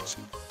sacrifice?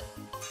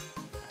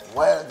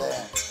 Well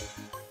then,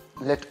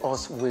 let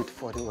us wait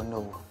for the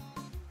Onowu.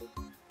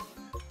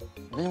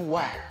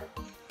 Meanwhile,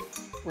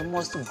 we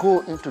must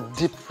go into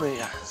deep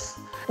prayers.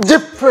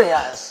 Deep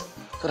prayers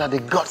so that the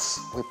gods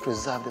will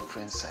preserve the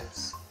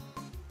princess.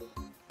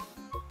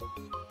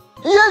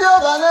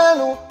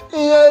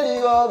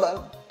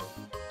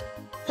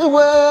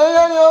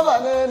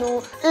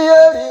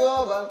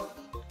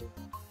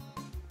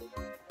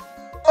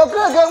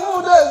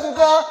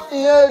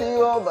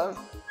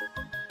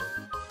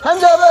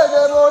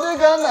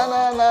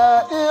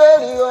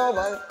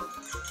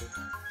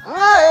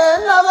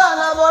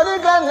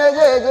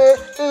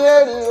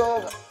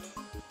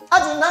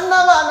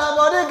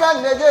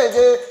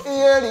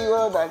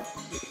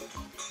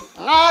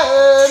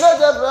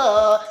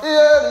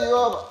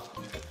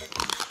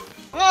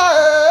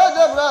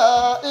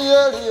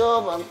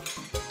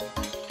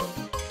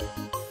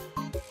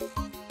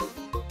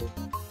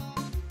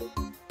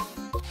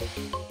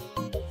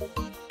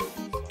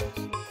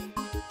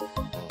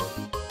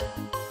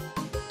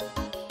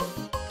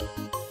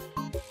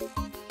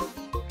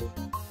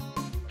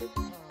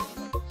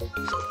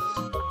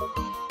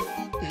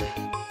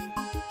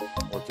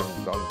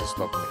 Don't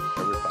disturb me.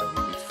 Every time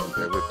you eat food,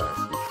 every time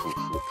food.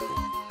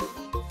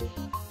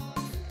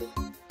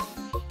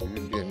 Do you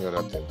do any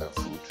other thing than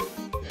food?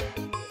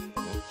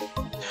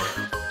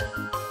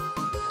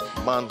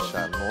 Man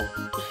shall not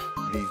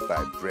live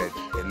by bread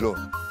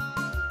alone.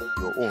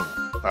 Your own.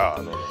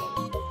 No.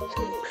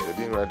 They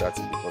didn't write that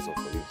because of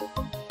you.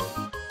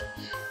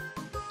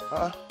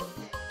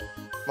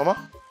 Mama?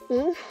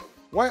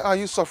 Why are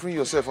you suffering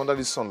yourself under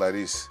the sun like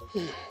this?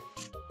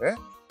 Eh?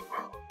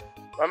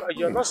 Mama,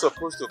 you're not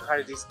supposed to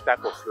carry this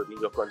type of food in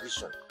your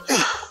condition.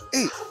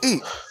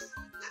 Hey.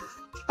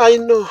 I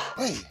know.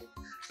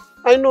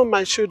 I know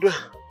my children.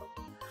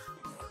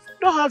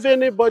 Don't have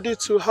anybody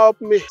to help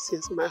me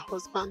since my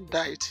husband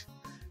died.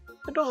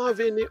 I don't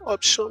have any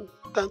option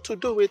than to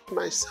do it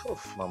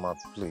myself. Mama,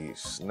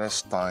 please,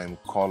 next time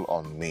call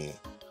on me.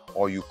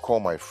 Or you call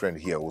my friend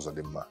here,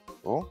 Uzadima.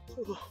 Oh?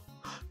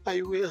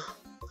 I will.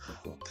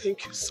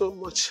 Thank you so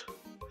much.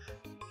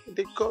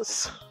 The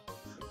gods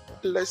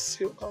bless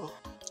you all.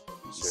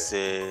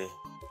 Say.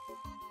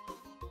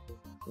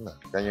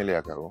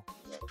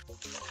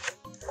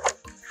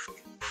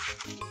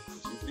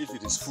 If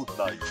it is food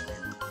now, you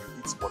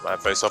eat more.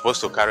 But you're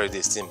supposed to carry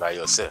this thing by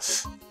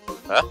yourself.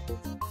 Huh?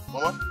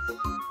 Mama,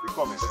 we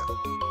come in there.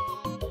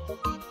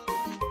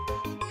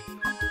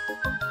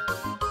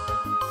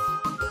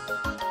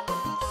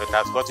 It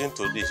has gotten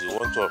to this, you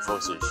want to of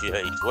us to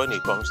share it. When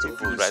it comes to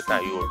food, right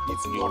now you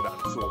eat more than.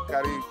 So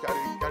carry it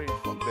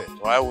from there.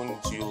 Why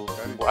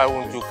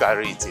won't you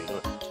carry it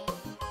alone?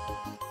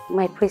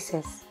 My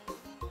princess,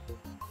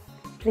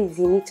 please,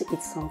 you need to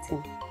eat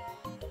something.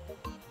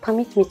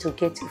 Permit me to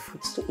get you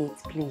food to eat,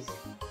 please.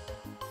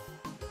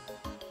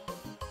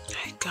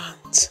 I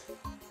can't.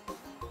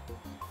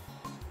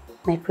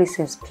 My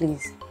princess,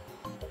 please.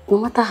 No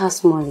matter how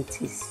small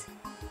it is.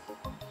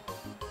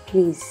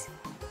 Please.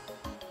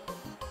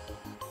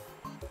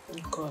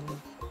 Nicole,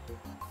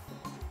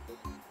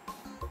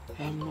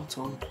 I am not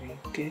hungry,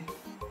 okay?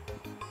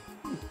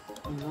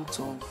 I'm not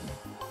hungry.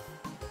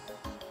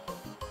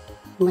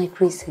 My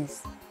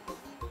princess,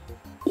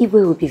 Ibe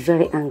will be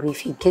very angry if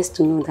he gets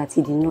to know that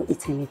he did not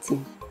eat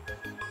anything.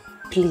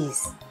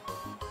 Please,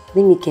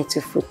 let me get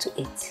you food to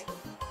eat.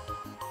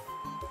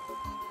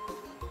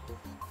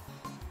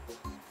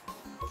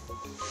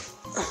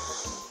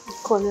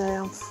 Connie, I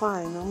am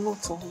fine. I'm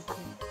not hungry.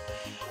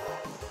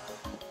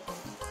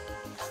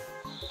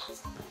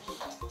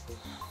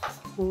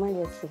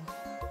 Majesty,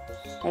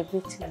 I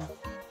greet you.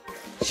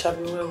 It shall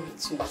be well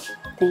with you.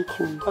 Thank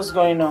you. What's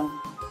going on?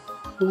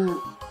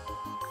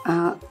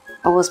 Ma,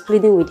 I was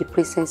pleading with the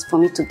princess for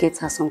me to get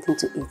her something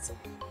to eat,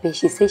 but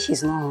she says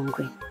she's not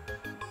hungry.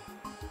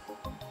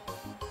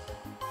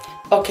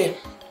 Okay,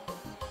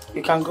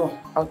 you can go.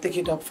 I'll take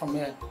it up from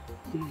here.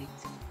 Right.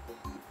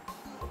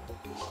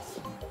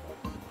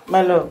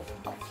 My love.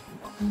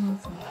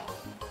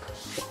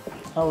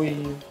 How are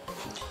you?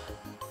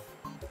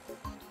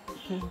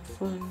 I'm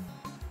fine.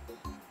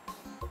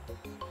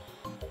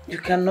 You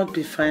cannot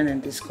be fine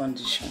in this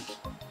condition.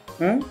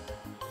 Get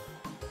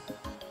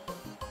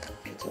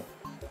up.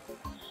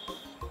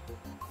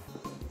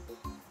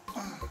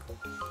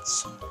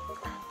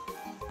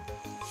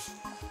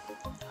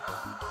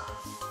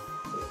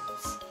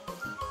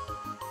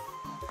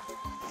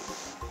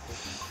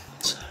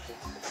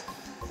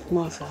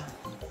 Mother.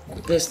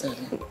 Yes,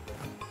 darling.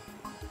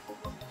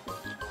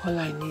 All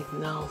I need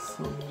now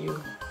from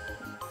you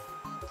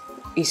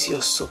is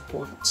your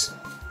support.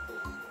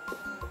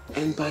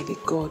 And by the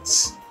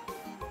gods,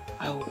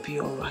 I will be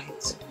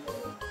alright.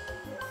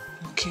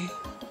 Okay?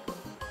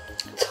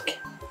 It's okay.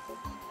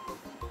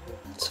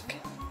 It's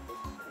okay.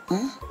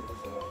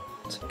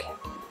 It's okay.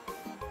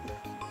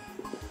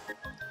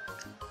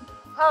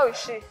 How is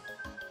she?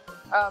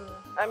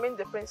 I mean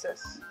the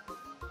princess.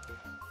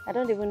 I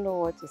don't even know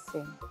what to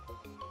say.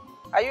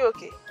 Are you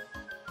okay?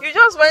 You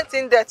just went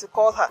in there to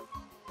call her,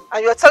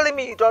 and you're telling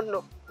me you don't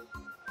know.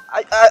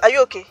 Are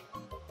you okay?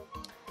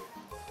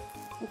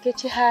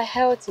 Nkechi, her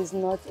health is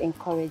not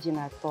encouraging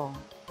at all.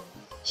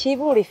 She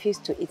even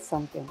refused to eat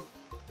something.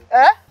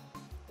 Eh?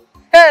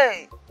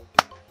 Hey!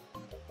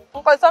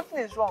 Uncle, something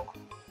is wrong.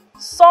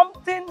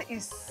 Something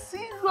is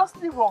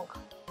seriously wrong.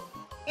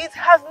 It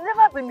has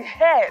never been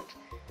heard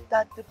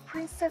that the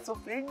princess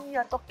of any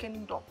other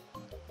kingdom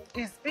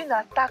is being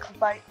attacked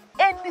by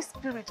any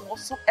spirit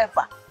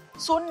whatsoever.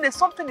 So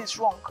something is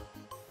wrong.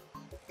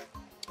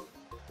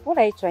 What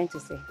are you trying to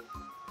say?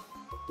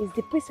 Is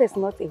the princess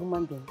not a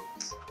human being?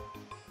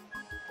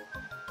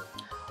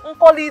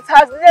 Uncle, it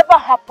has never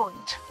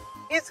happened.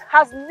 It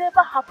has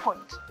never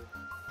happened.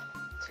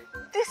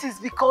 This is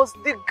because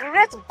the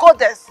great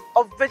goddess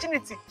of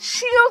virginity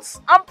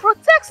shields and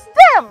protects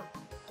them.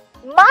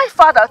 My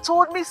father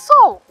told me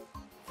so.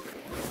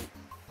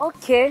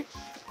 Okay,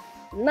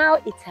 now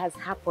it has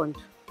happened.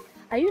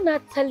 Are you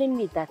not telling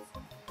me that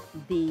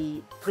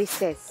the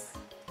princess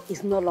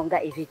is no longer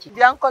a virgin?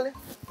 The uncle,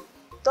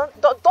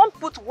 don't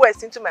put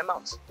words into my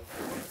mouth.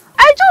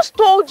 I just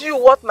told you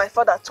what my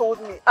father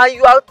told me, and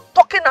you are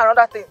talking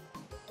another thing.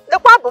 The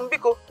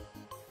Biko.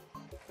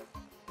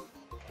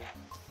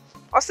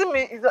 See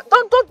me.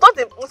 Don't.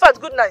 In fact,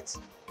 good night.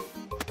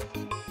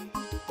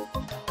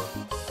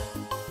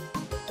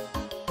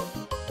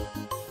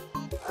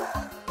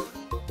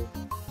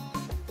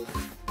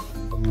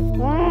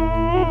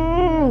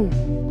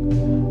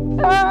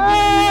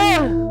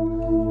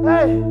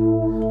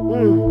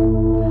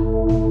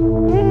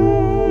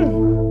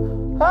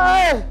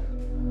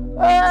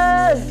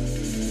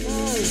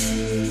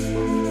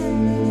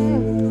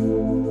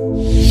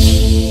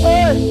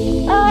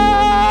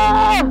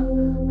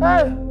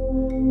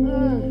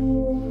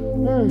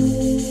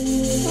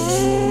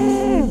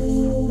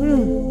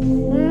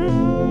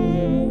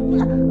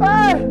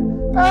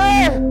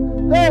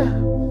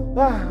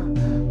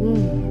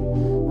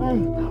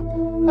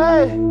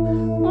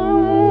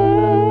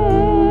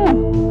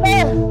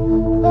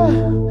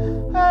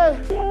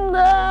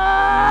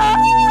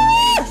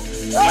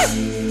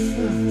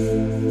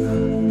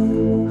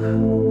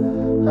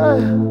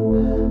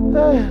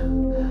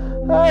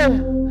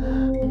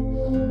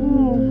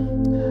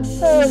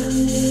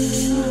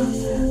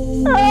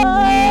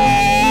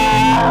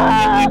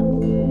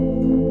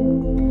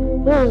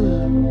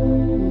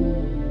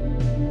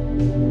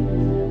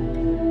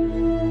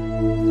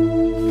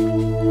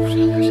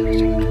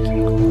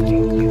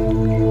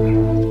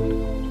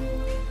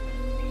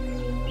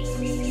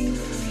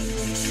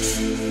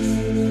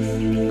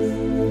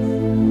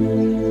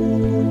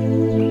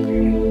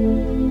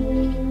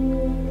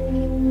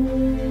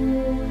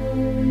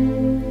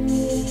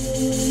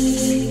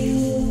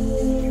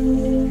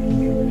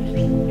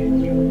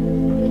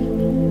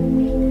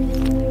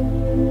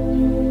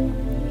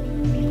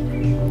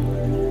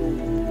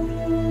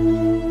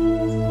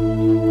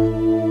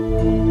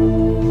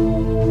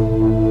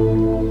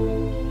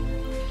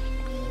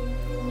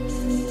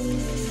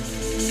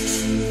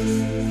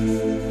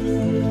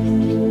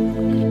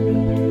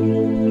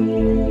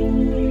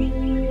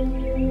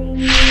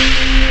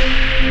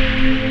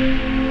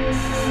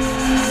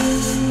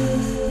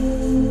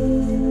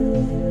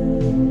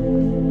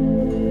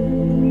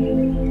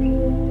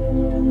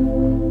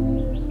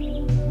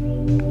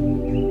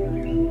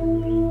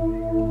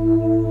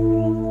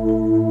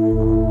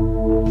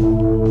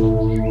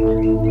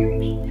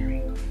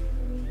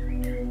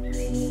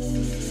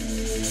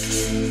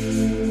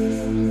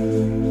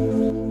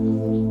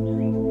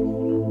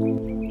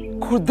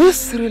 Could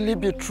this really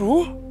be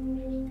true?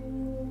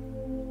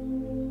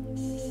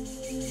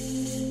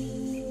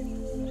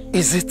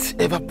 Is it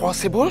ever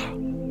possible?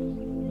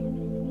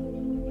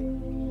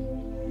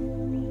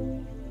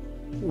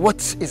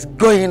 What is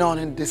going on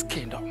in this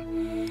kingdom?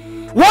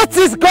 What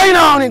is going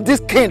on in this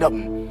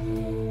kingdom?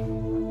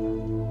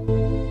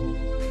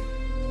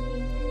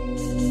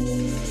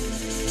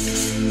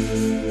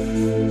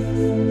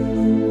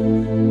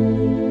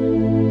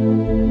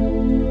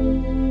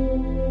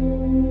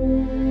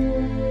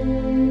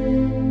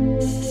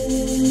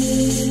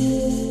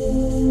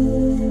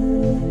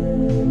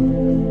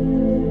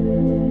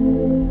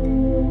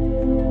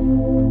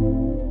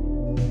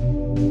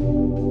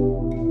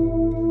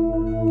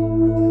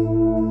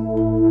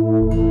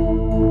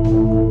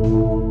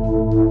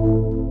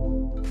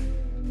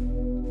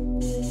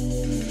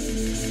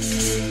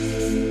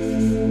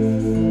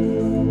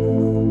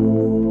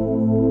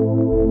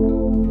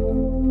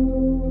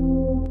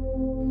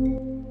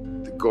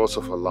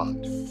 Of her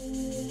land.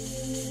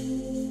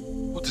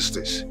 What is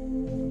this?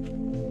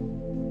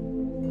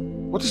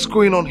 What is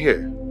going on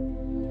here?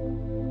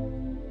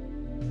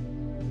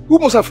 Who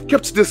must have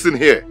kept this in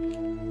here?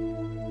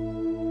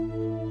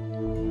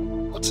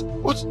 What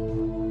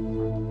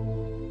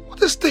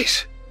is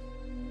this?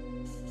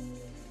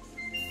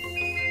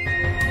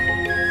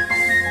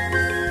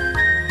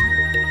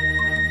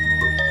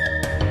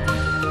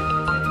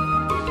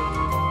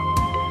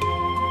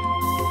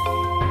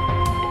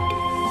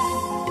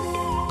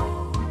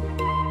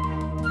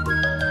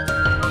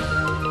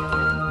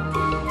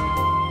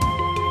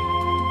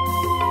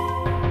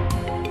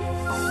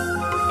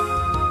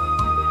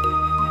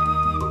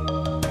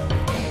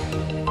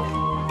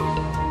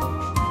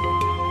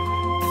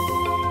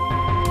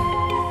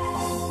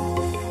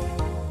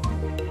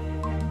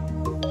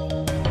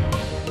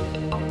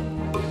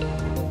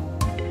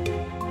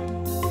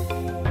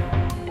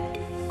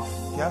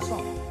 Yes,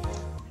 son.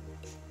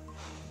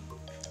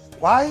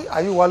 Why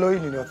are you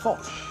wallowing in your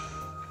thoughts?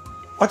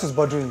 What is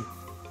bothering you?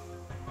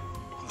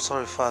 I'm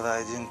sorry, Father.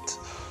 I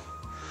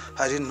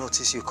didn't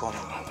notice you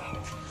coming.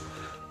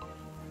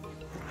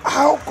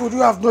 How could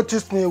you have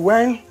noticed me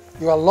when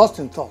you are lost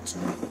in thoughts?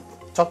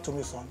 Talk to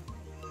me, son.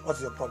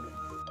 What's your problem?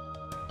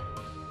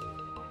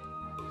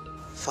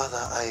 Father,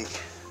 I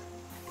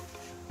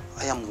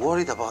am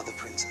worried about the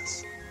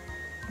princess.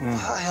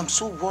 I am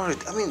so worried.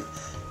 I mean,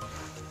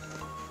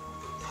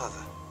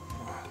 Father,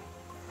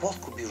 what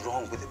could be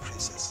wrong with the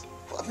princess?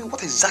 I mean,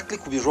 what exactly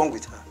could be wrong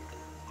with her?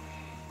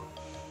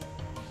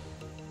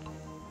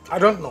 I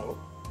don't know.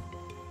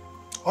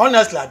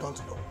 Honestly, I don't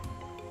know.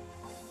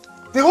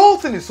 The whole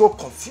thing is so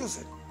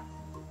confusing.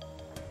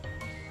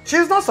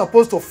 She's not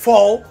supposed to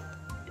fall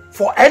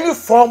for any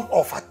form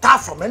of attack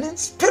from any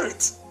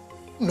spirit.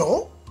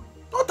 No,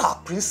 not our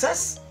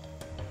princess.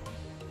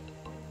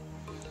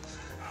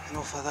 You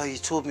know, Father, you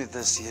told me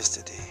this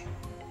yesterday.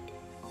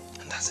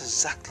 And that's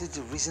exactly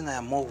the reason I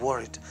am more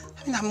worried.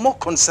 I mean, I'm more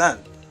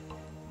concerned.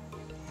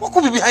 What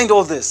could be behind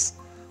all this?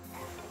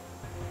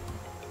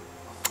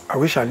 I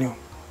wish I knew.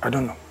 I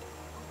don't know.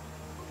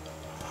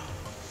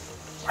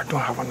 I don't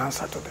have an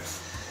answer to this.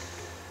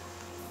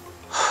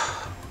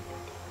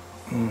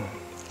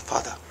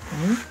 Father,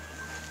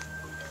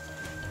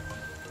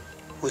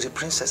 will the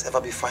princess ever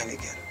be fine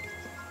again?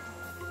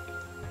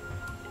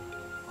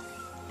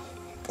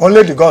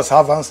 Only the gods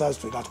have answers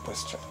to that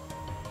question.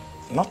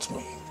 Not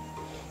me.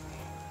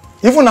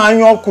 Even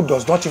Anyoku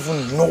does not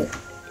even know.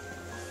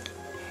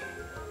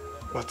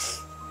 But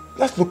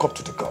let's look up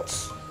to the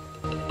gods.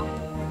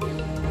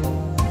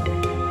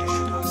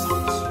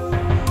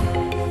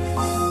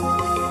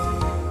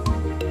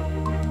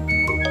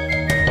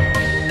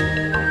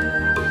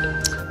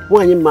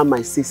 Wanyima,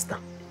 my sister.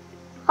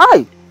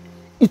 Hi!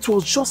 It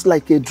was just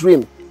like a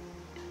dream.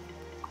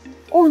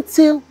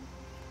 Until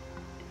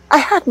I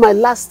had my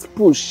last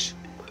push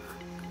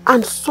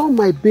and saw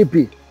my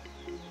baby,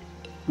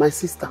 my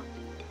sister.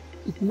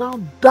 It now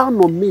dawned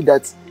on me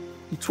that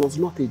it was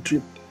not a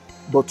dream,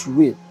 but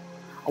real.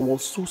 I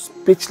was so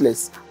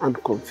speechless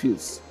and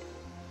confused.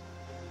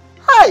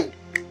 Hi!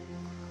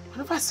 I've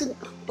never seen...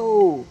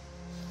 Oh.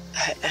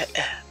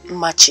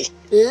 Machi.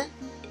 Eh?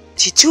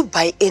 Did you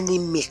by any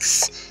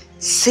mix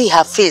see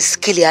her face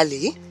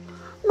clearly?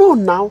 No,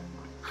 now.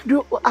 How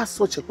do you ask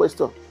such a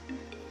question?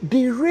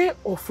 The ray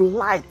of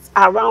light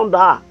around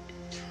her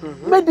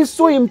made it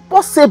so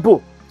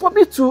impossible for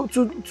me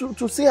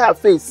to see her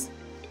face.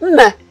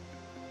 Nah.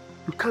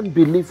 You can't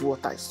believe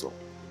what I saw.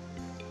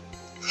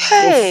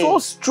 Hey. It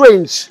was so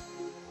strange.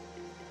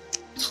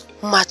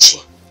 Machi.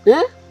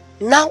 Eh?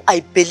 Now I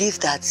believe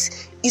that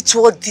it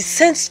was the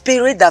same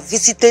spirit that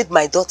visited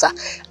my daughter.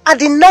 And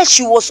the night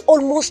she was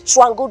almost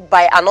strangled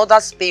by another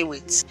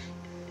spirit.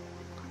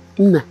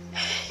 Nah.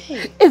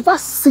 Ever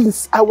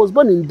since I was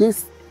born in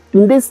this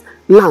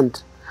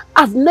land,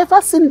 I've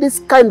never seen this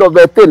kind of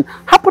a thing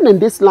happen in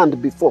this land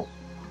before.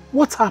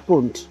 What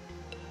happened?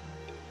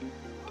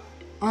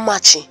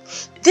 Machi,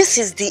 this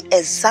is the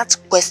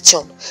exact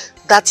question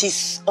that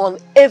is on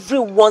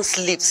everyone's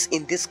lips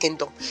in this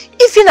kingdom.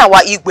 Even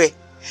our Igwe.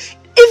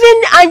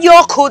 Even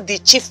Anyoko, the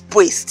chief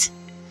priest.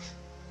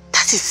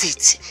 That is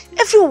it.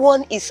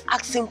 Everyone is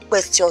asking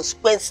questions.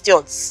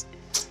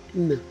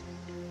 No.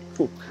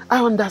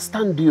 I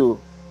understand you.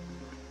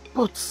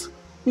 But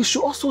we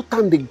should also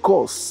thank the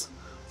gods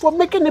for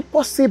making it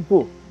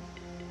possible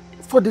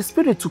for the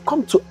spirit to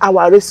come to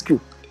our rescue.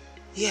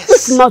 Yes.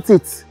 If not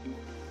it,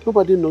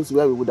 nobody knows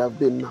where we would have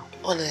been now.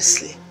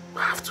 Honestly.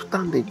 I have to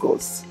thank the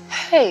gods.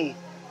 Hey.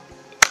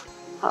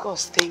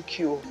 Gods, thank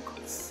you.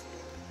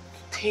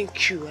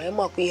 Thank you.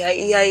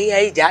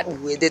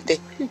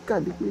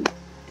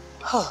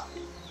 Huh.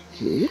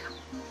 Yeah?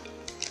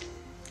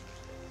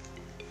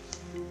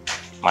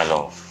 My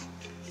love,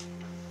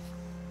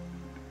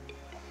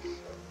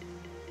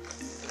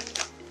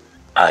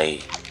 I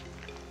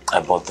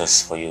bought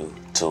this for you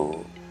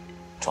to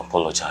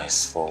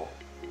apologize for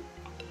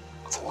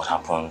what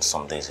happened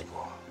some days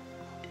ago.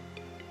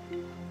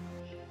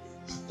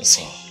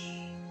 Listen,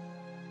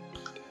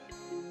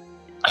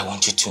 I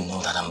want you to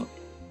know that I'm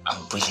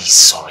really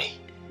sorry.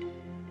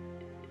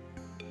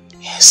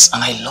 Yes,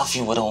 and I love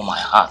you with all my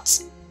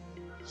heart.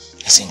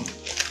 Listen,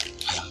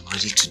 I am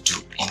ready to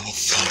do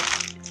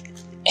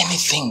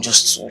anything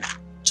just to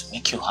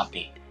make you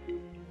happy.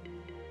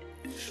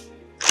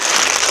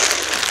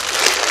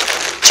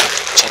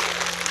 Check.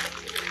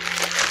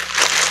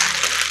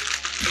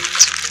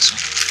 This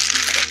one.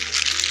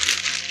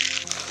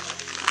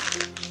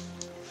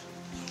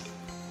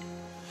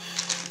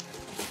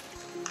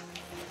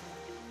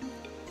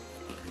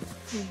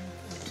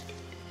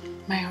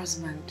 My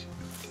husband,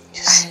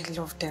 yes. I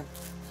love them.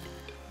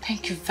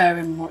 Thank you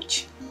very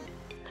much.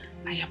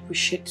 I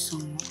appreciate so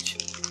much.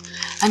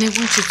 And I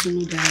want you to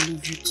know that I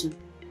love you too.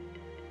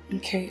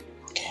 Okay?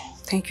 Okay.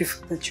 Thank you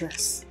for the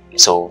dress.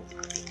 So,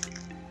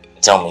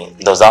 tell me,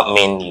 does that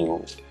mean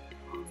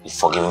you've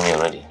forgiven me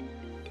already?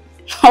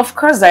 Of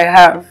course I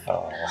have.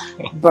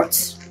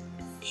 But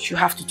you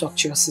have to talk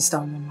to your sister,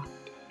 Mama.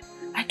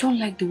 I don't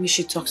like the way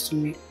she talks to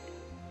me.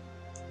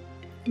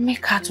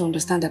 Make her to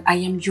understand that I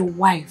am your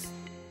wife.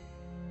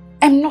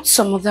 I'm not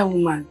some other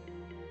woman.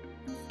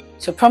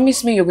 So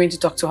promise me you're going to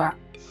talk to her.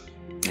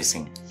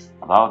 Listen,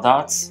 about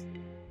that,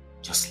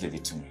 just leave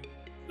it to me.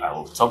 I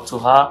will talk to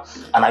her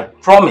and I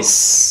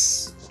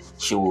promise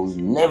she will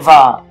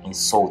never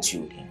insult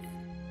you again.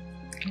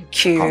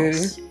 Thank you.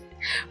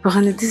 But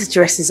honey, these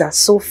dresses are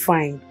so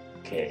fine.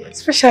 Okay.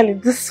 Especially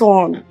this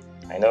one.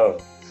 I know.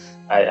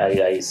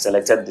 I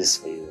selected this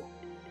for you.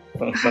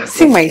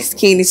 See my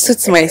skin, it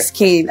suits my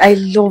skin. I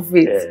love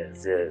it.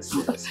 Yes.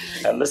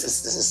 And this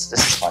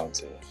is fine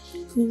too.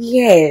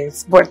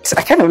 Yes, but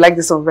I kind of like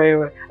this one very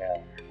well.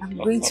 Yeah. I'm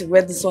going to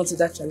wear this one to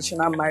that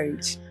traditional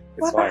marriage.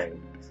 It's fine.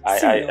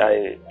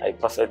 I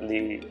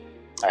perfectly,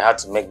 I had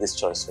to make this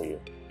choice for you.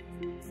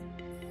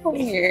 Oh,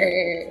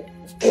 yeah.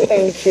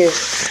 Thank you.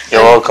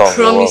 You're welcome.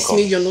 Promise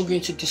me you're not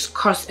going to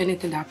discuss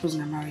anything that happens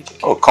in a marriage. Okay?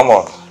 Oh, come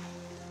on.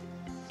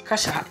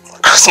 Crush your heart.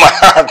 Crush my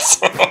heart.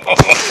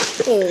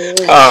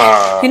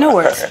 You know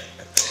what?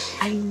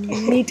 I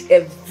made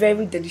a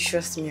very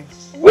delicious meal.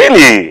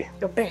 Really?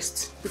 Your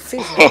best. Your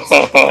favorite.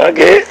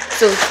 Okay.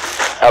 So,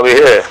 I'll be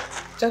here.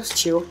 Just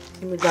chill.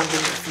 Let me go and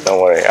bring the food.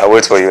 Don't worry. I'll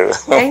wait for you.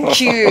 Thank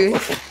you.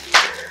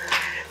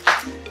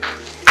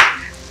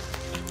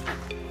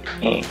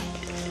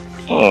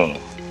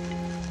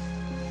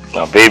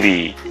 Now,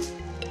 baby.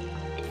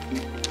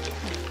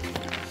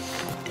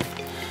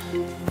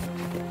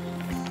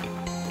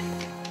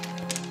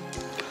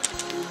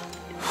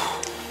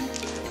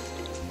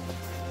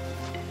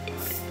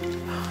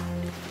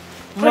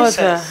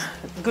 Mother,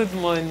 good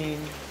morning.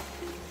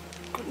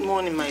 Good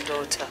morning, my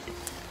daughter.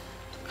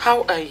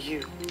 How are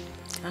you?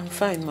 I'm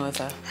fine,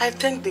 Mother. I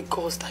thank the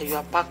gods that you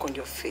are back on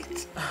your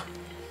feet.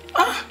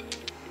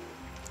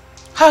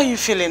 How are you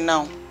feeling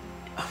now?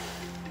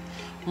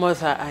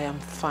 Mother, I am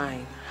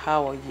fine.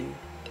 How are you?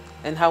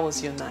 And how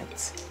was your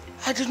night?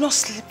 I did not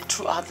sleep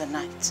throughout the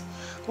night.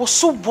 I was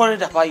so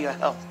worried about your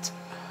health.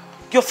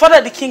 Your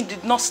father, the king,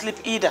 did not sleep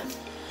either.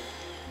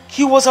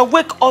 He was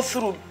awake all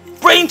through,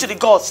 praying to the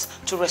gods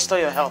to restore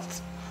your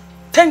health.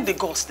 Thank the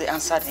gods they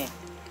answered him.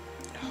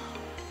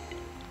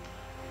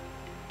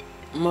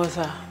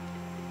 Mother,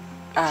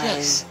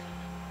 Yes.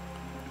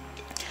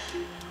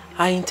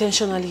 I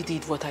intentionally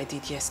did what I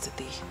did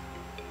yesterday.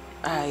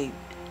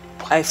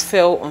 I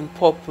fell on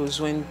purpose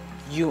when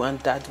you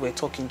and Dad were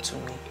talking to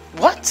me.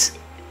 What?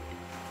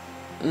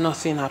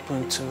 Nothing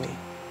happened to me.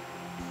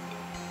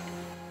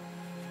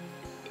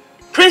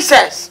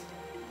 Princess!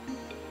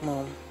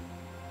 Mom.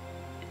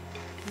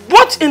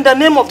 What in the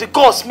name of the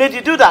gods made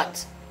you do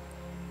that?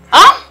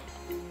 Huh?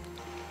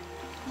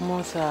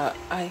 Mother,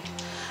 I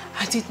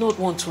did not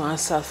want to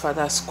answer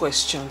Father's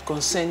question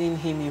concerning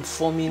him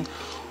informing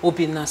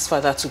Obinna's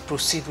father to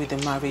proceed with the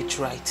marriage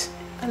rite.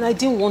 And I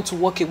didn't want to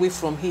walk away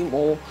from him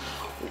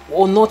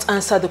or not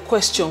answer the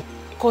question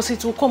because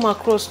it will come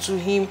across to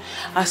him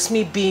as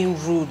me being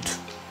rude.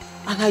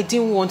 And I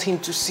didn't want him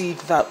to see it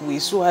that way.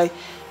 So I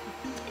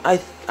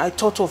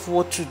thought of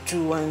what to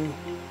do, and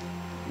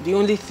the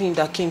only thing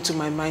that came to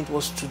my mind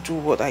was to do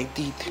what I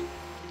did.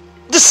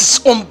 This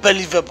is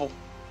unbelievable.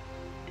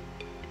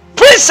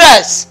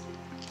 Princess!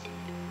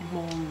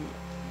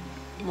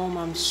 Mom,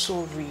 I'm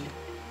sorry.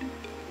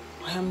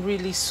 I am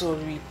really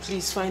sorry.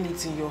 Please find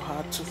it in your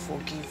heart to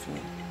forgive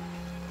me.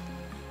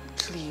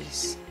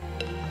 Please.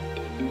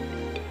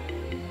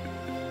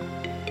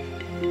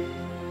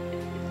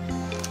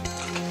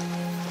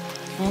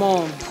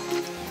 Mom.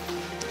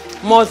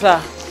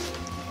 Mother.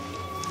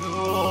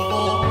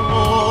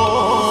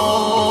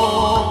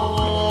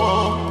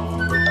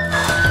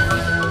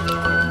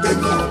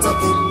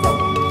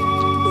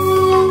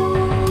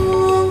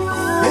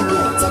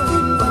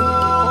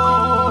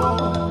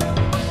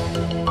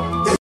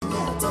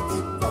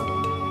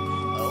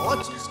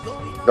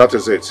 That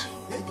is it.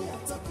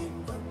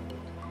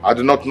 I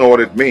do not know what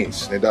it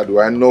means, neither do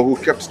I know who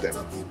kept them.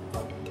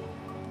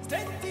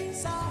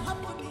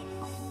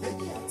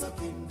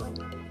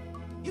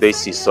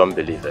 This is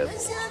unbelievable.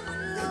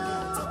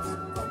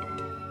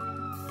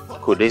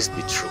 Could this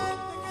be true?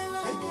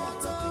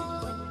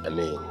 I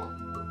mean,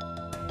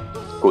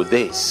 could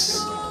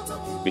this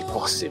be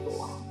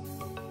possible?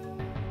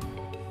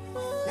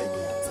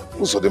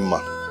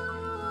 Uzodimma,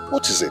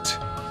 what is it?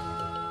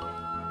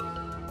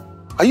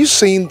 Are you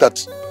saying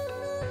that,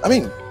 I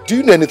mean, do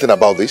you know anything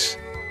about this?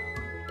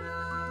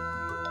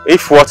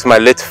 If what my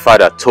late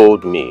father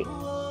told me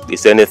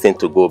is anything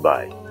to go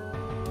by,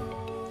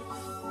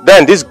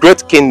 then this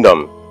great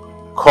kingdom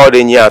called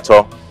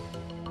Enyato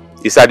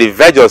is at the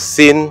verge of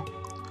seeing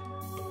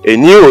a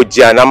new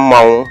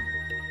Ojianamau,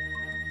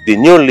 the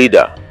new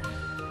leader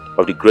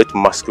of the great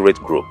masquerade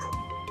group.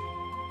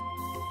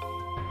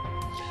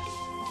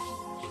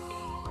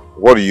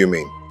 What do you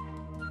mean?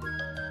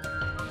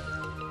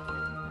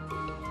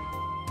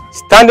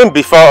 Standing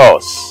before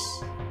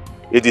us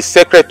is the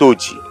sacred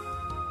Oji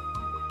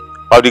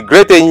of the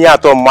great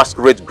Enyato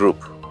masquerade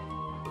group.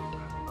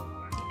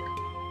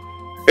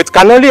 It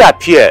can only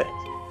appear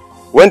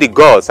when the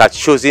gods are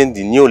choosing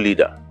the new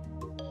leader.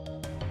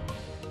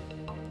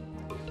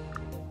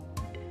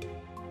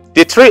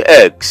 the 3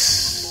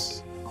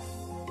 eggs,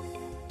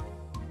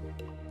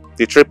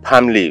 the 3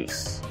 palm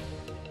leaves,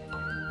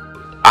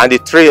 and the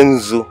 3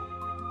 nzu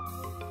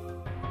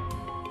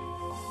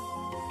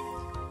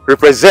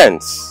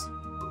represents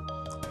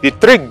the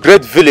 3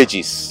 great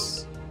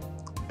villages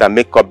that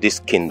make up this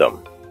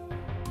kingdom.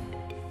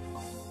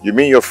 You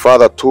mean your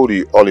father told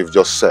you all you've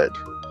just said?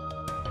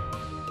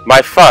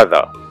 My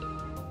father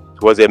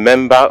was a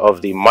member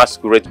of the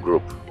masquerade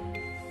group,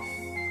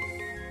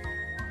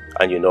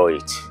 and you know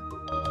it.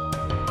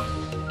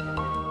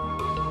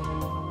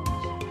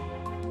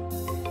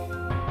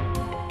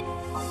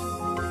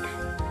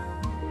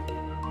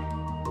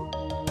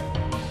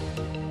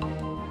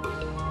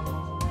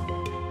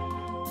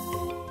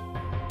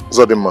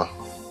 Zodima,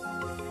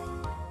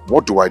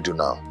 what do I do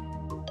now?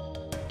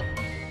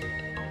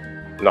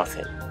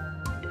 Nothing.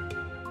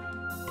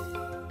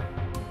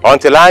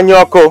 Until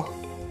Anyoko,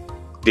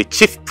 the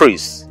chief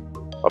priest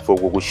of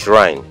Ogugu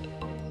Shrine,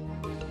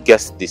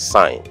 gets the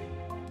sign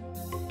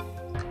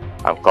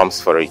and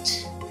comes for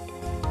it.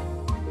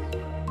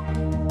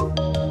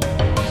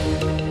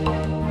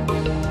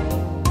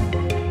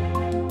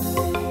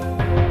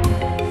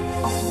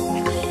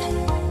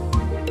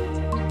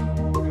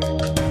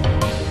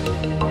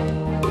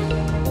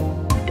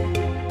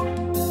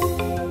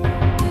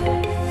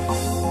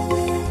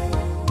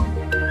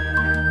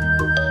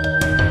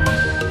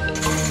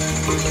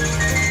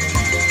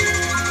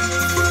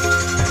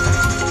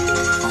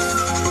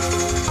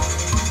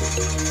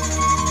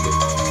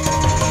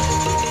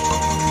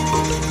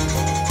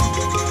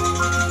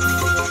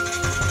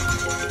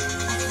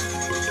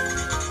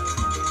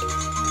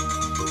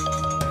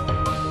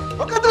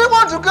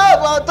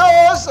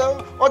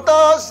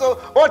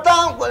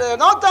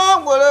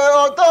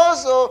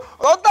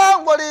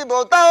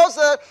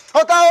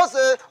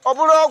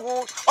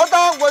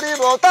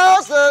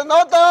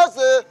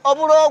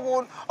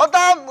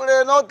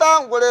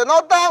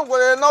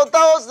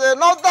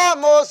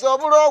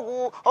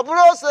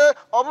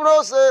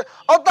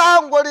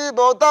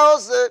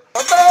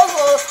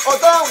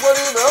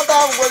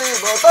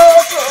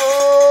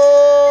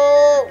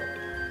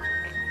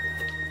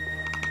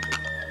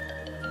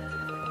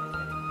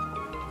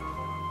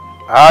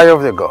 Eye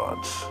of the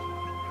gods,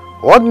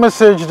 what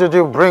message did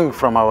you bring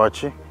from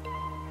Awachi?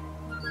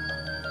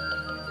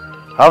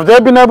 Have they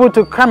been able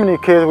to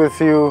communicate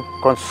with you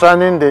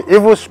concerning the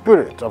evil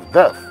spirit of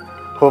death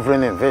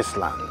hovering in this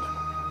land?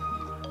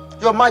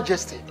 Your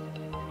Majesty,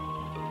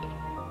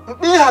 you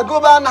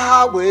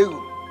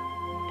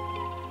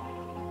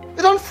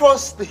don't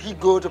force the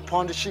he-goat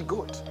upon the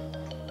she-goat.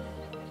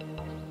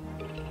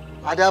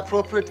 At the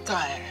appropriate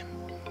time,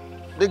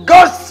 the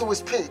gods will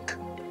speak.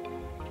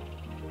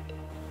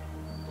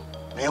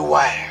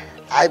 Meanwhile,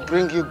 I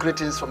bring you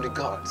greetings from the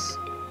gods.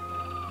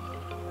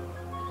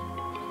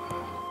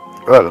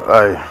 Well,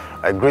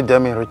 I greet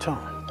them in return.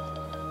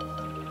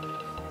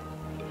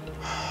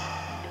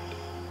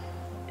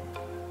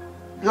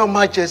 Your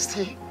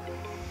Majesty,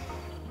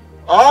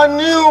 our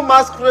new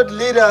masquerade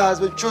leader has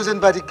been chosen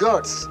by the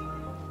gods.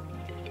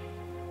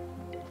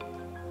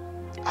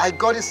 I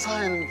got a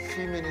sign a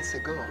few minutes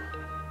ago.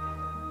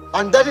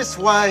 And that is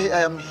why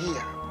I am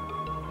here,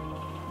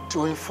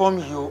 to inform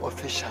you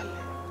officially,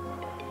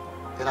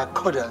 in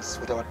accordance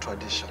with our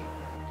tradition.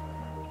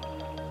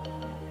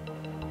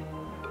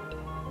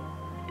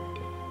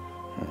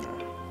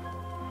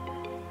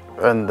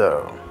 And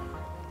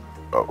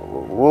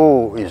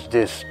who is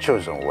this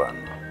chosen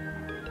one?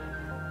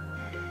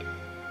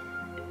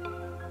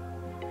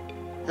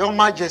 Your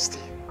Majesty,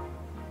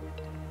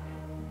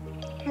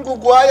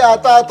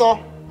 Ngugwaya Tato,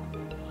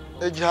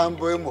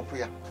 Ejambo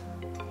Mopuya.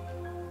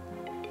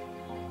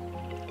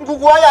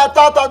 Ngugwaya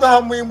Tata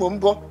Dahamwi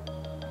Mumbo.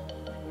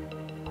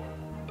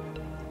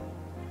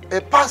 A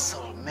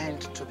parcel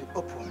meant to be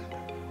opened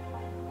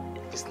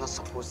is not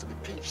supposed to be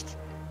pinched.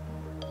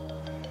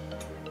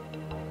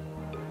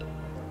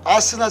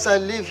 As soon as I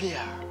leave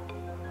here,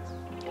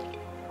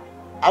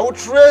 I will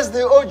trace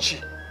the OG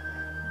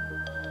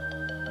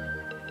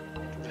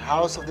to the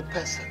house of the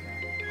person.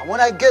 And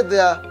when I get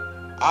there,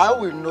 I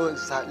will know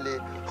exactly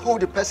who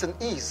the person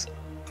is.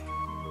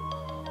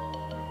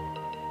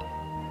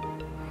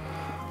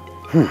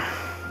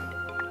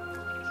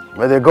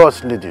 May the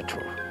gods lead you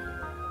through.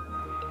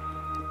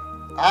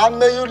 And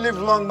may you live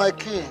long, my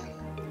king.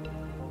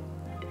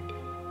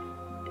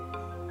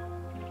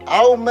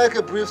 I will make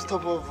a brief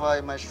stopover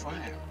in my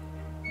shrine.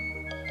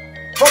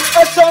 From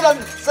ancient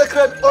and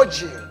sacred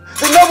Oji,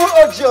 the noble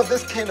Oji of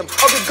this kingdom,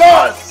 of the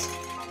gods,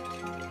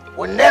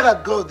 will never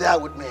go there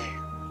with me.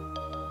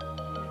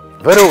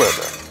 Very well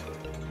then.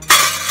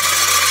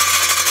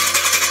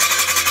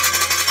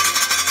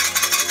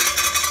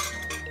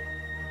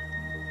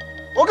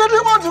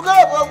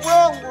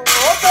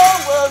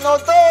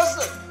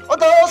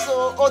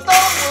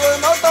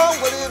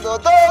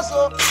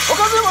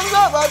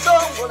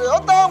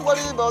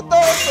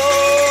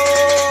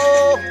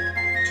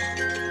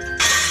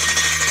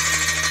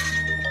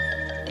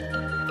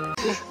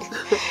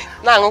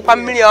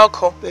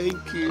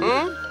 Thank you.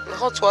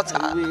 Hot water.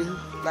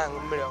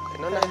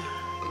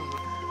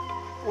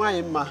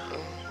 Why, Ma?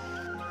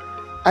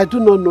 I do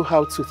not know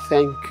how to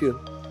thank you.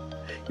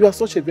 You are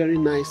such a very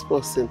nice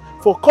person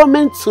for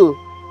coming to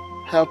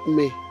help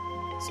me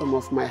some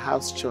of my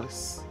house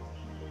chores.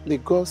 The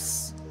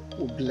gods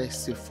will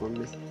bless you for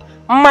me.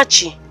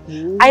 Machi,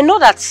 I know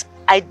that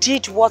I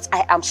did what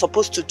I am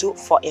supposed to do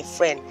for a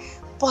friend,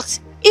 but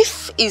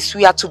if it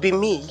were to be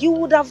me, you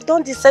would have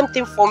done the same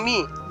thing for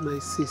me. My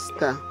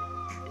sister,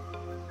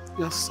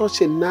 you are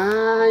such a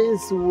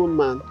nice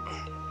woman.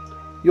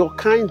 Your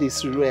kind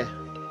is rare.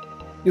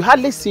 You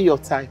hardly see your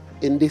type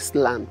in this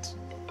land.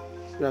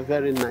 You are a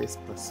very nice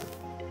person.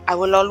 I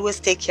will always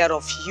take care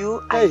of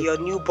you and your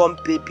newborn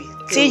baby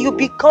till you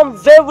become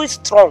very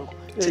strong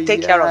to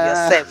take care of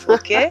yourself,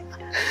 okay?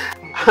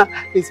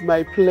 It's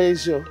my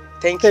pleasure.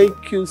 Thank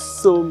you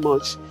so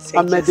much.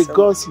 And may the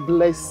gods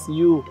bless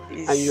you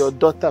and your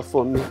daughter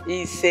for me.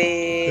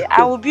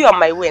 I will be on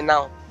my way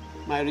now.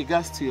 My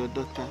regards to your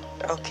daughter.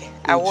 Okay,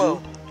 I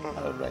will.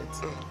 All right.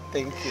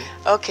 Thank you.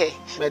 Okay.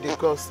 May the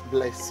gods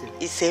bless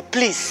you.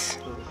 Please,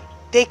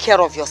 take care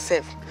of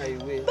yourself. I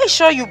will. Make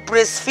sure you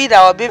breastfeed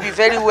our baby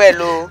very well,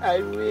 oh. I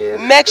will.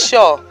 Make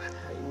sure.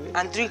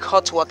 And drink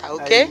hot water,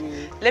 okay?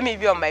 Let me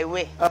be on my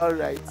way. All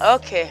right.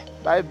 Okay.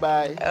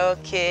 Bye-bye.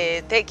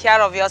 Okay. Take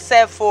care of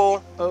yourself,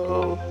 oh.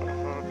 Oh.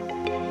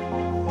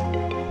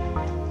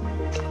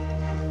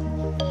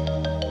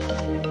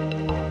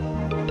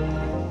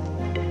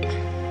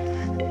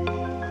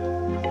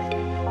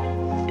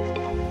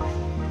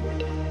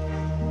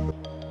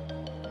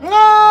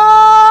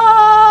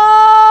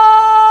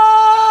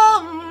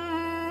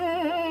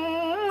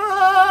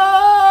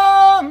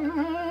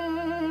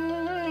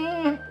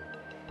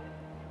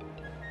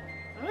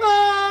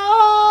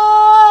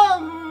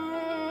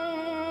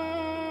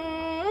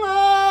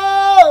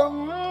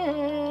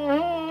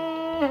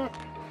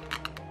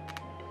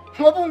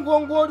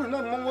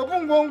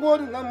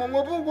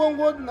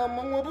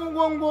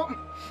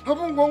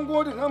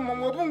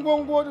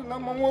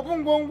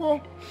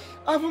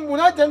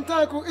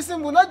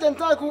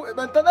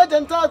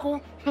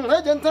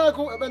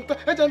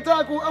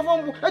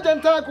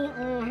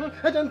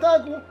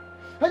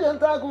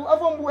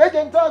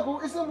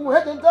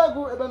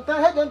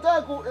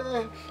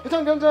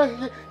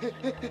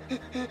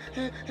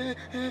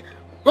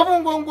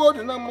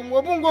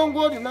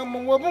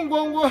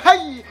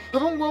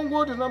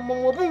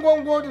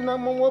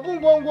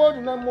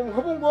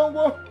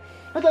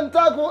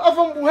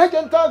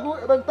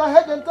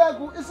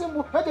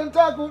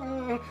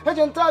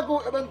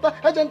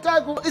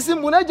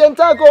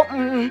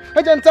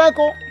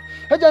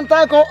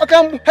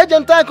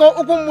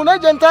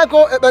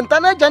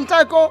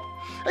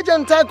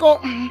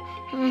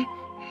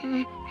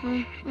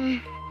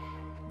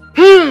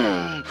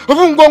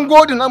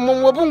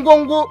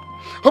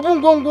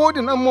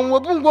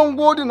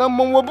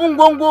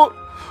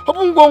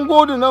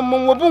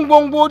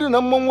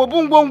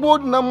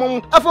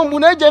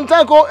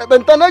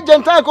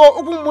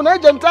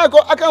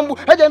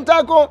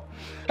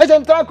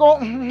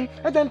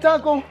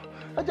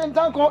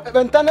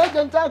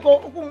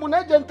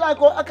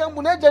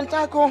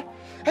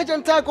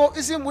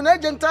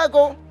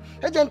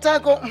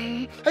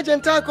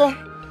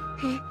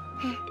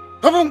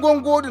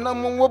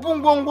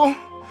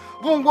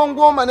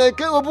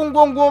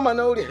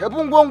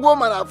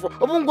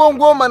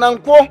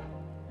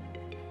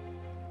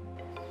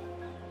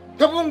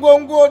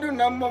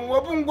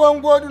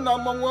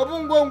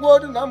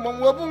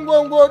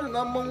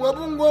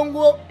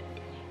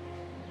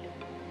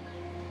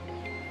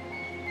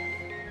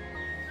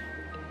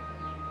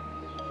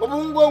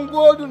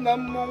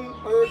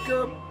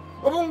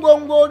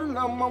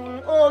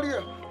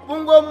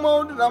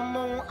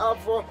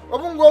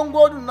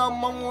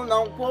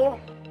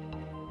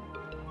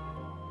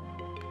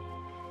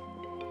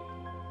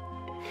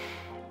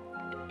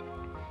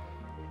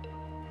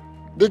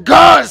 The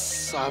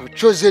gods have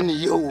chosen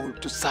you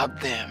to serve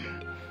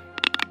them.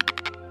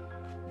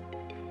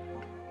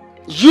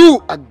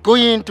 You are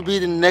going to be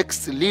the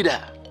next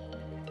leader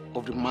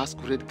of the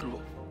masquerade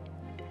group.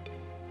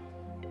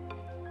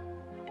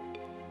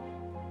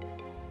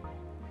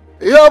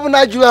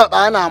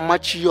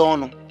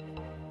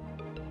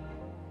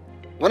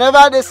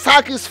 Whenever the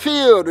sack is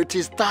filled, it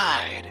is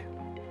tied.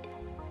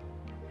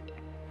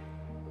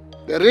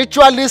 The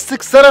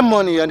ritualistic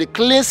ceremony and the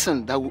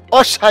cleansing that will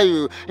usher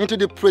you into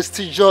the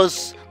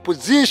prestigious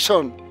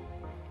position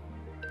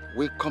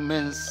will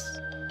commence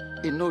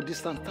in no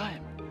distant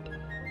time.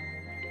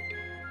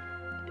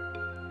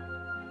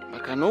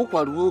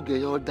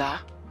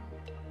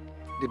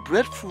 The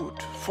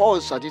breadfruit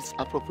falls at its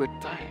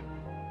appropriate time.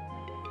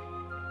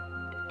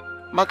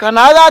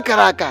 Makanaga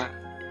karaka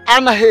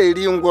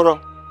anaheri ngoro.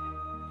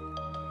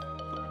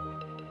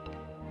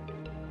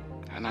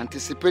 And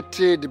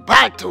anticipated the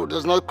battle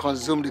does not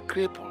consume the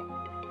cripple.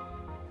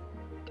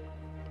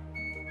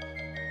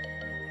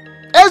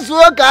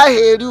 Ezuoka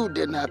aheri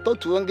ude na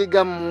totu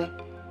ongegamu.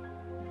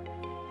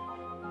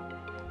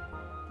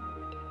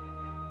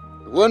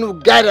 One who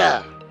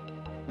gather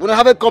When I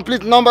have a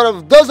complete number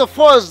of those of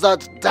us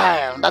that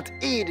die, that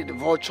eat the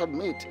vultured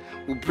meat,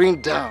 will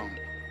bring down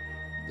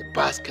the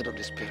basket of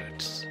the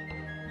spirits.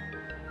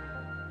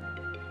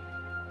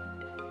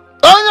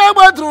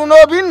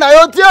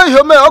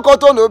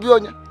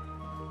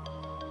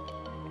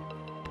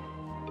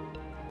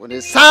 When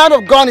the sound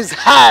of gun is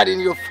heard in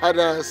your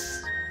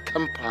father's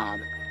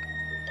compound,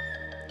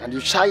 and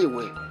you shy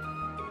away,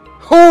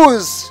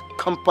 whose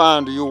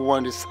compound do you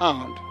want the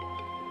sound?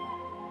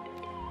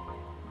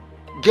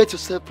 Get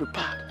yourself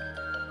prepared.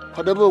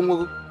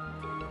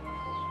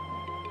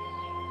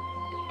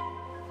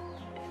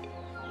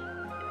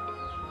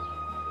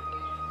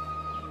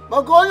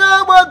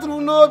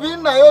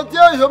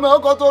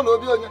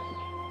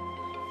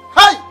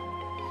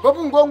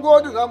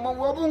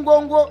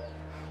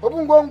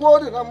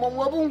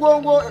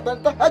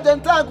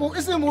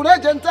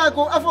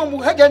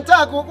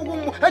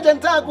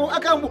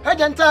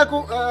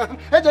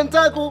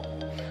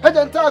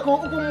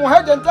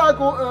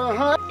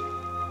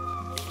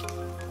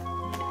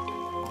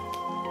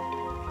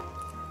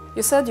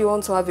 You said you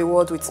want to have a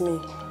word with me.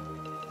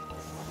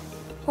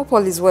 Hope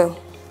all is well.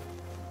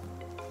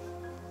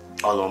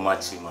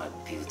 Olomachi, my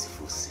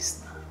beautiful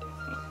sister.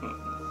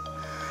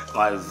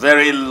 My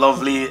very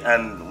lovely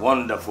and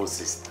wonderful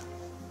sister.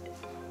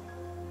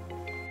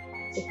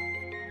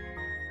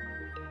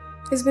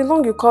 It's been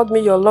long you called me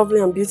your lovely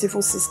and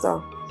beautiful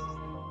sister.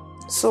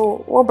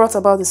 So, what brought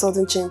about the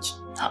sudden change?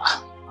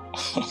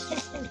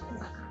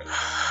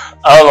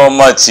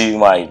 Olomachi,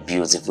 my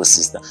beautiful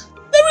sister.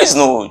 There is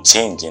no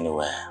change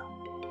anywhere.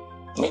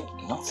 I mean,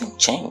 nothing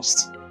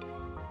changed.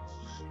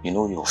 You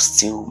know, you're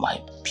still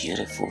my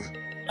beautiful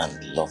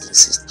and lovely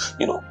sister.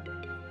 You know,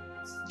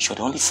 you're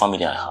the only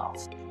family I have.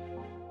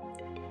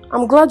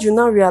 I'm glad you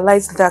now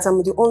realize that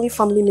I'm the only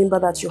family member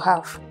that you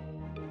have.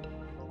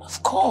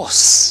 Of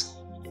course.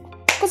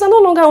 Because I no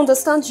longer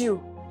understand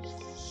you.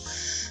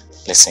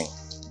 Listen,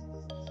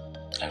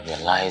 I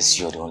realize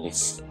you're the only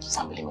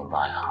family member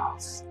I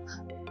have.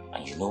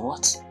 And you know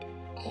what?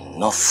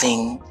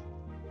 Nothing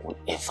will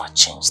ever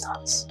change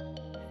that.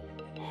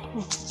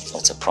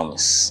 It's a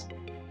promise.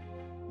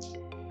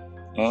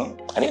 I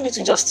need you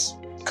to just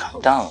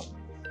calm down.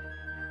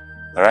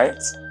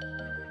 Alright?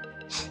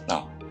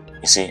 Now,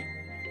 you see,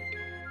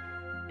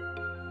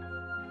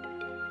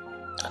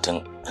 I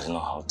don't know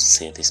how to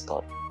say this,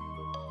 but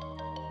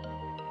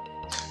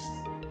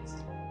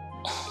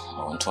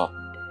I want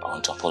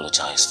to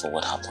apologize for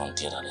what happened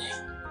the other day.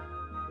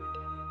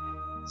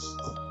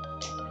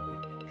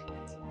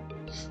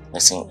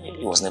 Listen,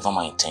 it was never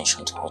my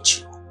intention to hurt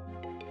you.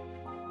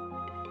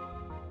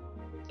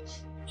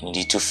 You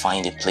need to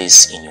find a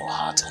place in your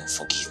heart and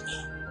forgive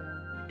me.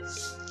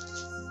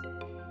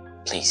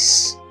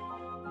 Please.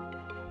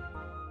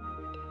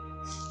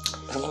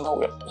 Remember,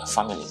 we're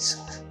families.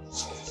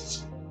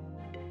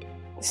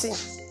 See,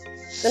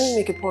 let me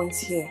make a point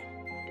here.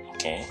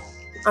 Okay.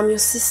 I'm your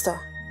sister.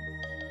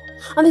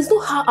 And it's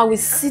not how I will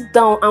sit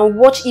down and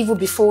watch evil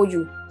before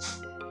you.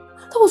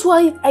 That was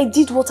why I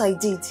did what I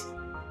did.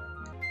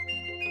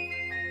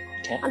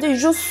 Okay. And then you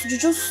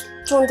just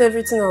turned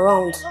everything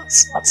around.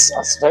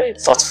 That's very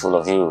thoughtful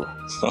of you.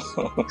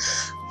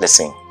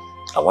 Listen,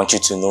 I want you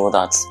to know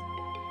that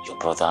your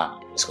brother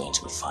is going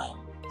to be fine.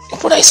 Your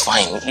brother is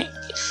fine.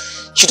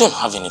 You don't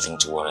have anything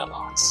to worry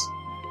about.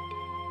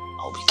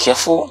 I'll be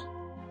careful,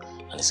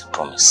 and it's a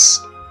promise.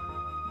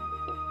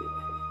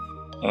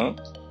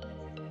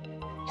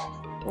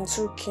 It's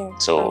okay.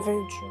 So, I'm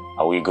very true.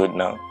 Are we good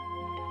now?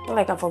 Not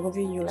like I'm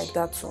forgiving you like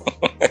that too.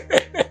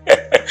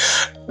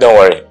 Don't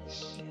worry.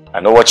 I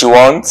know what you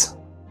want,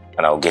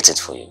 and I'll get it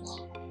for you.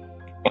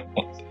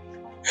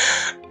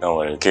 Don't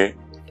worry, okay?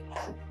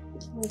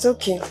 It's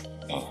okay.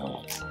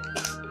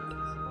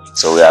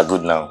 So we are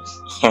good now.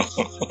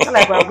 Not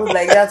like we're good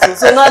like that too.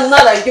 So not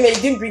like you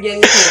didn't bring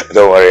anything.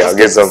 Don't worry, I'll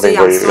get something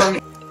for you.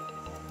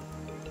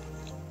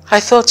 I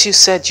thought you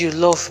said you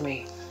love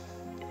me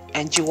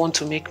and you want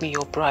to make me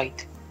your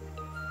bride.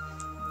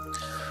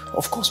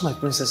 Of course, my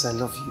princess, I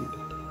love you.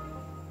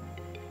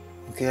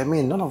 Okay, I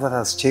mean, none of that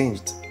has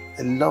changed.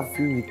 I love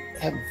you with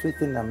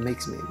everything that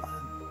makes me a man.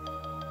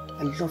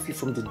 I love you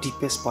from the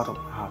deepest part of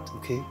my heart,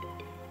 okay?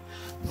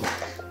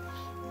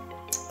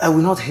 I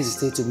will not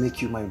hesitate to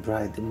make you my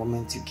bride the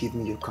moment you give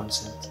me your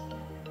consent.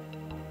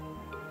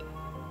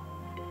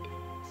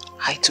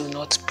 I do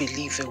not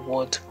believe a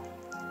word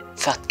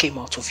that came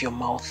out of your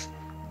mouth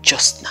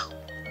just now.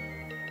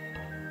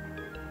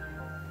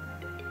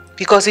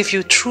 Because if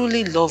you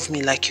truly love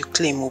me like you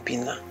claim,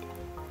 Obinna,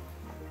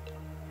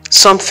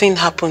 something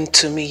happened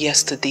to me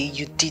yesterday.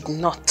 You did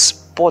not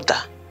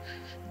bother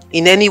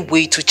in any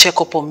way to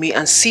check up on me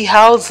and see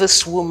how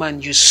this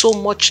woman you so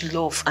much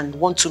love and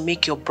want to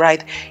make your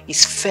bride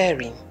is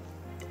faring.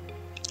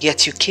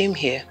 Yet you came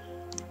here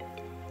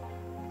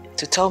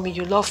to tell me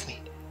you love me.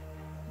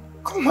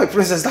 Come on, my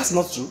princess, that's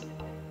not true.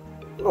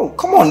 No,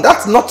 come on,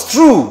 that's not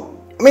true.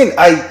 I mean,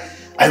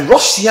 I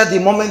rushed here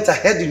the moment I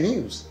heard the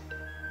news.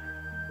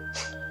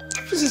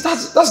 Princess,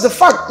 that's the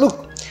fact.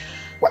 Look,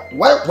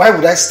 Why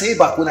would I stay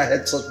back when I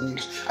heard such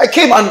news? I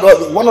came and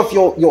one of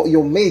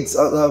your maids,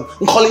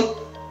 Nkoli,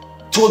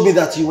 told me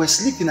that you were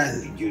sleeping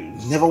and you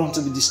never want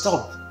to be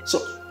disturbed. So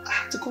I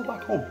had to go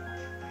back home.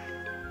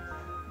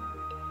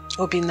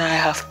 Obinna, I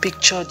have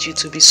pictured you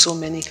to be so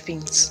many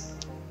things.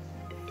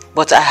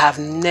 But I have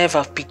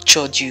never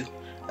pictured you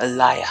a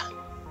liar.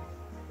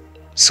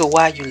 So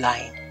why are you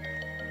lying?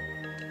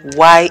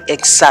 Why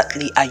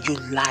exactly are you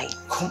lying?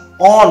 Come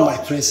on, my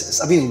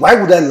princess. I mean, why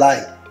would I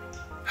lie?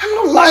 I'm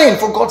not lying,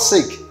 for God's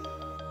sake.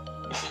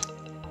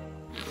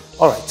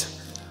 All right.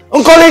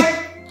 Nkoli!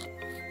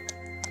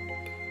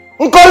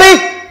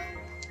 Nkoli!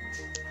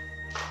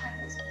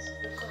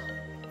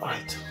 All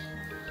right.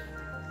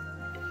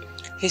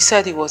 He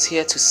said he was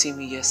here to see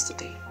me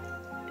yesterday.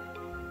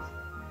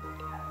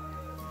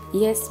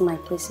 Yes, my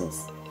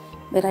princess.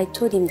 But I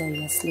told him that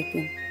you were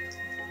sleeping.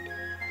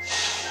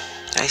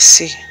 I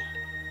see.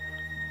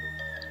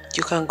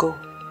 You can go.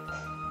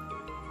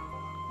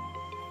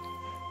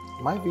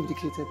 Am I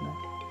vindicated now?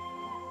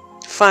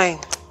 Fine.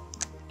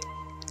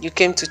 You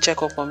came to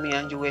check up on me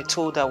and you were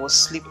told I was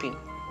sleeping.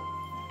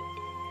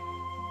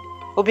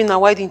 Obinna,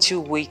 why didn't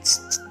you wait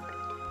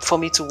for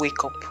me to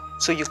wake up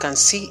so you can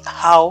see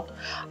how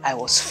I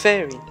was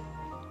faring,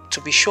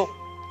 to be sure?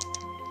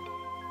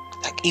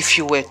 Like if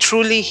you were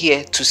truly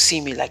here to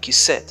see me like you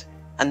said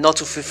and not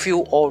to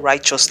fulfill all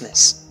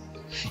righteousness,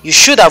 you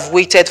should have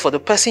waited for the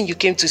person you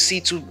came to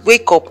see to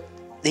wake up,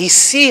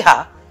 see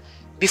her,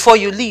 before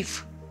you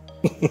leave.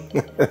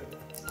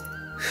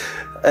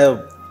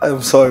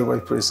 I'm sorry, my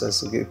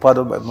princess, okay?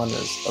 Pardon my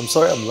manners. I'm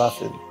sorry I'm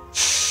laughing.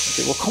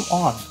 Okay, well, come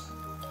on.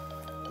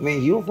 I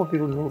mean, you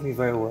people know me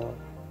very well.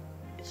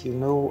 You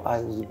know I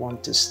would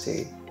want to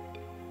stay.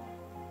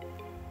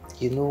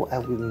 You know I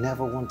will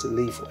never want to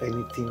leave for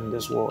anything in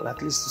this world,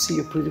 at least to see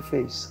your pretty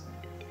face.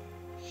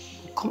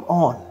 Come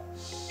on.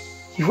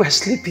 You were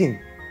sleeping.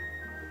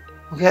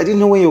 Okay, I didn't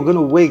know when you were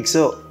going to wake,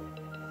 so...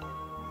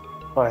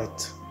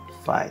 Alright,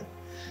 fine.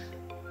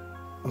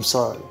 I'm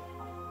sorry.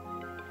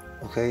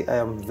 Okay, I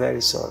am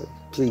very sorry.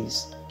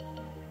 Please,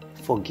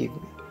 forgive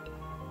me.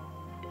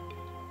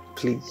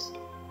 Please.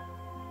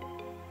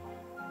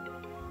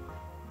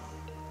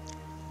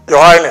 Your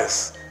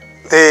Highness,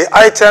 the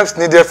items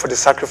needed for the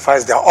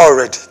sacrifice, they are all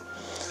ready.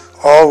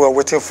 All we're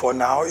waiting for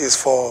now is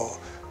for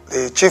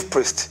the chief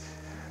priest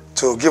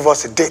to give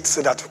us a date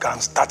so that we can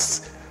start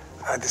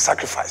the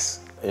sacrifice.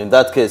 In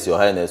that case, Your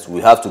Highness, we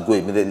have to go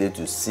immediately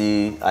to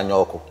see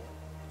Anyoko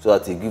so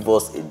that he give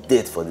us a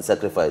date for the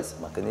sacrifice.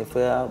 The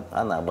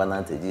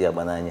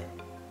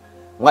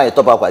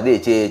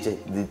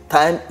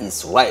time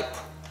is ripe.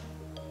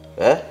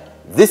 Eh?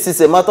 This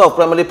is a matter of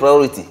primary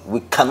priority.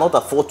 We cannot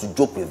afford to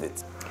joke with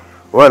it.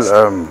 Well,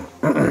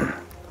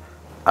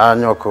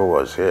 Anyoko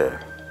was here.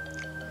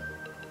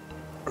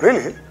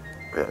 Really?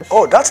 Yes.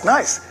 Oh, that's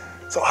nice.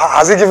 So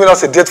has he given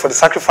us a date for the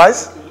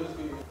sacrifice?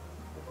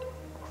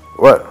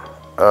 Well,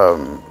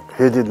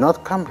 he did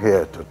not come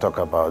here to talk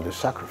about the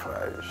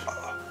sacrifice.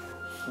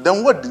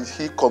 Then what did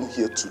he come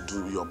here to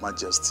do, Your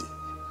Majesty?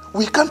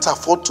 We can't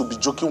afford to be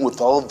joking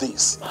with all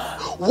this.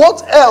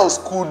 What else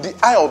could the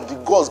eye of the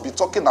gods be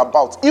talking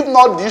about, if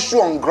not the issue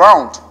on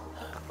ground?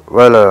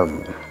 Well,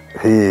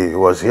 he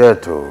was here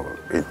to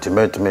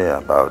intimate me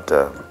about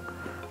a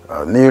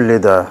new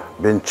leader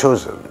being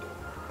chosen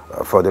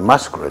for the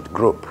masquerade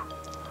group.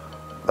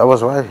 That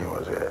was why he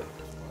was here.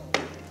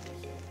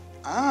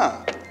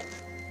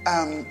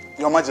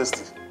 Your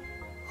Majesty,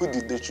 who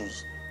did they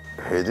choose?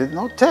 He did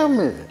not tell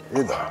me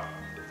either.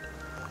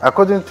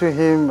 According to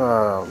him,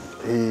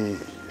 he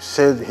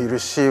said he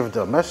received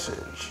a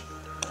message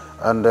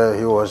and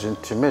he was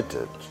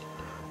intimated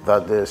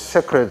that the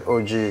sacred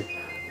OG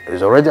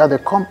is already at the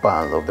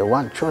compound of the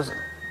one chosen.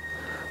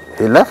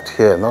 He left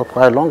here not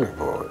quite long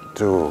ago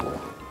to,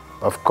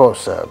 of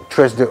course,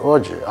 trace the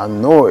OG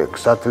and know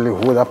exactly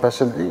who that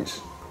person is.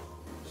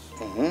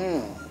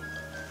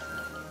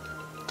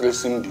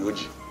 Tracing the OG.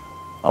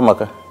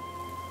 Omaka.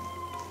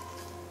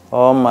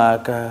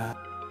 Omaka.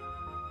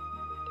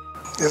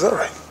 It's all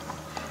right.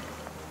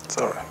 It's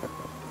all right.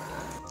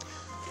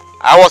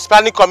 I was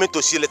planning coming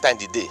to see you later in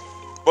the day,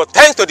 but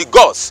thanks to the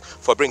gods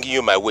for bringing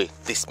you my way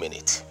this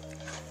minute.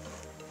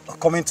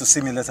 Coming to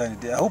see me later in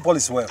the day. I hope all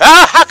is well.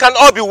 How can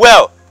all be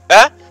well?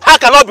 How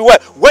can all be well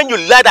when you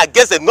lied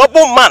against a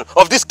noble man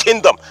of this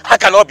kingdom? How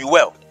can all be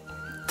well?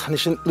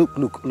 Tanishan, look,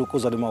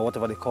 Ozadima,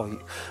 whatever they call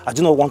you. I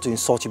do not want to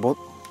insult you, but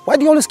why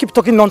do you always keep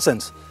talking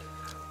nonsense?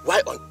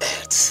 Why on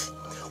earth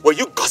will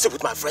you gossip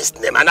with my friend's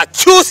name and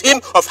accuse him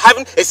of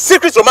having a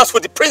secret romance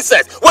with the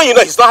princess when you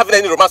know he's not having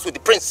any romance with the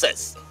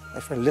princess? My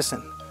friend,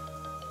 listen.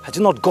 I do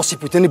not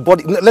gossip with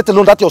anybody, let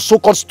alone that your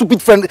so-called stupid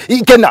friend,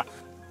 Ikenna.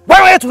 Why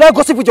are you to not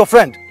gossip with your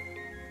friend?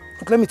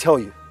 Look, let me tell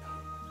you.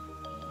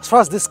 As far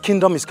as this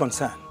kingdom is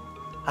concerned,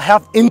 I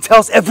have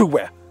intels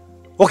everywhere.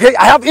 Okay?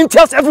 I have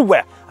intels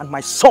everywhere. And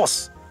my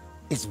source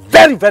is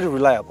very, very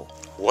reliable.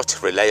 What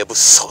reliable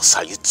source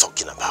are you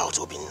talking about,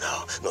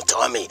 Obinna? No,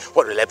 tell me,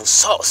 what reliable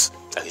source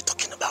are you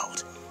talking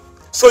about?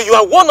 So you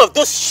are one of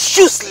those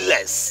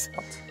useless,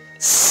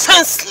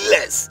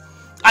 senseless,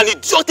 and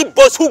idiotic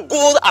boys who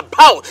go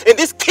about in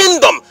this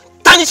kingdom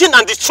tarnishing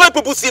and destroying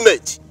people's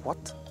image.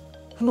 What?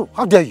 No,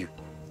 how dare you?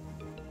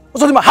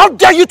 How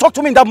dare you talk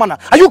to me in that manner?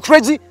 Are you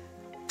crazy?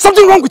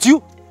 Something wrong with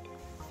you?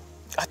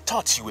 I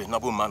thought you were a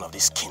noble man of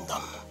this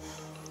kingdom.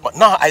 But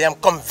now I am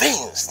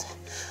convinced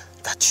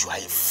that you are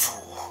a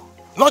fool.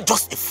 Not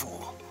just a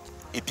fool,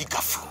 a bigger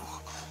fool.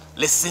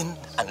 Listen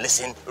and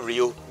listen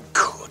real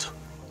good.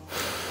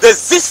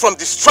 Desist from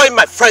destroying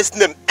my friend's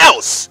name,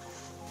 else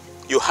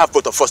you have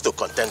both of us to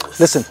contend with.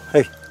 Listen,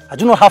 hey, I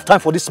do not have time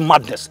for this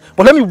madness.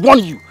 But let me warn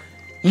you,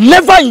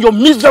 never in your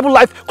miserable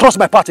life cross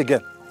my path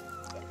again.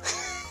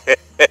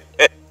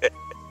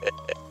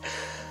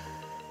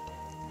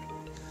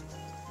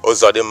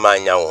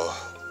 Ozodimanya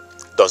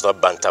does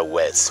not banter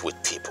words with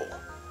people,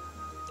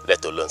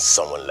 let alone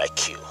someone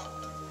like you.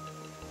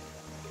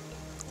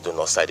 Do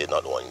not say I did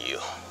not warn you.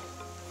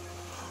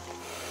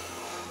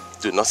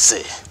 Do not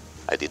say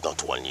I did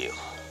not warn you.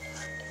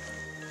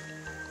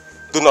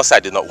 Do not say I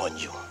did not warn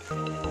you.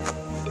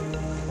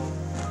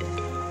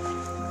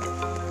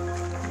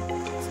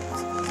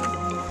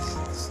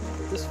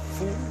 This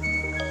fool.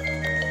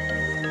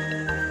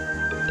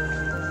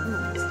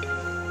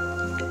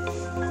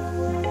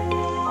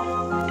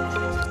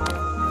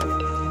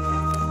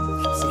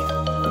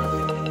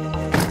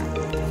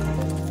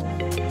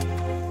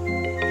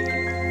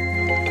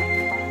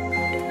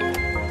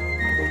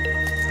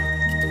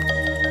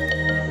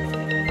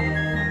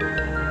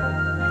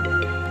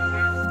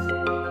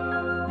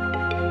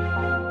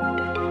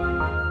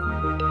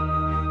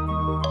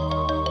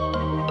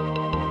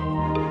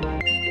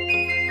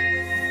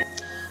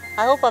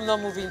 I hope I'm not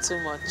moving too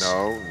much.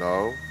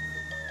 No.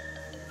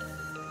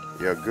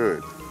 You're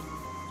good.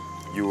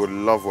 You will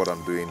love what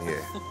I'm doing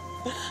here.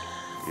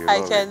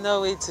 I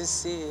cannot wait to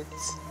see it.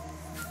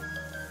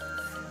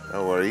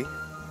 Don't worry.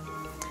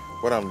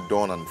 When I'm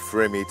done and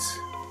frame it,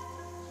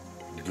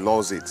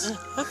 gloss it.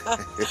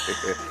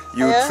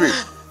 You trip.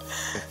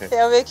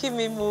 You're making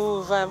me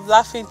move. I'm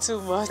laughing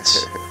too much.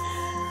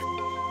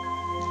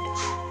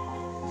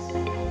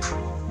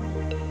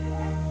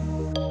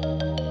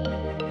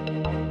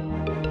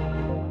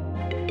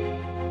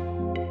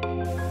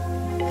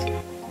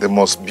 The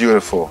most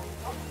beautiful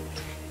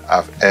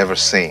I've ever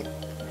seen.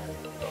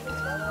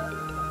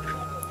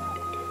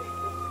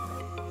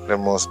 The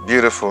most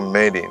beautiful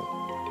maiden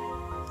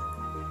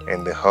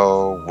in the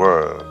whole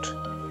world.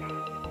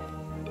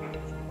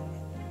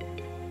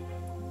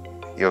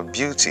 Your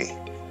beauty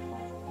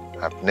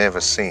I've never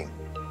seen.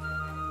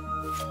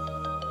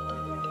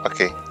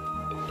 Okay,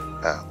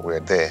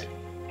 we're there.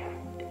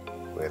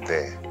 We're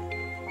there.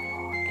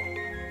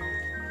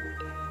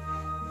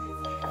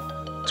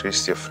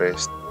 Twist your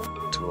face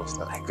towards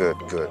that. Good.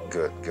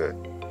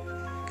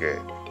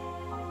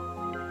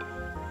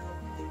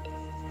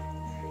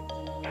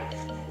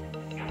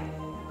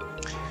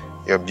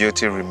 Your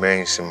beauty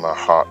remains in my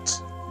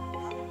heart,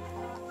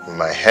 in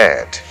my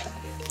head,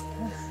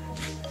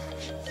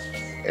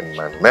 in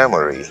my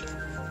memory.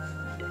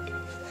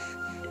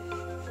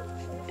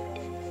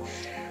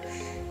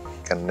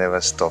 Can never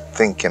stop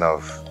thinking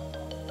of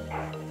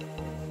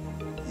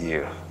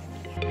you.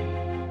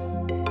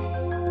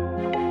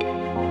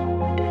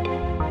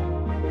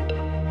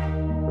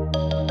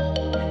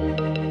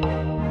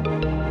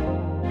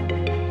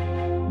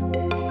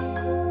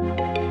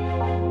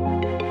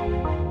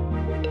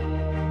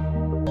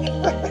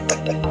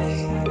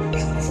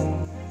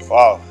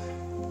 Wow.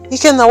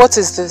 Ikenna, what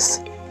is this?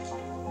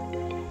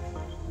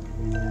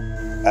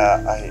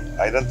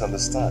 I don't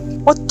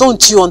understand. What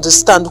don't you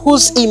understand?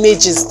 Whose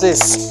image is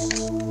this?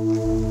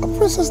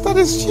 Princess, that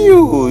is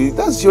you.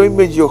 That's your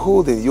image you're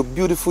holding. Your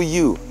beautiful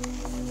you.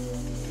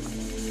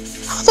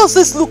 How does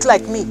this look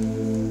like me?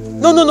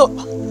 No.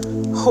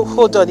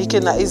 Hold on,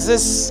 Ikenna. Is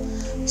this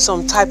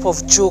some type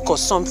of joke or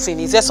something?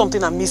 Is there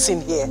something I'm missing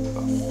here?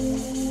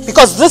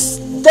 Because this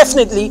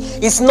definitely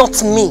is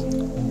not me.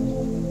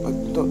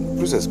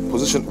 Princess,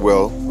 position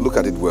well. Look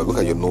at it well. Look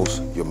at your nose,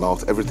 your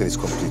mouth. Everything is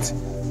complete.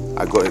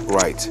 I got it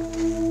right.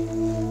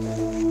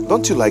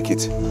 Don't you like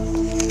it?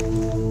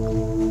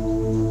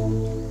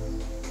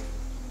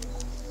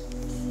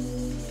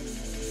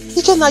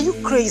 Ikenna, are you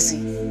crazy?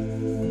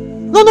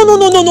 No.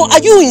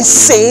 Are you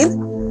insane?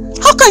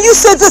 How can you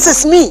say this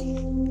is me?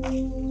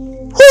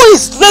 Who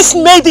is this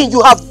maiden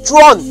you have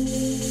drawn?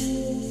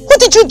 Who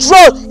did you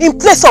draw in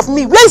place of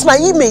me? Where is my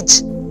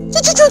image?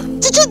 Did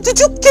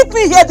you keep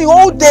me here the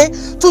whole day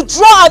to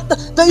draw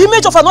the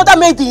image of another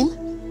maiden?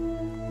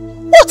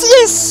 What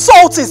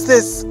insult is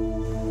this?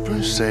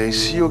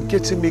 Princess, you're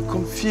getting me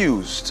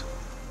confused.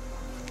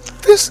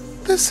 This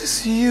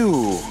is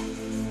you.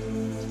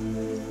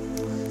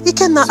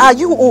 Ikenna, are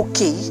you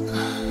okay?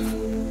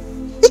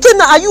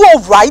 Ikenna, are you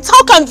alright?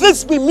 How can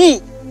this be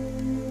me?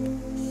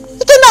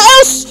 Ikenna,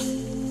 else...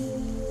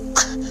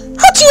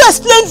 How do you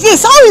explain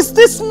this? How is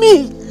this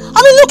me?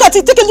 I mean, look at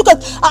it. Take a look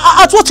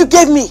at what you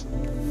gave me.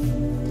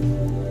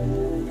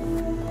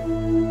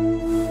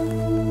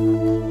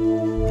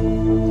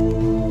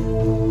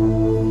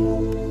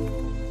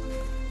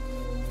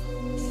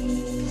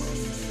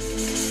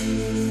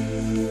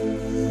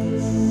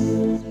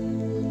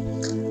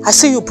 I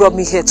see you brought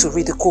me here to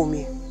ridicule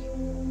me.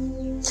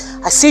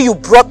 I see you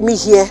brought me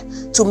here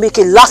to make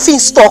a laughing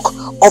stock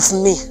of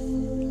me.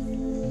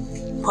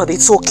 But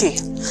it's okay.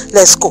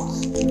 Let's go.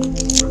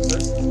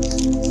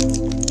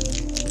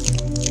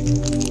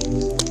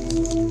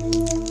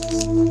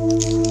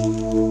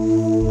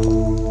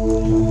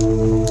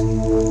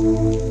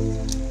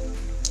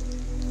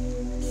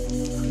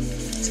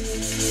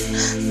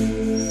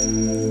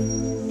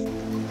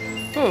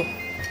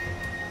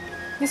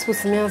 This food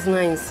smells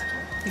nice.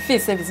 The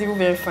face is even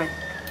very fine.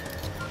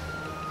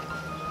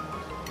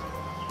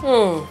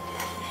 Do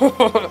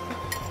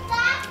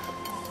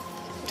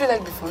you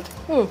like the food?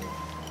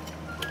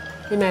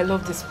 Maybe I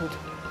love this food.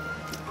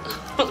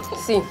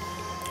 See,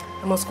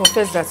 I must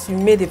confess that you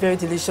made a very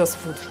delicious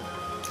food.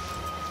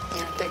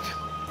 Yeah, take.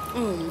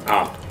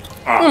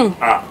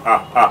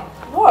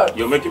 What?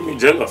 You're making me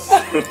jealous.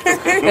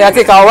 Yeah,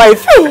 take our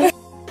wife.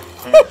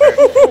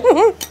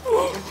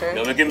 Okay.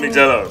 You're making me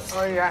jealous.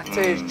 Oh yeah,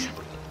 take.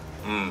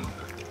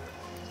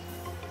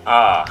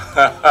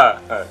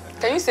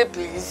 Can you say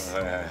please?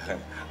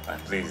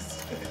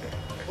 Please.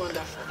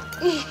 Wonderful.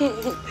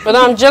 But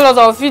I'm jealous,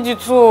 I'll feed you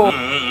too.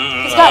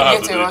 He's gonna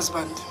get your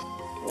husband.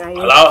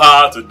 Allow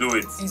her to do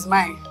it. He's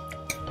mine.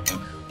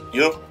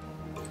 You know,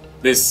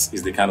 this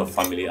is the kind of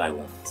family I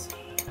want.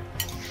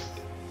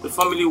 The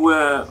family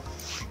where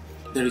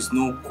there is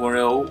no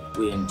quarrel,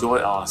 we enjoy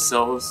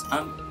ourselves,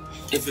 and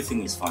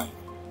everything is fine.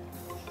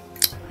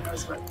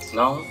 Husband.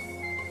 Now,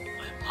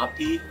 I'm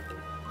happy.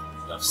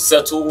 We have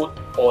settled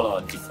all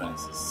our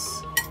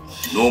differences.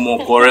 No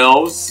more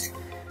quarrels,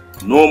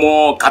 no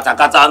more kata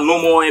kata, no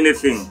more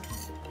anything.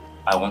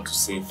 I want to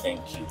say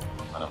thank you,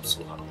 and I'm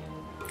so happy.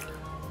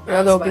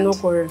 Yeah, there'll be no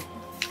quarrel.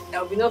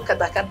 There'll be no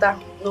kata kata,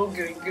 no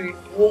giri,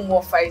 no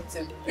more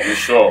fighting. Are you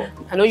sure?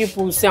 I know you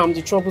people will say I'm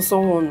the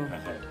troublesome one.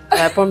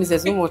 I promise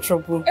there's no more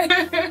trouble.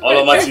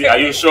 Olomati, are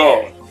you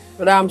sure?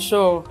 But I'm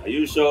sure. Are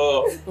you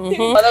sure?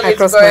 I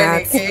cross my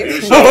heart. Are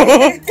you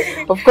sure?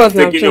 Of course,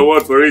 I'm taking your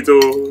word for it,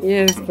 oh.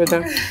 Yes,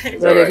 brother.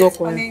 There's no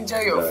quarrel. Enjoy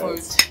your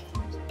food.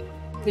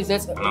 Please,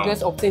 let's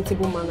obtain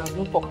table manners.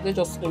 No talk. Let's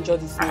just enjoy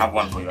this I have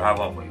one for you. I have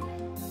one for you.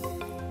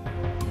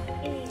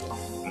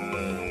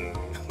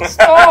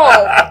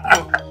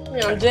 Stop!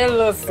 I'm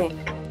jealous.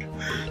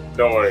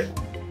 Don't worry.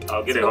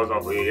 I'll get a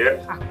husband for you,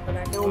 yeah? But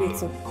I can't wait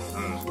to.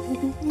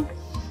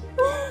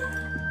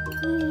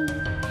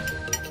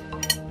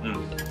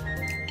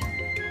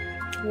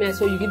 Man,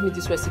 so you give me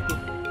this recipe.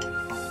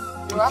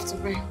 You have to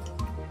pay.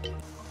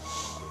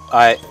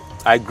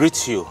 I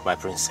greet you, my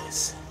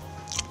princess.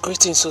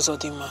 Greetings,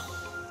 Ozodima.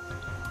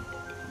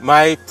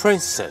 My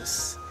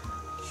princess,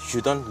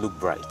 you don't look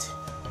bright.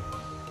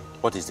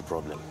 What is the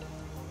problem?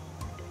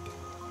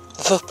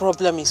 The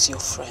problem is your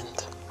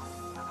friend.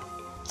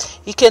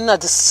 Ikenna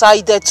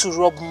decided to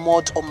rub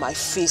mud on my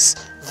face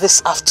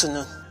this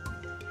afternoon.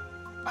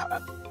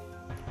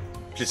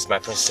 Please, my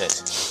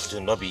princess, do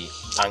not be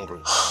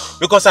angry.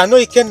 Because I know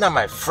Ikenna,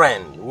 my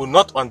friend, will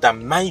not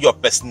undermine your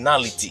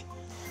personality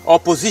or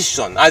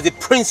position as the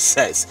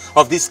princess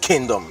of this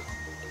kingdom.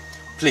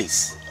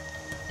 Please,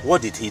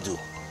 what did he do?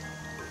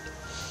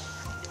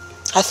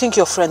 I think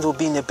your friend will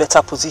be in a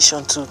better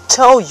position to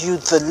tell you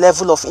the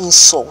level of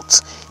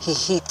insult he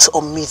heaped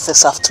on me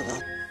this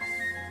afternoon.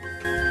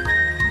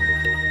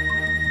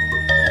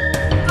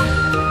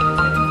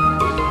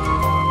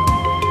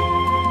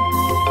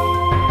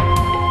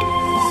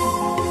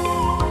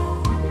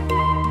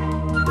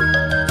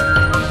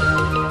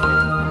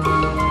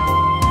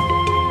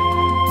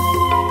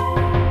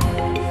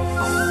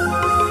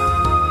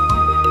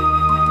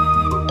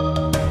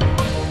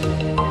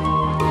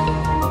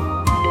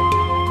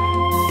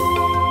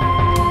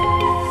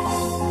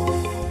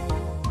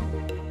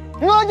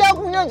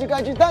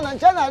 Chitana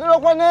chana riro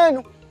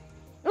kwanenu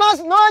nas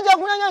noja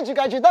kunyanya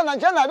chika chitana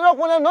chana riro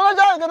kwanenu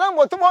noja ngana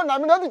mbotumo na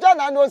mino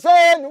chana ndo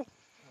senu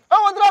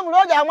awondra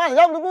munoja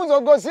amana ya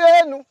mbuzo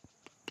gosienu.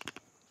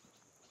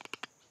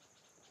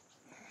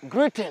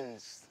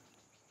 Greetings,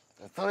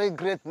 the three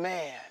great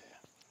men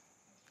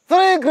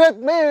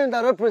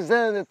that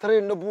represent the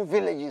three noble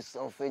villages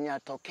of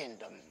Enyato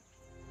Kingdom.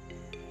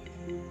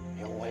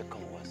 You're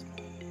welcome once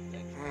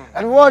more.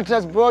 And what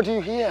has brought you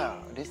here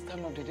this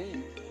time of the day?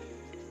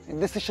 The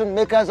decision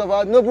makers of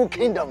our noble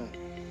kingdom.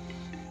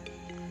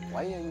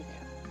 Why are you here?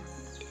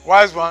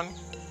 Wise one,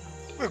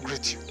 we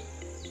greet you.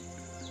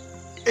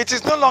 It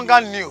is no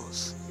longer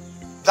news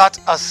that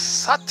a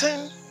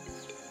certain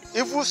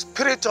evil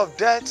spirit of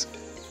death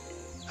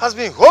has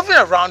been hovering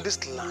around this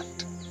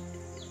land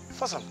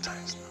for some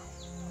time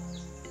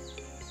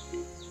now.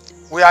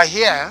 We are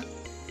here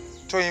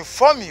to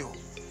inform you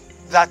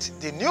that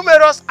the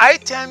numerous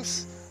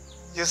items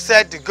you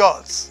said the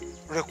gods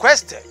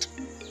requested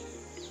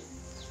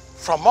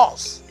from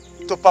us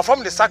to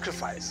perform the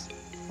sacrifice,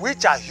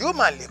 which are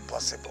humanly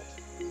possible,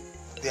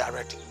 they are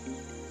ready.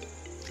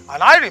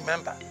 And I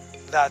remember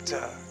that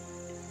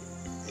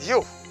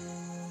you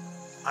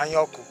and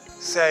Yoku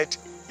said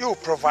you will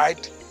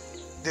provide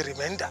the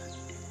remainder.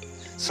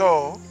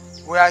 So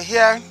we are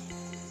here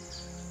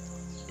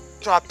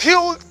to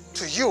appeal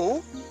to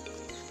you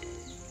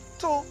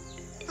to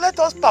let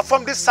us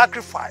perform this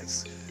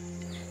sacrifice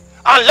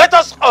and let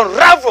us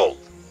unravel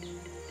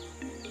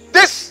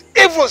this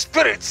evil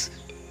spirits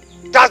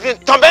that has been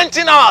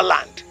tormenting our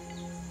land.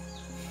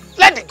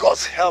 Let the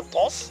gods help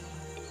us.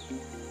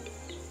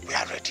 We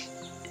are ready.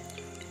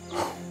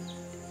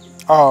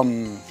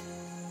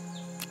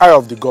 Eye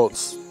of the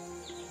gods.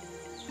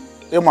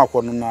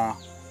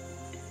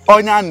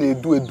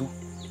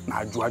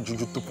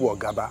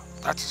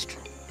 That is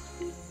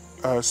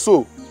true.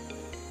 So,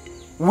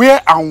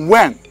 where and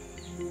when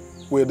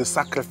will the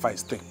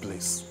sacrifice take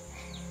place?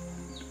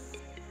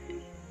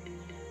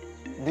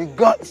 The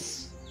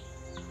gods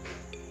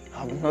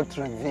have not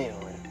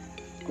revealed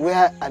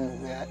where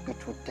and where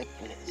it will take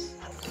place.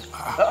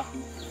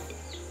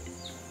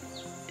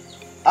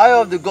 Eye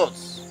of the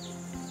gods.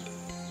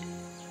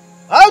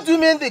 How do you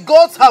mean the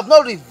gods have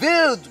not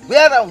revealed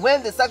where and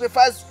when the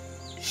sacrifice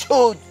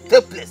should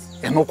take place?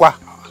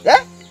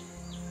 Yeah?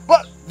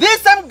 But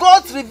these same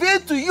gods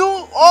revealed to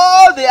you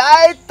all the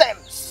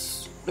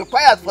items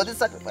required for this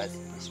sacrifice.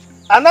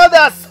 And now they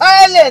are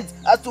silent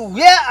as to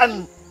where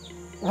and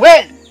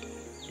when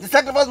the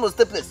sacrifice must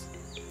take place.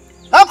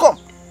 How come?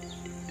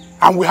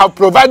 And we have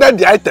provided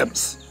the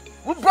items.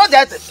 We brought the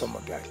items. Some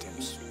of the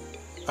items.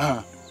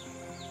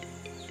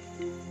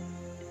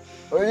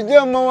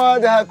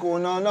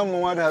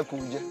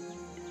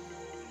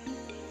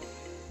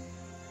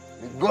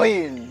 The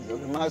going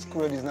of the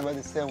masquerade is never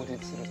the same with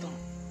its return.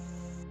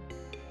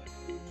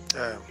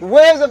 The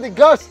ways of the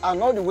gods are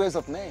not the ways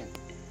of men.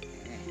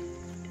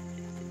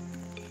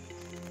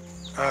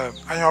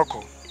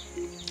 Anyoko,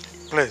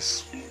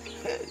 please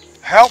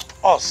help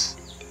us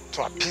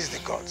to appease the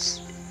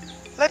gods.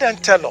 Let them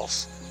tell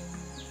us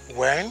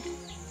when,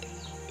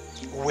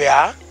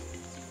 where,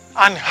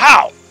 and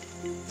how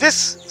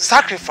this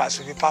sacrifice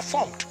will be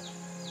performed.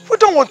 We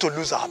don't want to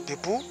lose our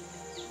people.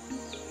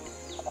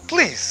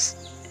 Please.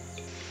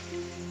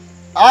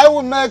 I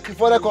will make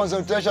further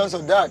consultations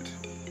on that.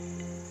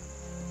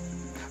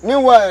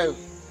 Meanwhile,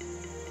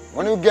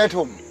 when you get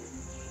home,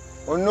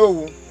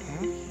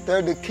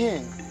 tell the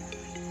king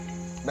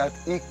that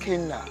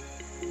Ikenna,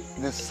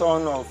 the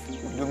son of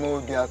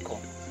Udumo Biako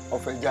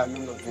of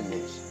Ejanuno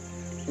village,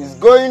 is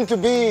going to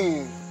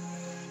be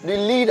the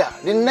leader,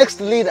 the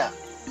next leader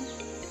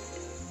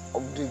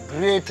of the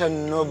great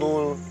and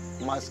noble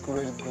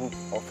masquerade group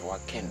of our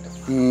kingdom.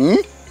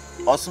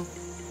 Awesome.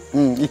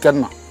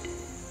 Ikenna.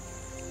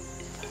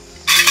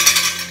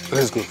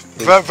 Let's go.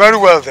 Very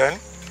well then.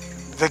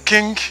 The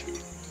king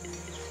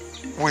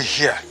will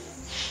hear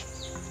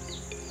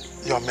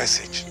your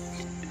message.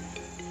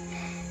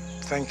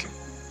 Thank you.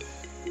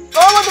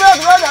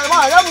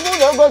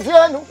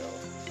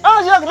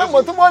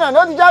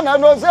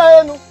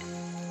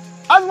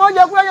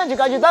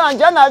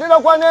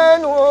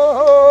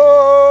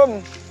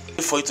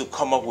 For you to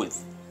come up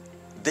with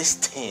this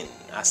thing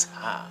as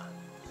her.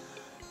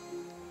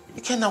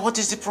 Ikenna, what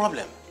is the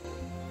problem?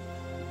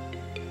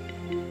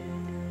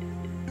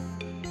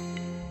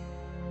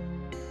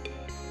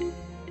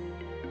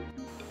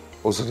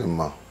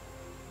 Ozodema,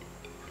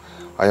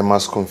 I am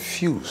as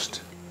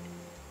confused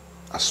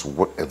as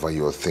whatever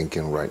you're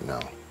thinking right now.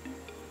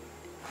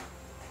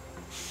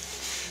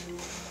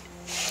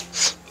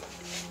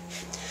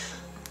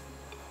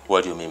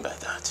 What do you mean by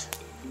that?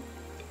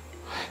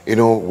 You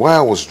know, while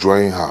I was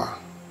drawing her,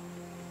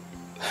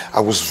 I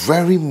was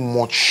very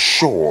much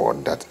sure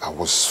that I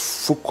was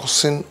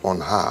focusing on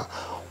her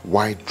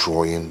while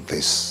drawing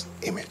this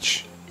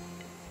image.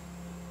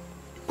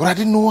 But I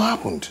didn't know what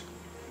happened.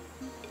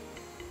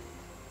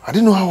 I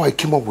didn't know how I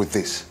came up with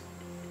this.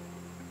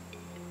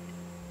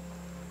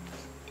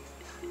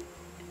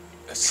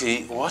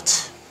 See,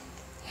 what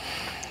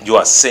you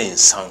are saying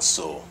sounds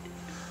so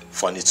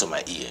funny to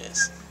my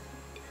ears.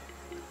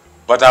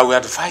 But I will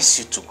advise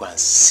you to go and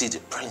see the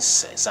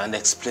princess and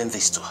explain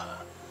this to her.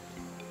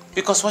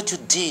 Because what you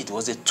did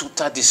was a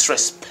total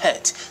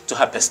disrespect to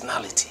her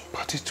personality.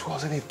 But it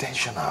wasn't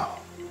intentional.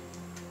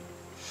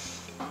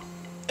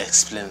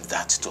 Explain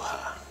that to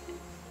her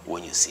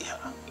when you see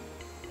her.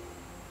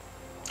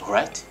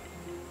 Alright?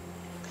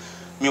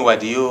 Meanwhile,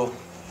 do you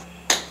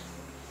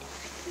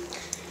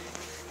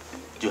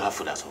have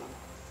food at home?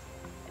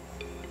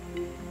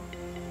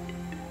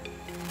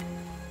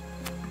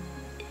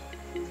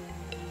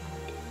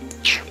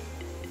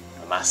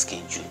 I'm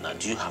asking you now,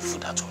 do you have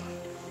food at home?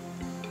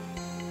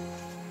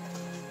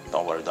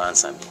 Don't worry, don't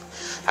answer me.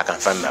 I can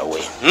find my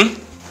way.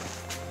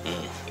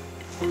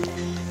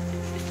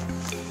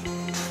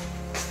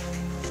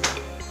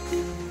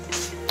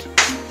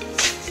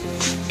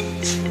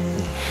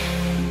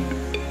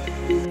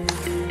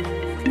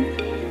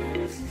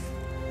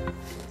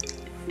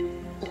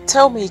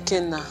 Tell me,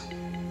 Ikenna,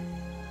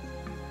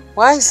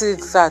 why is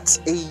it that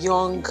a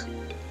young,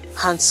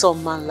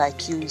 handsome man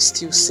like you is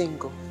still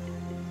single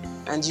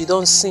and you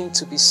don't seem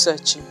to be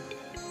searching?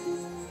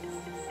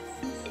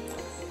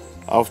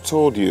 I've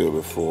told you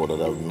before that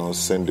I will not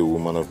send the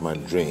woman of my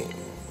dream.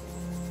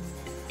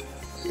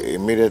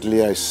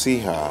 Immediately I see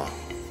her,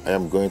 I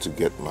am going to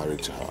get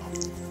married to her.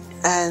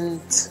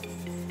 And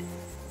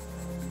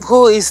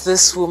Who is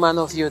this woman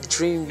of your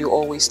dream you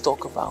always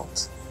talk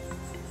about?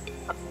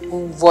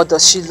 What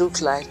does she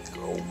look like?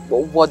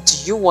 What do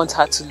you want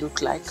her to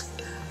look like?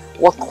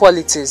 What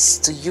qualities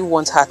do you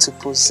want her to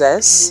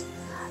possess?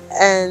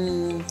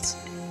 And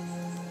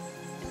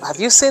have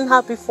you seen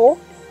her before?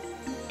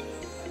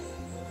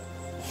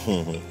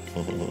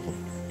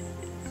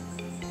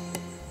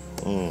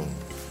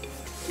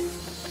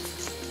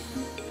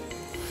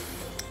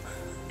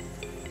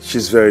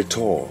 She's very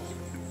tall,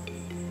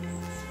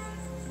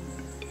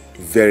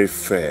 very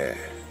fair,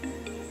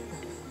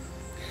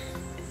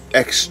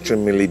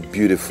 extremely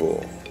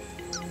beautiful,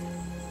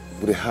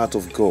 with a heart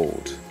of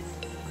gold.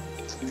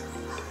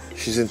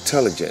 She's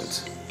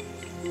intelligent.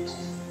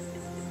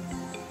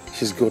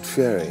 She's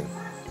God-fearing.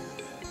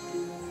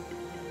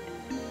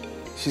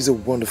 She's a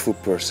wonderful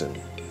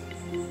person.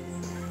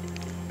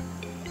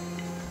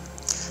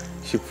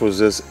 She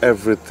possesses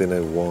everything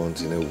I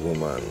want in a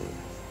woman.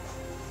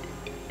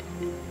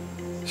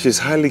 She's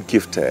highly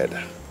gifted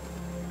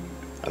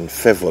and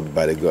favored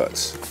by the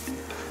gods.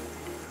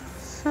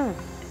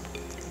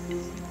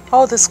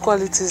 All these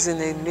qualities in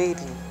a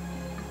maiden.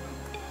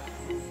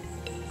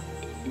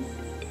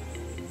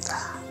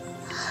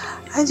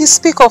 And you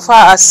speak of her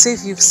as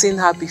if you've seen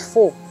her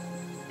before.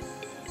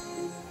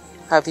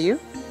 Have you?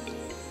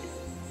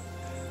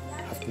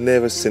 I've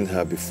never seen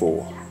her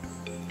before.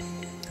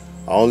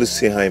 I only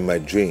see her in my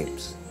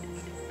dreams.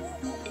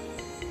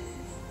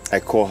 I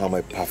call her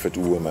my perfect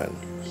woman.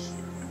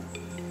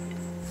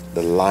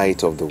 The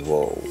light of the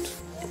world.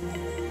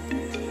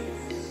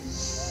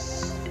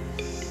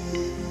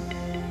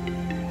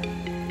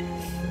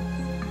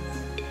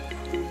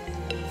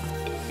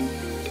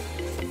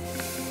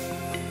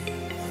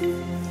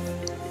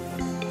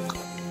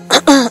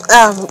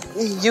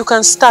 You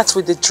can start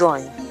with the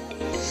drawing.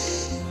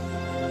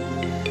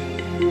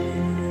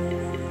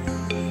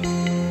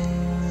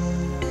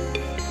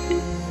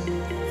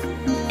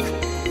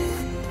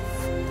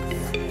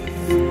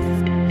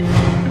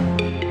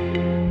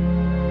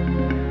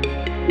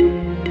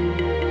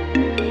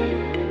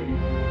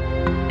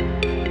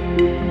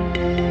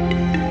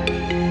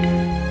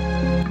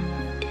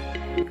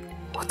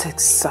 What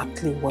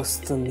exactly was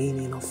the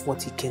meaning of what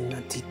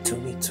Ikenna did to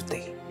me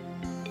today?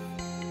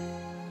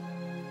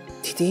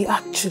 Did he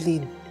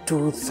actually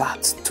do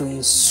that to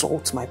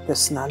insult my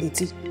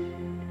personality?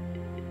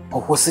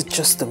 Or was it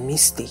just a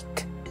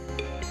mistake?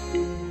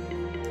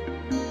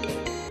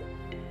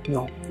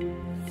 No.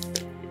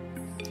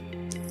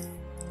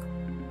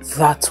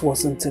 That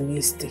wasn't a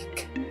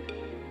mistake.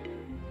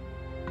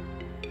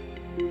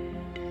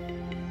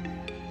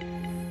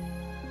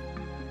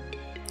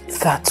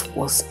 That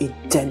was a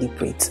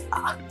deliberate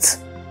act.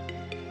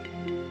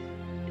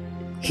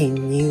 He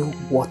knew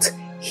what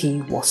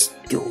he was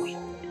doing.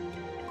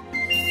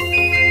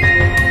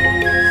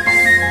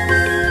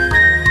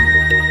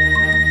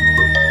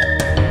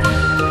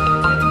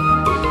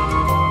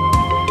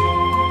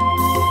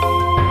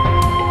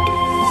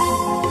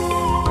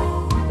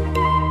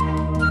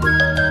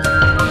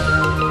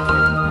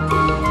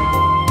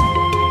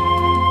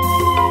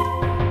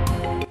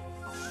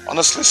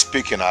 Honestly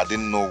speaking, I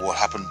didn't know what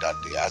happened that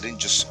day. I didn't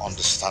just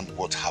understand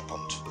what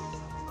happened.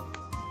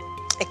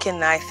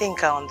 Ikenna, I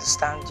think I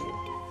understand you.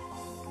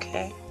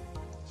 Okay?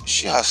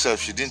 She herself,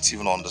 she didn't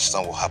even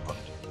understand what happened.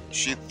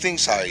 She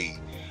thinks I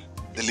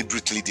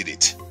deliberately did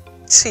it.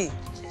 See,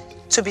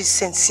 to be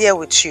sincere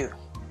with you,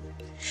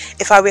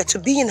 if I were to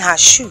be in her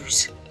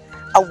shoes,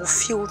 I would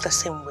feel the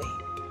same way.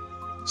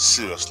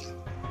 Seriously?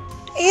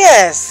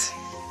 Yes.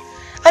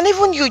 And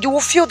even you will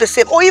feel the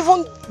same, or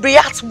even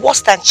react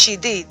worse than she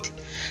did.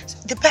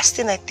 The best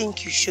thing I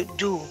think you should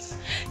do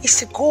is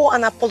to go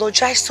and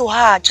apologize to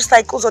her, just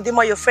like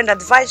Uzodima, your friend,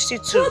 advised you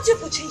to. Can't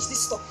you change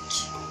this topic?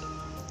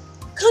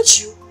 Can't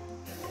you?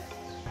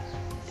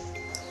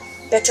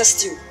 Better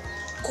still,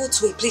 go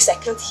to a place I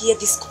can't hear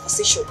this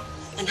conversation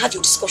and have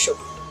your discussion.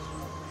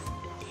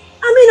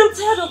 I mean, I'm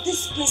tired of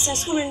this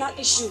Princess Urena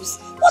issues.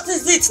 What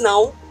is it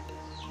now?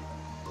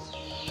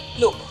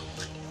 Look,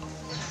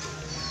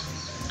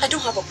 I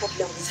don't have a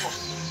problem with her.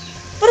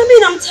 But I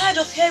mean, I'm tired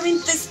of hearing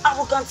this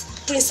arrogant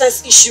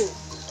princess issue.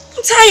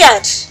 I'm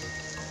tired.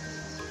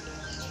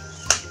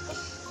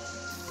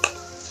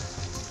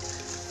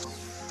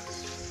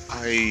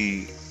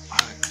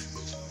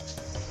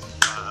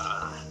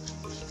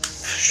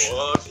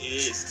 What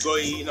is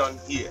going on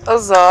here?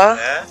 Ozo.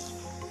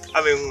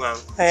 I mean,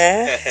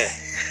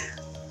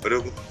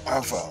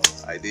 Alpha,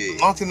 I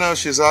did. Nothing else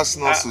she's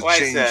asking us to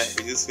change. Why is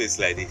this face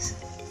like this?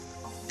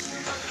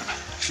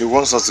 She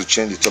wants us to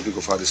change the topic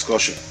of our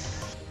discussion.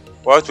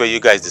 What were you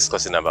guys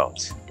discussing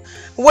about?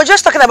 We're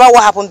just talking about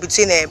what happened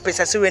between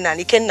Princess Urena and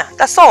Ikenna.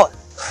 That's all.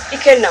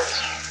 Ikenna,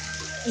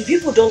 if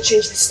people don't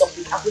change this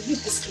topic, I will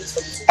leave this place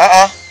for you.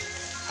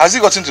 Has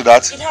it gotten to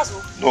that? It has.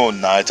 No,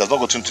 it has not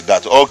gotten to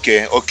that.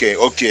 Okay,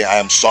 I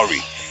am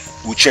sorry.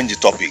 We'll change the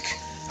topic.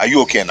 Are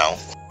you okay now?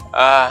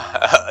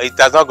 It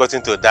has not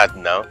gotten to that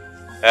now.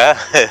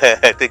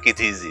 Take it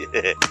easy.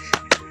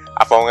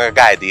 I found a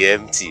guy the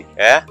empty.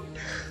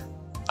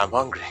 I'm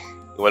hungry.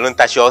 You will not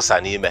touch your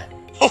son,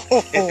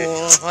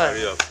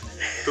 Hurry up.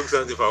 Took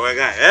something for one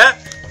guy, eh?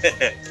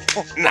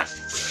 Nah.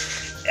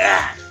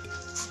 Yeah.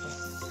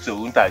 So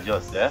won't I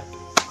just, eh?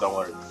 Don't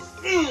worry.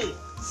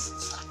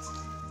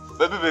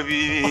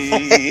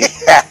 Baby.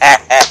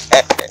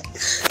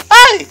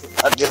 Hi.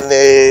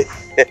 Agile.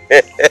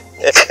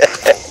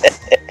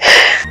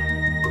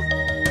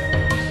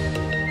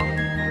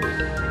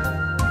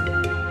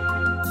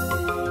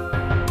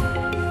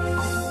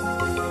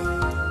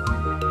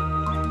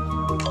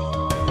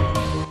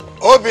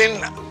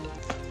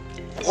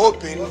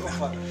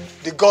 Obinna,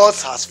 the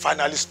gods has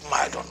finally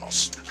smiled on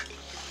us.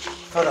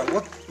 Father,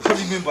 what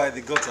do you mean by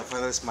the gods have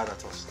finally smiled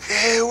at us?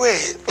 Hey,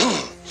 wait.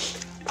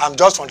 I'm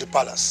just from the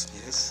palace.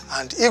 Yes.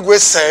 And Igwe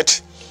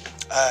said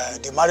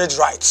the marriage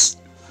rites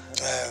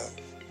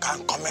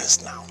can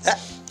commence now.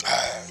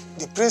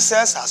 The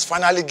princess has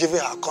finally given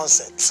her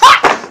consent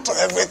to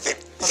everything.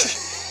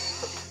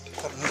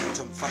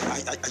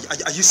 Father,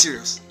 are you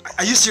serious?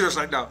 Are you serious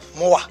right now?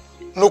 Moa,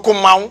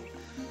 Nukumau.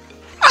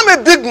 I'm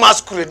a big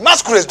masquerade.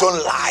 Masquerades don't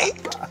lie.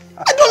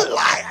 I don't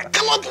lie. I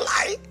cannot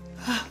lie.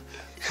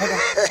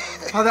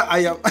 Father, I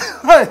am.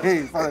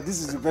 Hey, Father,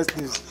 this is the best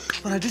news.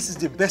 Father, this is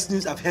the best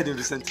news I've heard in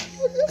recent time.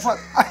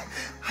 Father,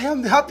 I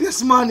am the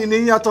happiest man in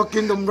Enyato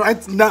Kingdom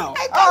right now.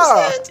 I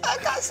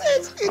can say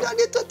it. You don't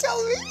need to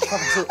tell me.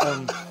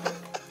 Father,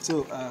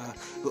 so,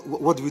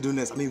 what do we do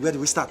next? I mean, where do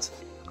we start?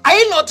 Are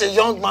you not a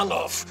young man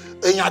of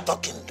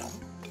Enyato Kingdom?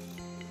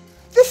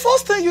 The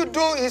first thing you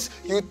do is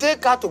you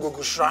take her to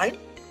Gogo Shrine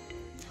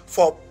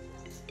for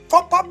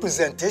proper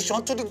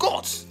presentation to the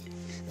gods.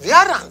 There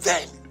and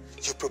then,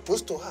 you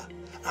propose to her,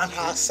 and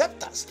her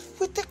acceptance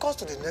will take us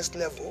to the next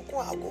level.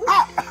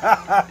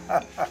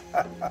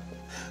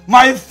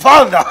 My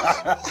father!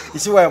 You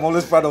see why I'm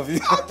always proud of you?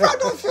 I'm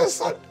proud of you,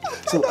 son.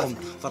 So,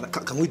 Father,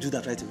 can we do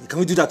that right away? Can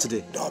we do that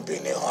today? Don't be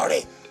in a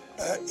hurry.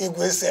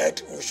 Igwe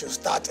said we should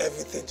start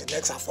everything the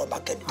next Afro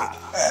market day.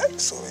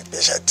 So be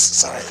patient.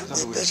 Sorry,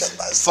 be patient,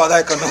 man. Father,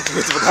 I cannot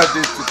wait for that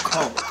day to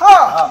come.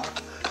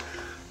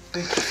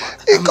 Thank you,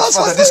 Father.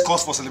 Father, this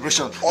calls for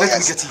celebration. Let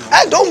me get in.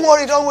 Don't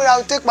worry.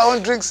 I'll take my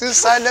own drinks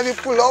inside. Let me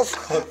pull off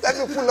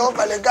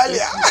my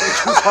legalia.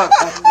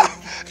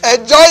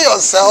 Enjoy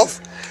yourself.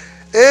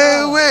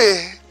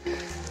 Anyway,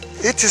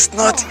 it is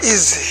not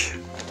easy.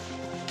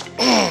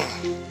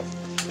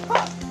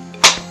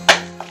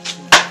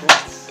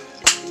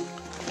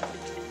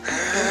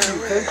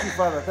 Thank you,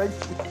 Father. Thank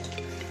you.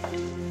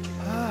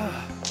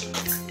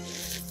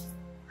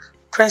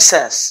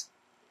 Princess,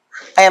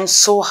 I am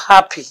so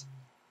happy.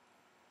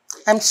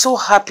 I'm so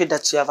happy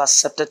that you have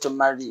accepted to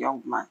marry a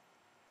young man.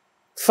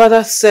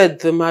 Father said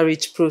the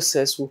marriage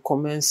process will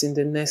commence in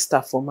the next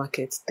Afro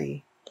market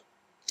day.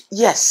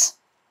 Yes.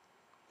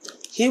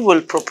 He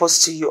will propose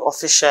to you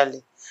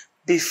officially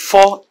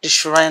before the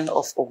shrine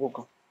of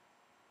Ogogo.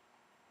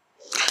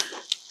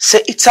 So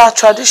it's our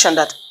tradition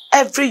that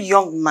every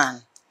young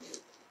man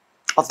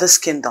of this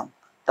kingdom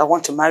that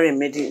wants to marry a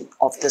maiden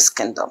of this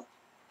kingdom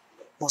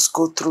must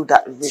go through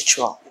that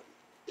ritual.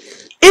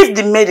 If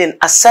the maiden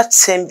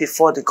accepts him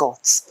before the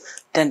gods,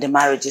 then the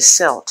marriage is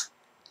sealed.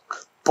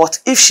 But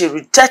if she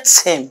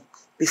rejects him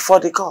before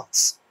the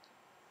gods,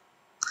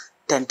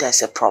 then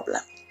there's a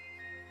problem.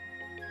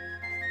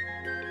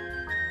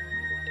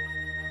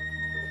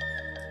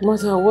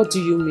 Mother, what do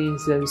you mean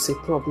there is a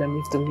problem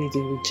if the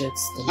maiden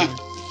rejects the man?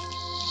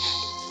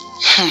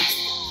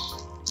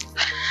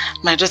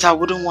 My daughter, I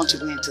wouldn't want to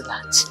go into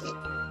that.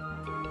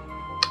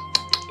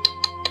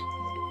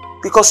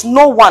 Because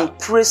no one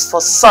prays for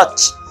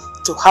such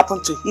to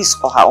happen to his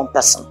or her own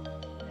person.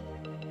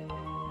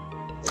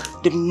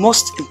 The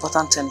most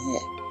important thing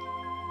here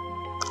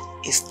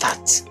is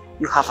that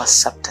you have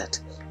accepted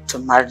to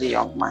marry the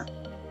young man.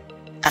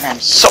 And I'm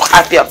so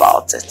happy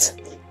about it.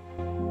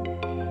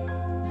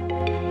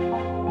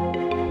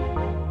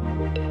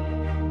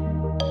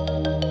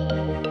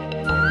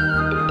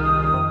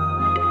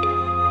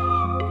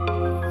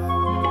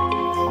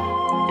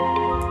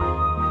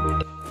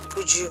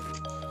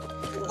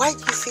 Why do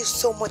you feel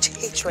so much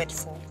hatred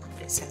for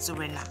Princess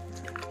Zurena?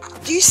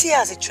 Do you see her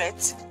as a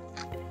threat?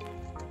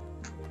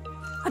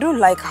 I don't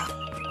like her.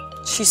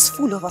 She's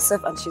full of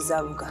herself and she's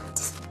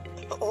arrogant.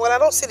 Well, I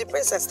don't see the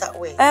princess that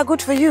way.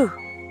 Good for you.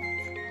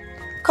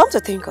 Come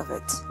to think of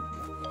it,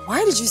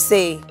 why did you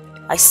say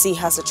I see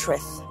her as a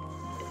threat?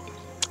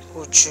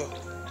 Uju,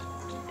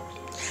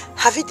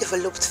 have you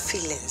developed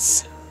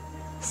feelings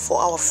for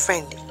our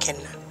friend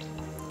Ikenna?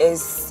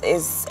 Is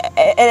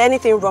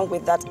anything wrong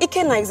with that?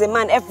 Ikenna is a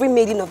man every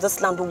maiden of this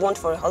land will want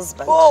for a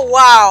husband. Oh,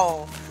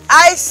 wow.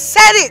 I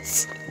said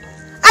it.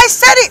 I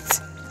said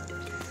it.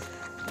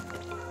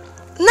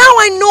 Now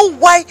I know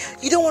why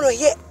you don't want to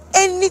hear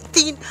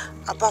anything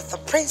about the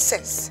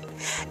princess.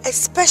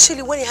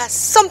 Especially when it has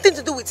something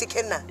to do with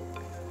Ikenna.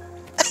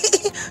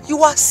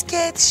 You are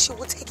scared she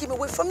will take him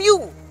away from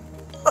you.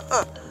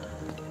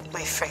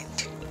 My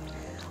friend,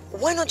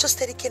 why not just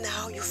tell Ikenna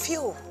how you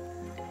feel?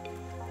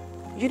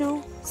 You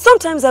know,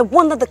 sometimes I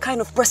wonder the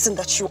kind of person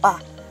that you are.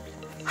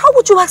 How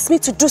would you ask me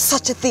to do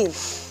such a thing?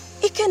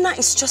 Ikenna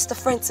is just a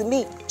friend to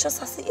me,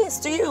 just as he is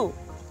to you.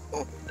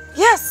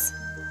 Yes.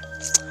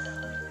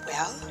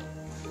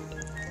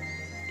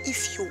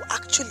 if you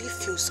actually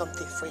feel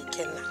something for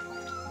Ikenna.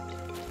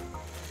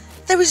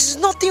 There is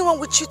nothing wrong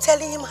with you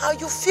telling him how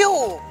you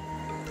feel.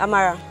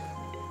 Amara,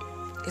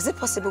 is it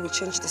possible we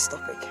change this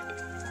topic?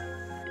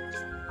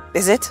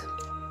 Is it?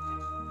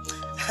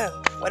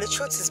 Well, the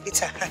truth is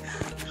bitter,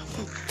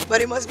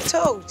 but it must be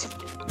told.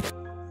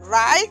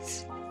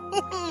 Right?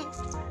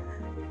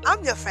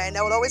 I'm your friend.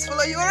 I will always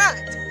follow you around.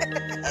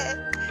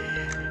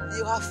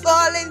 You are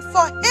falling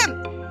for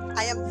him.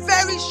 I am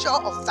very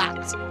sure of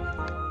that.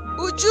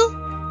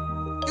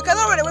 Uju, you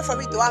cannot run away from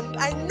it though.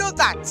 I know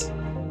that.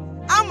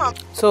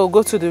 So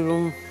go to the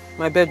room,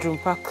 my bedroom,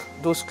 pack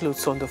those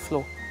clothes on the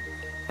floor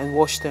and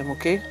wash them,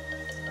 okay?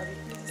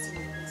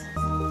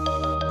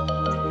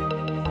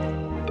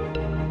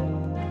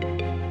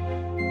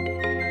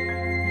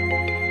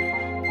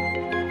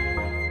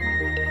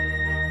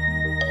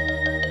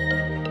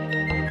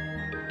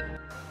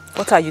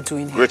 What are you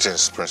doing here?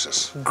 Greetings,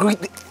 Princess.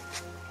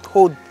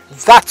 Hold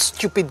that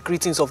stupid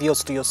greetings of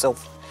yours to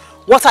yourself.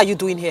 What are you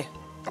doing here?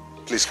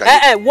 Please,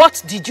 can you...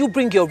 What did you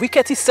bring your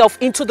rickety self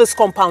into this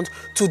compound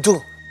to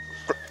do?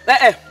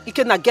 You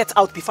cannot get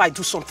out before I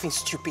do something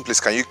stupid. Please,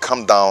 can you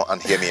come down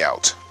and hear me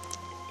out?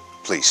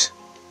 Please.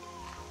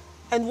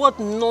 And what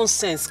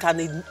nonsense can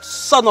a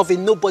son of a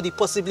nobody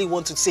possibly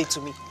want to say to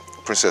me?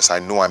 Princess, I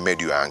know I made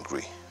you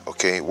angry,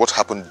 okay? What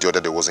happened the other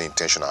day wasn't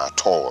intentional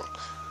at all.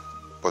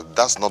 But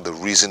that's not the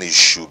reason you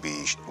should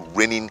be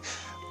raining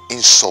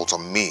insult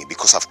on me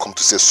because I've come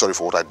to say sorry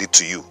for what I did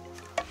to you.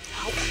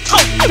 How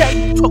dare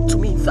you talk to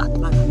me in that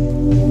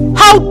manner?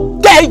 How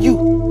dare you?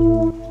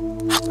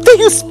 How dare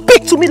you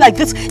speak to me like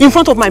this in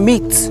front of my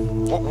mates?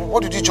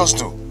 What did you just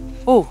do?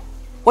 Oh,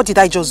 what did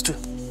I just do?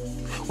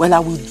 Well, I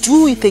will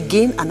do it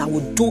again and I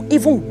will do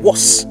even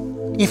worse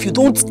if you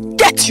don't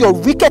get your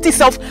rickety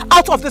self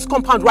out of this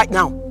compound right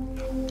now.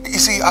 You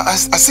see, I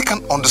still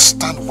can't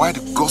understand why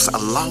the gods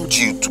allowed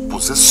you to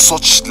possess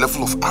such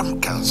level of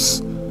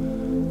arrogance.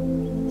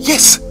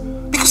 Yes,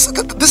 because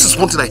this is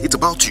one thing I hate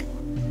about you.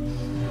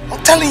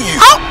 I'm telling you.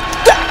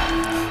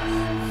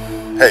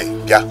 Hey,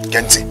 yeah,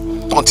 Genti,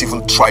 don't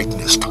even try it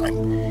next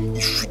time.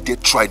 If you dare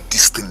try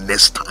this thing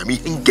next time,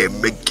 you'll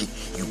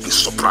be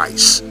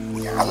surprised.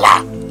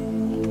 Allah.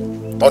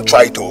 Don't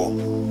try it,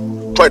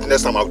 oh. Try it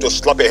next time, I'll just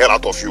slap a hell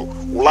out of you.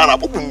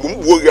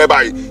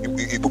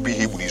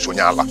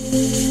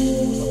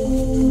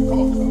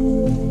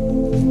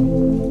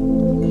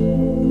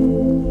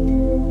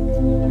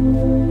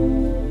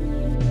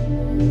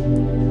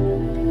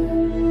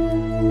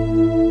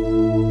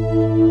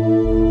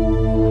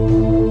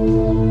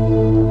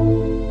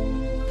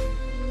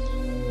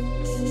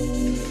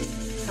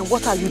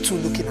 What are you two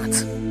looking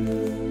at?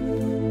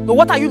 No,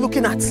 what are you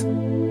looking at?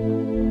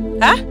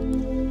 Huh?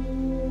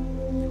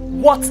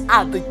 What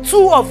are the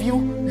two of you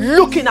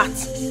looking at?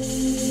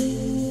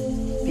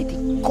 May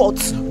the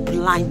gods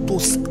blind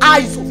those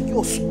eyes of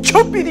yours,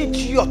 stupid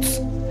idiots!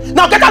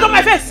 Now get out of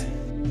my face!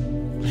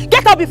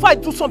 Get out before I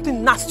do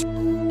something nasty!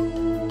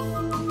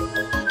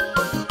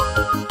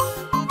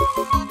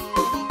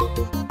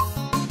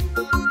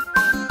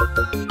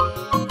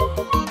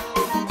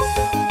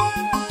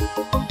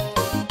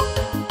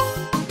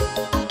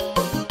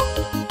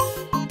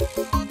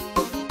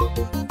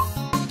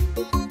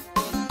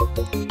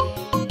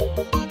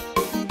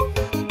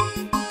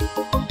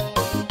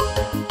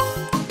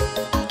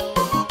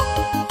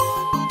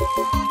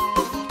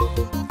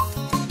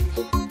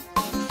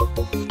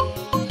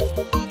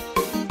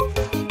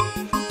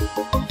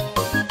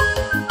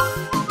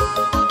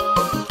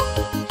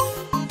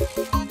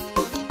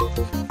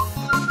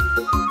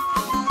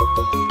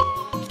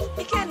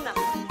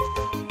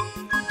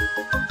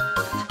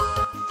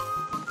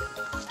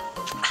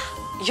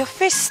 Your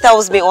face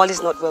tells me all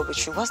is not well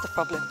with you. What's the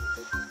problem?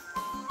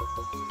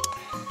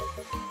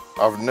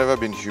 I've never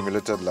been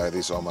humiliated like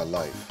this all my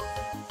life.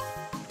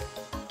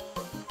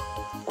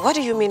 What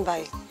do you mean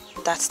by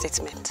that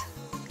statement?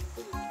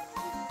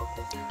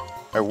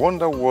 I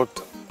wonder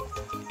what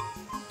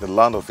the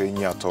land of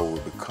Enyato will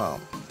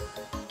become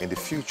in the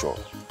future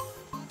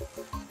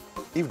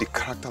if the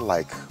character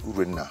like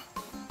Urena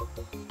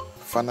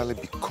finally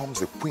becomes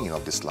the queen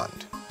of this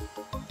land.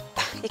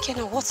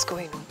 Ikenna, what's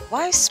going on?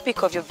 Why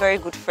speak of your very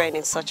good friend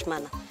in such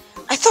manner?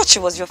 I thought she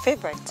was your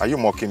favorite. Are you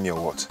mocking me or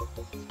what?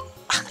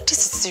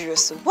 This is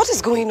serious. What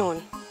is going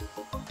on?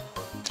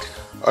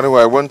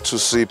 Anyway, I went to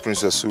see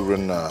Princess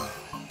Urena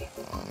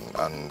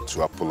and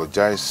to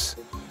apologize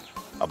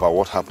about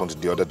what happened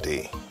the other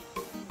day.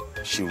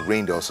 She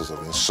rained all sorts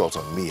of insults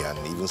on me and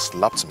even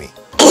slapped me.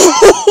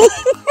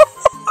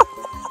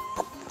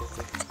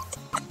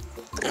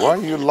 Why are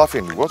you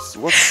laughing? What's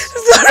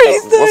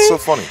so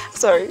funny?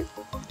 Sorry.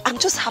 I'm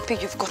just happy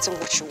you've gotten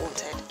what you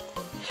wanted.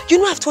 You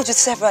know I've told you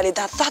severally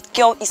that that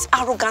girl is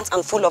arrogant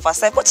and full of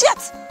herself, but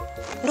yet,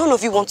 none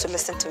of you want to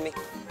listen to me.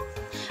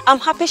 I'm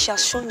happy she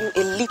has shown you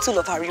a little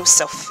of her real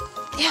self.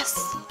 Yes.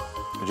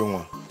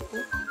 Ujungwa,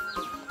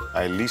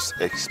 I least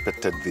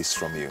expected this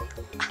from you.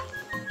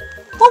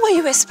 What were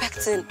you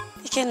expecting,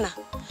 Ikenna?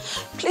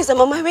 Please,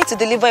 I'm on my way to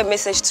deliver a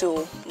message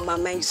to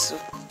Mama Isu.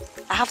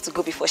 I have to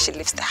go before she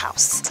leaves the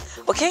house.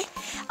 Okay?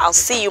 I'll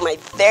see you, my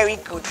very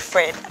good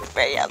friend,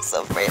 very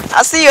handsome friend.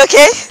 I'll see you,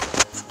 okay?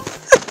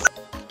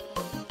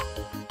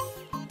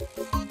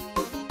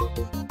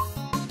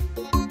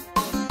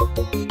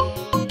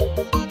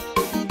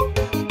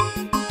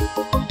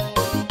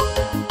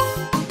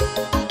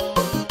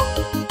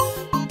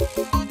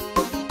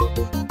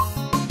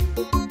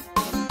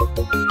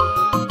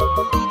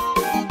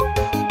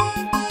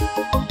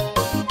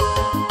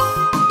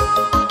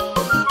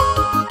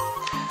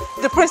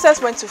 The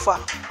princess went too far.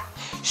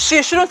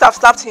 She shouldn't have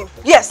slapped him.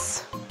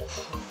 Yes.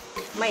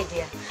 My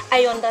dear,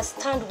 I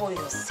understand what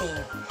you're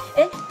saying.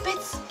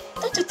 But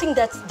don't you think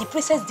that the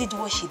princess did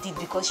what she did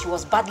because she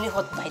was badly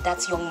hurt by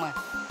that young man?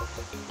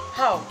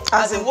 How?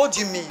 As in, what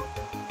do you mean?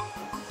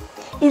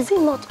 Is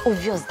it not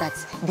obvious that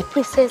the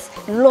princess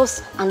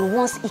loves and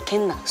wants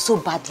Ikenna so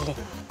badly?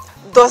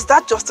 Does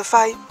that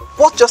justify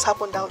what just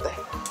happened out there?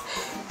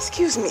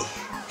 Excuse me.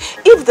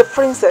 If the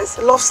princess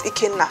loves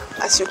Ikenna,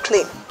 as you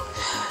claim,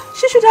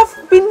 she should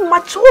have been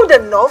matured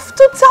enough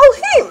to tell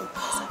him.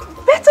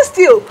 Better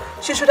still,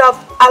 she should have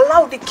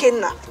allowed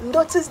Ikenna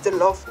notice the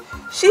love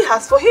she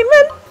has for him,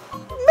 and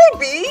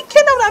maybe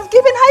Ikenna would have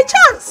given her a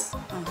chance.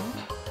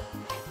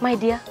 My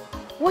dear,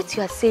 what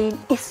you are saying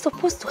is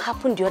supposed to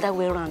happen the other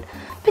way around.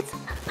 But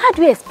how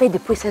do you expect the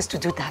princess to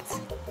do that?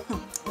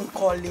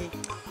 Nkoli,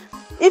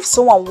 if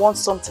someone wants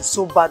something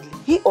so badly,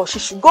 he or she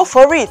should go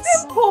for it.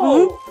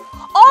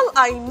 All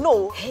I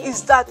know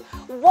is that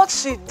what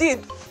she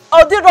did,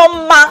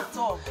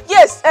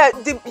 yes,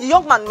 the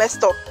young man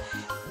messed up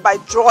by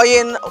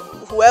drawing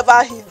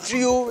whoever he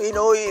drew, you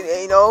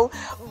know,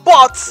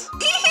 but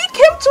he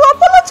came to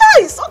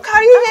apologize.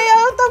 Okay,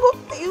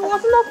 it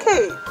wasn't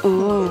okay.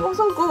 It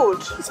wasn't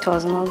good. It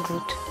was not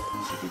good.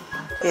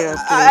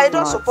 I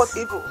don't support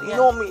evil. You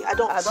know me. I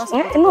don't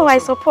support No, I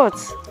support.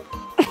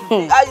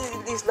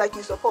 It's like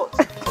you support.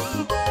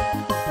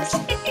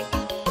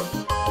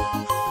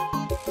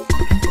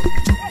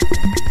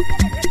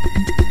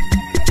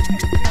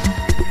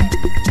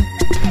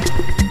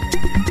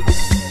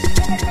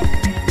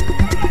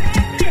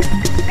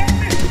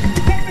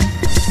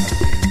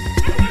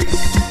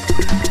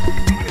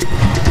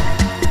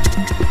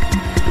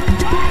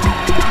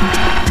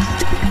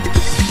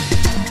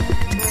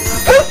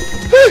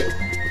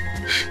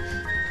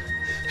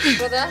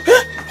 Brother?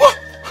 What?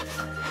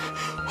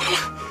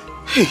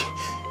 Hey.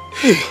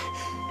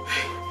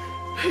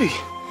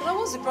 Brother,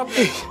 what's the problem?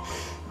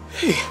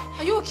 Hey.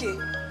 Are you okay?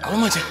 I don't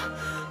imagine.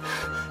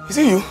 Is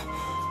it you?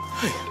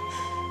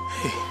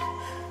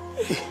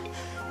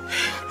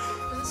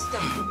 Brother, sit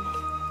down.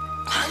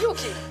 Are you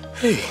okay?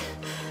 Hey.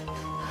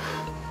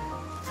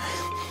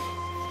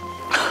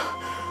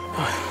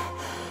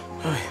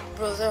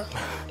 Brother,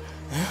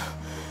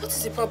 what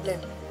is the problem?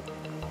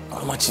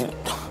 Amachi,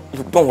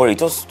 look, don't worry.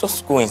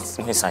 Just go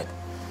inside.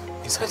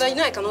 Brother, you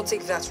know I cannot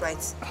take that,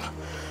 right?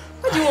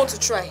 Why do you want to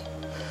try?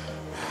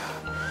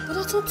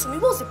 Brother, talk to me.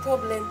 What's the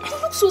problem?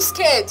 You look so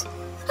scared.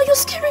 And you're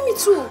scaring me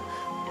too.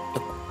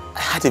 Look, I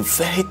had a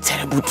very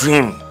terrible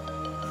dream.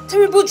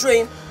 Terrible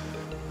dream?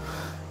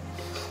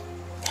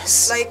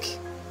 Yes. Like,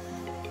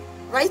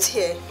 right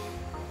here?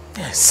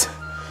 Yes.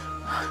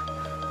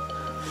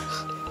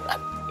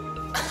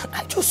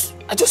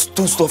 I just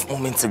dozed off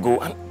moments ago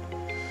and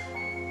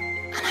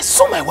I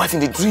saw my wife in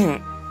the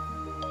dream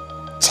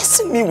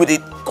chasing me with a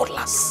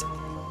cutlass.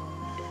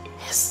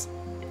 Yes.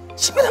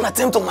 She made an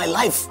attempt on my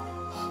life.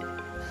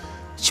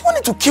 She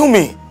wanted to kill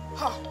me.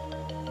 Huh.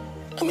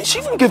 I mean, she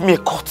even gave me a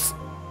cut.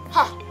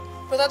 Ha!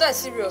 Brother, that is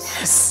serious.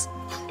 Yes.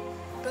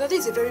 Brother, that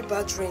is a very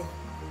bad dream.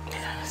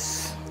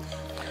 Yes.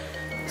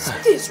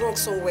 Something is wrong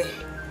somewhere.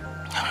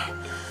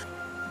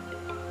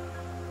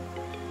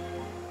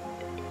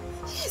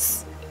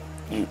 Yes.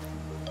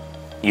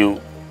 You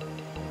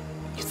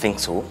think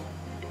so?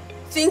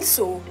 Think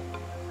so?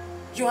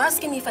 You're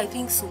asking me if I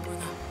think so,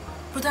 brother.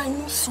 Brother, I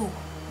know so.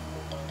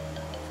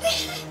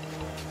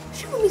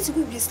 If you want me to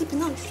go be sleeping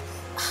now,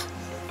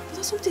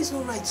 brother, something is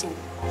not right, so.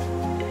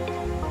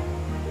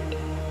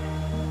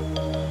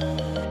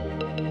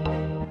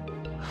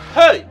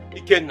 Hey,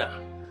 Ikenna.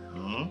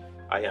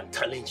 I am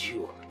telling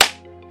you.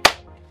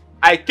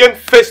 I came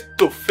face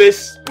to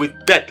face with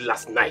death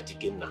last night,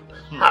 Ikenna.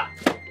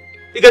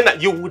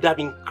 Ikenna, you would have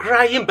been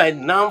crying by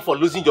now for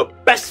losing your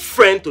best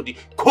friend to the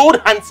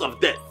cold hands of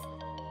death.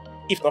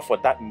 If not for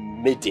that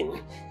maiden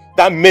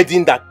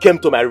that came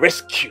to my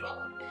rescue.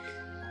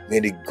 May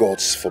the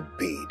gods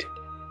forbid.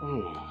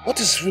 What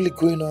is really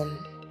going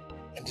on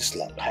in this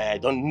land? I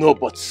don't know,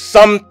 but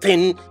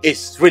something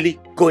is really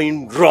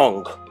going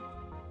wrong.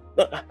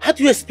 How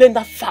do you explain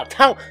that fact?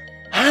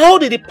 How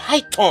did the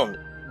python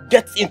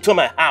get into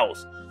my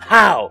house?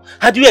 How?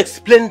 How do you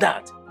explain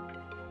that?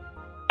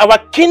 Our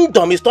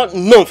kingdom is not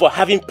known for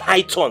having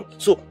python,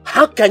 so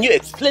how can you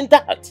explain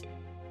that?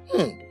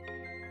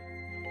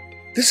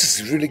 This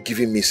is really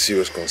giving me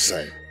serious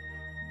concern.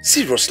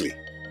 Seriously.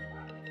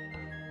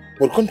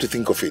 But come to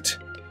think of it,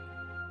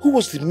 who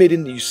was the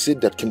maiden you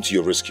said that came to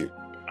your rescue?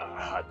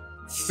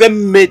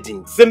 Same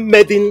maiden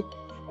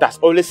that's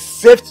always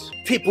saved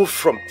people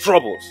from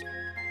troubles.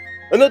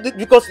 You know,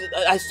 because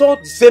I saw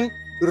the same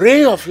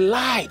ray of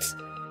light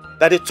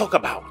that they talk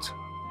about.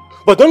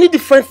 But the only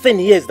different thing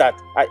here is that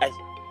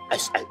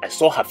I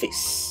saw her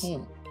face.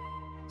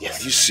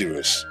 Yes. Are you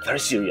serious? Very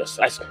serious.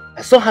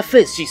 I saw her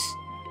face.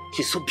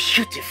 She's so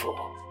beautiful.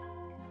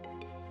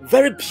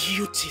 Very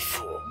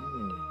beautiful.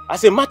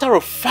 As a matter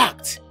of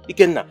fact,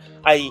 Ikenna,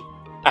 I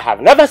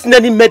have never seen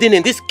any maiden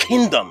in this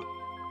kingdom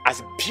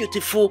as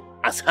beautiful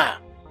as her.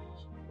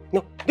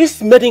 No,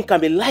 this maiden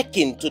can be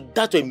likened to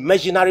that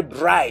imaginary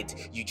bride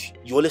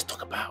you always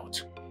talk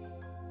about.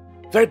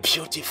 Very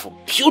beautiful,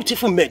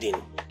 beautiful maiden.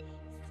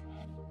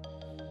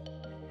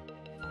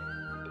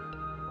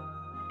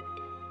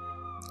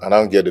 I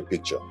don't get the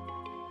picture.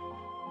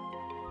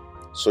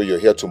 So you're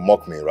here to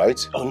mock me, right?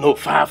 Oh no,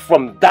 far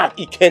from that,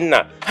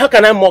 Ikenna. How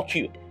can I mock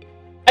you?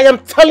 I am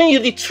telling you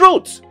the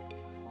truth.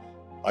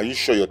 Are you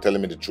sure you're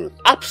telling me the truth?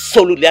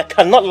 Absolutely, I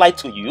cannot lie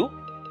to you.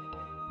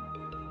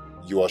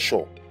 You are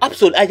sure?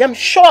 Absolutely, I am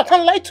sure I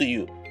can't lie to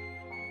you.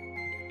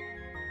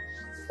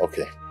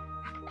 Okay.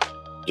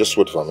 Just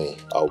wait for me.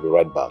 I'll be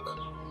right back.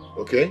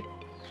 Okay?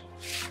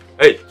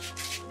 Hey,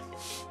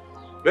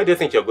 where do you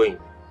think you're going?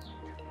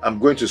 I'm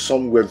going to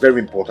somewhere very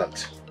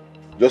important.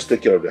 Just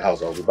take care of the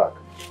house. I'll be back.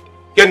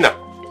 Ikenna!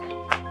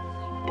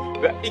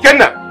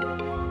 Ikenna!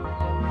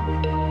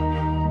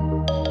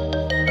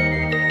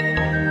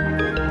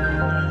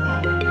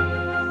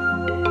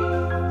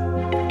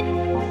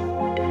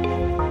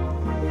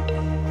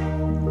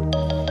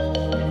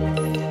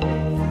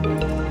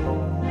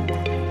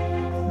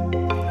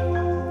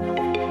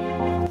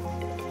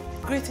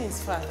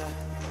 Greetings, Father.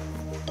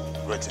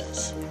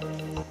 Greetings.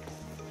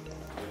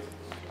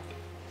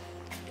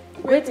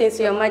 Greetings,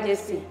 Your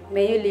Majesty.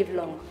 May you live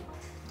long.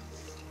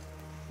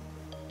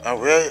 And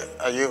where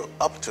are you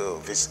up to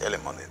this early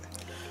morning?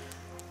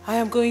 I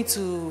am going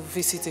to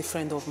visit a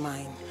friend of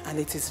mine, and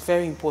it is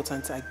very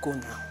important I go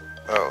now.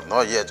 Oh,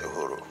 not yet,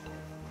 Uhuru.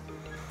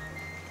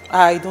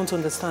 I don't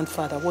understand,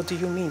 Father. What do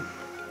you mean?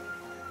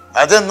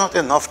 Are there not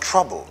enough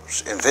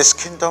troubles in this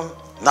kingdom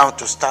now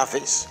to start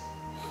this?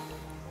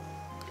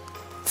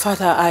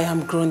 Father, I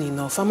am grown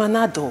enough. I'm an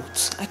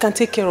adult. I can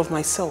take care of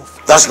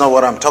myself. That's not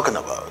what I'm talking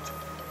about.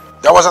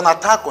 There was an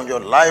attack on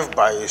your life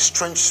by a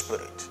strange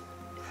spirit.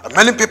 And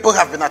many people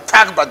have been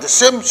attacked by the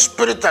same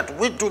spirit that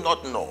we do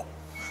not know.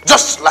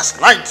 Just last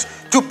night,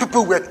 2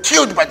 people were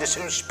killed by the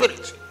same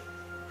spirit.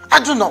 I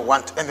do not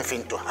want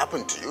anything to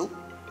happen to you.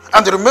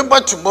 And remember,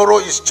 tomorrow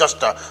is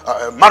just a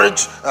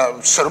marriage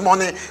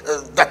ceremony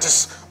that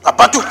is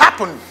about to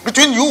happen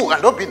between you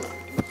and Obina.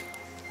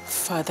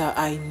 Father,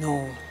 I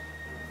know.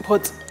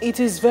 But it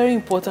is very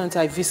important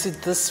I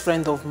visit this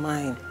friend of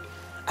mine.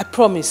 I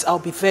promise I'll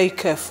be very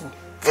careful.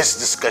 This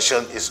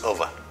discussion is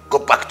over. Go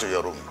back to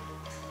your room.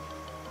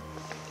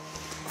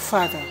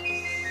 Father,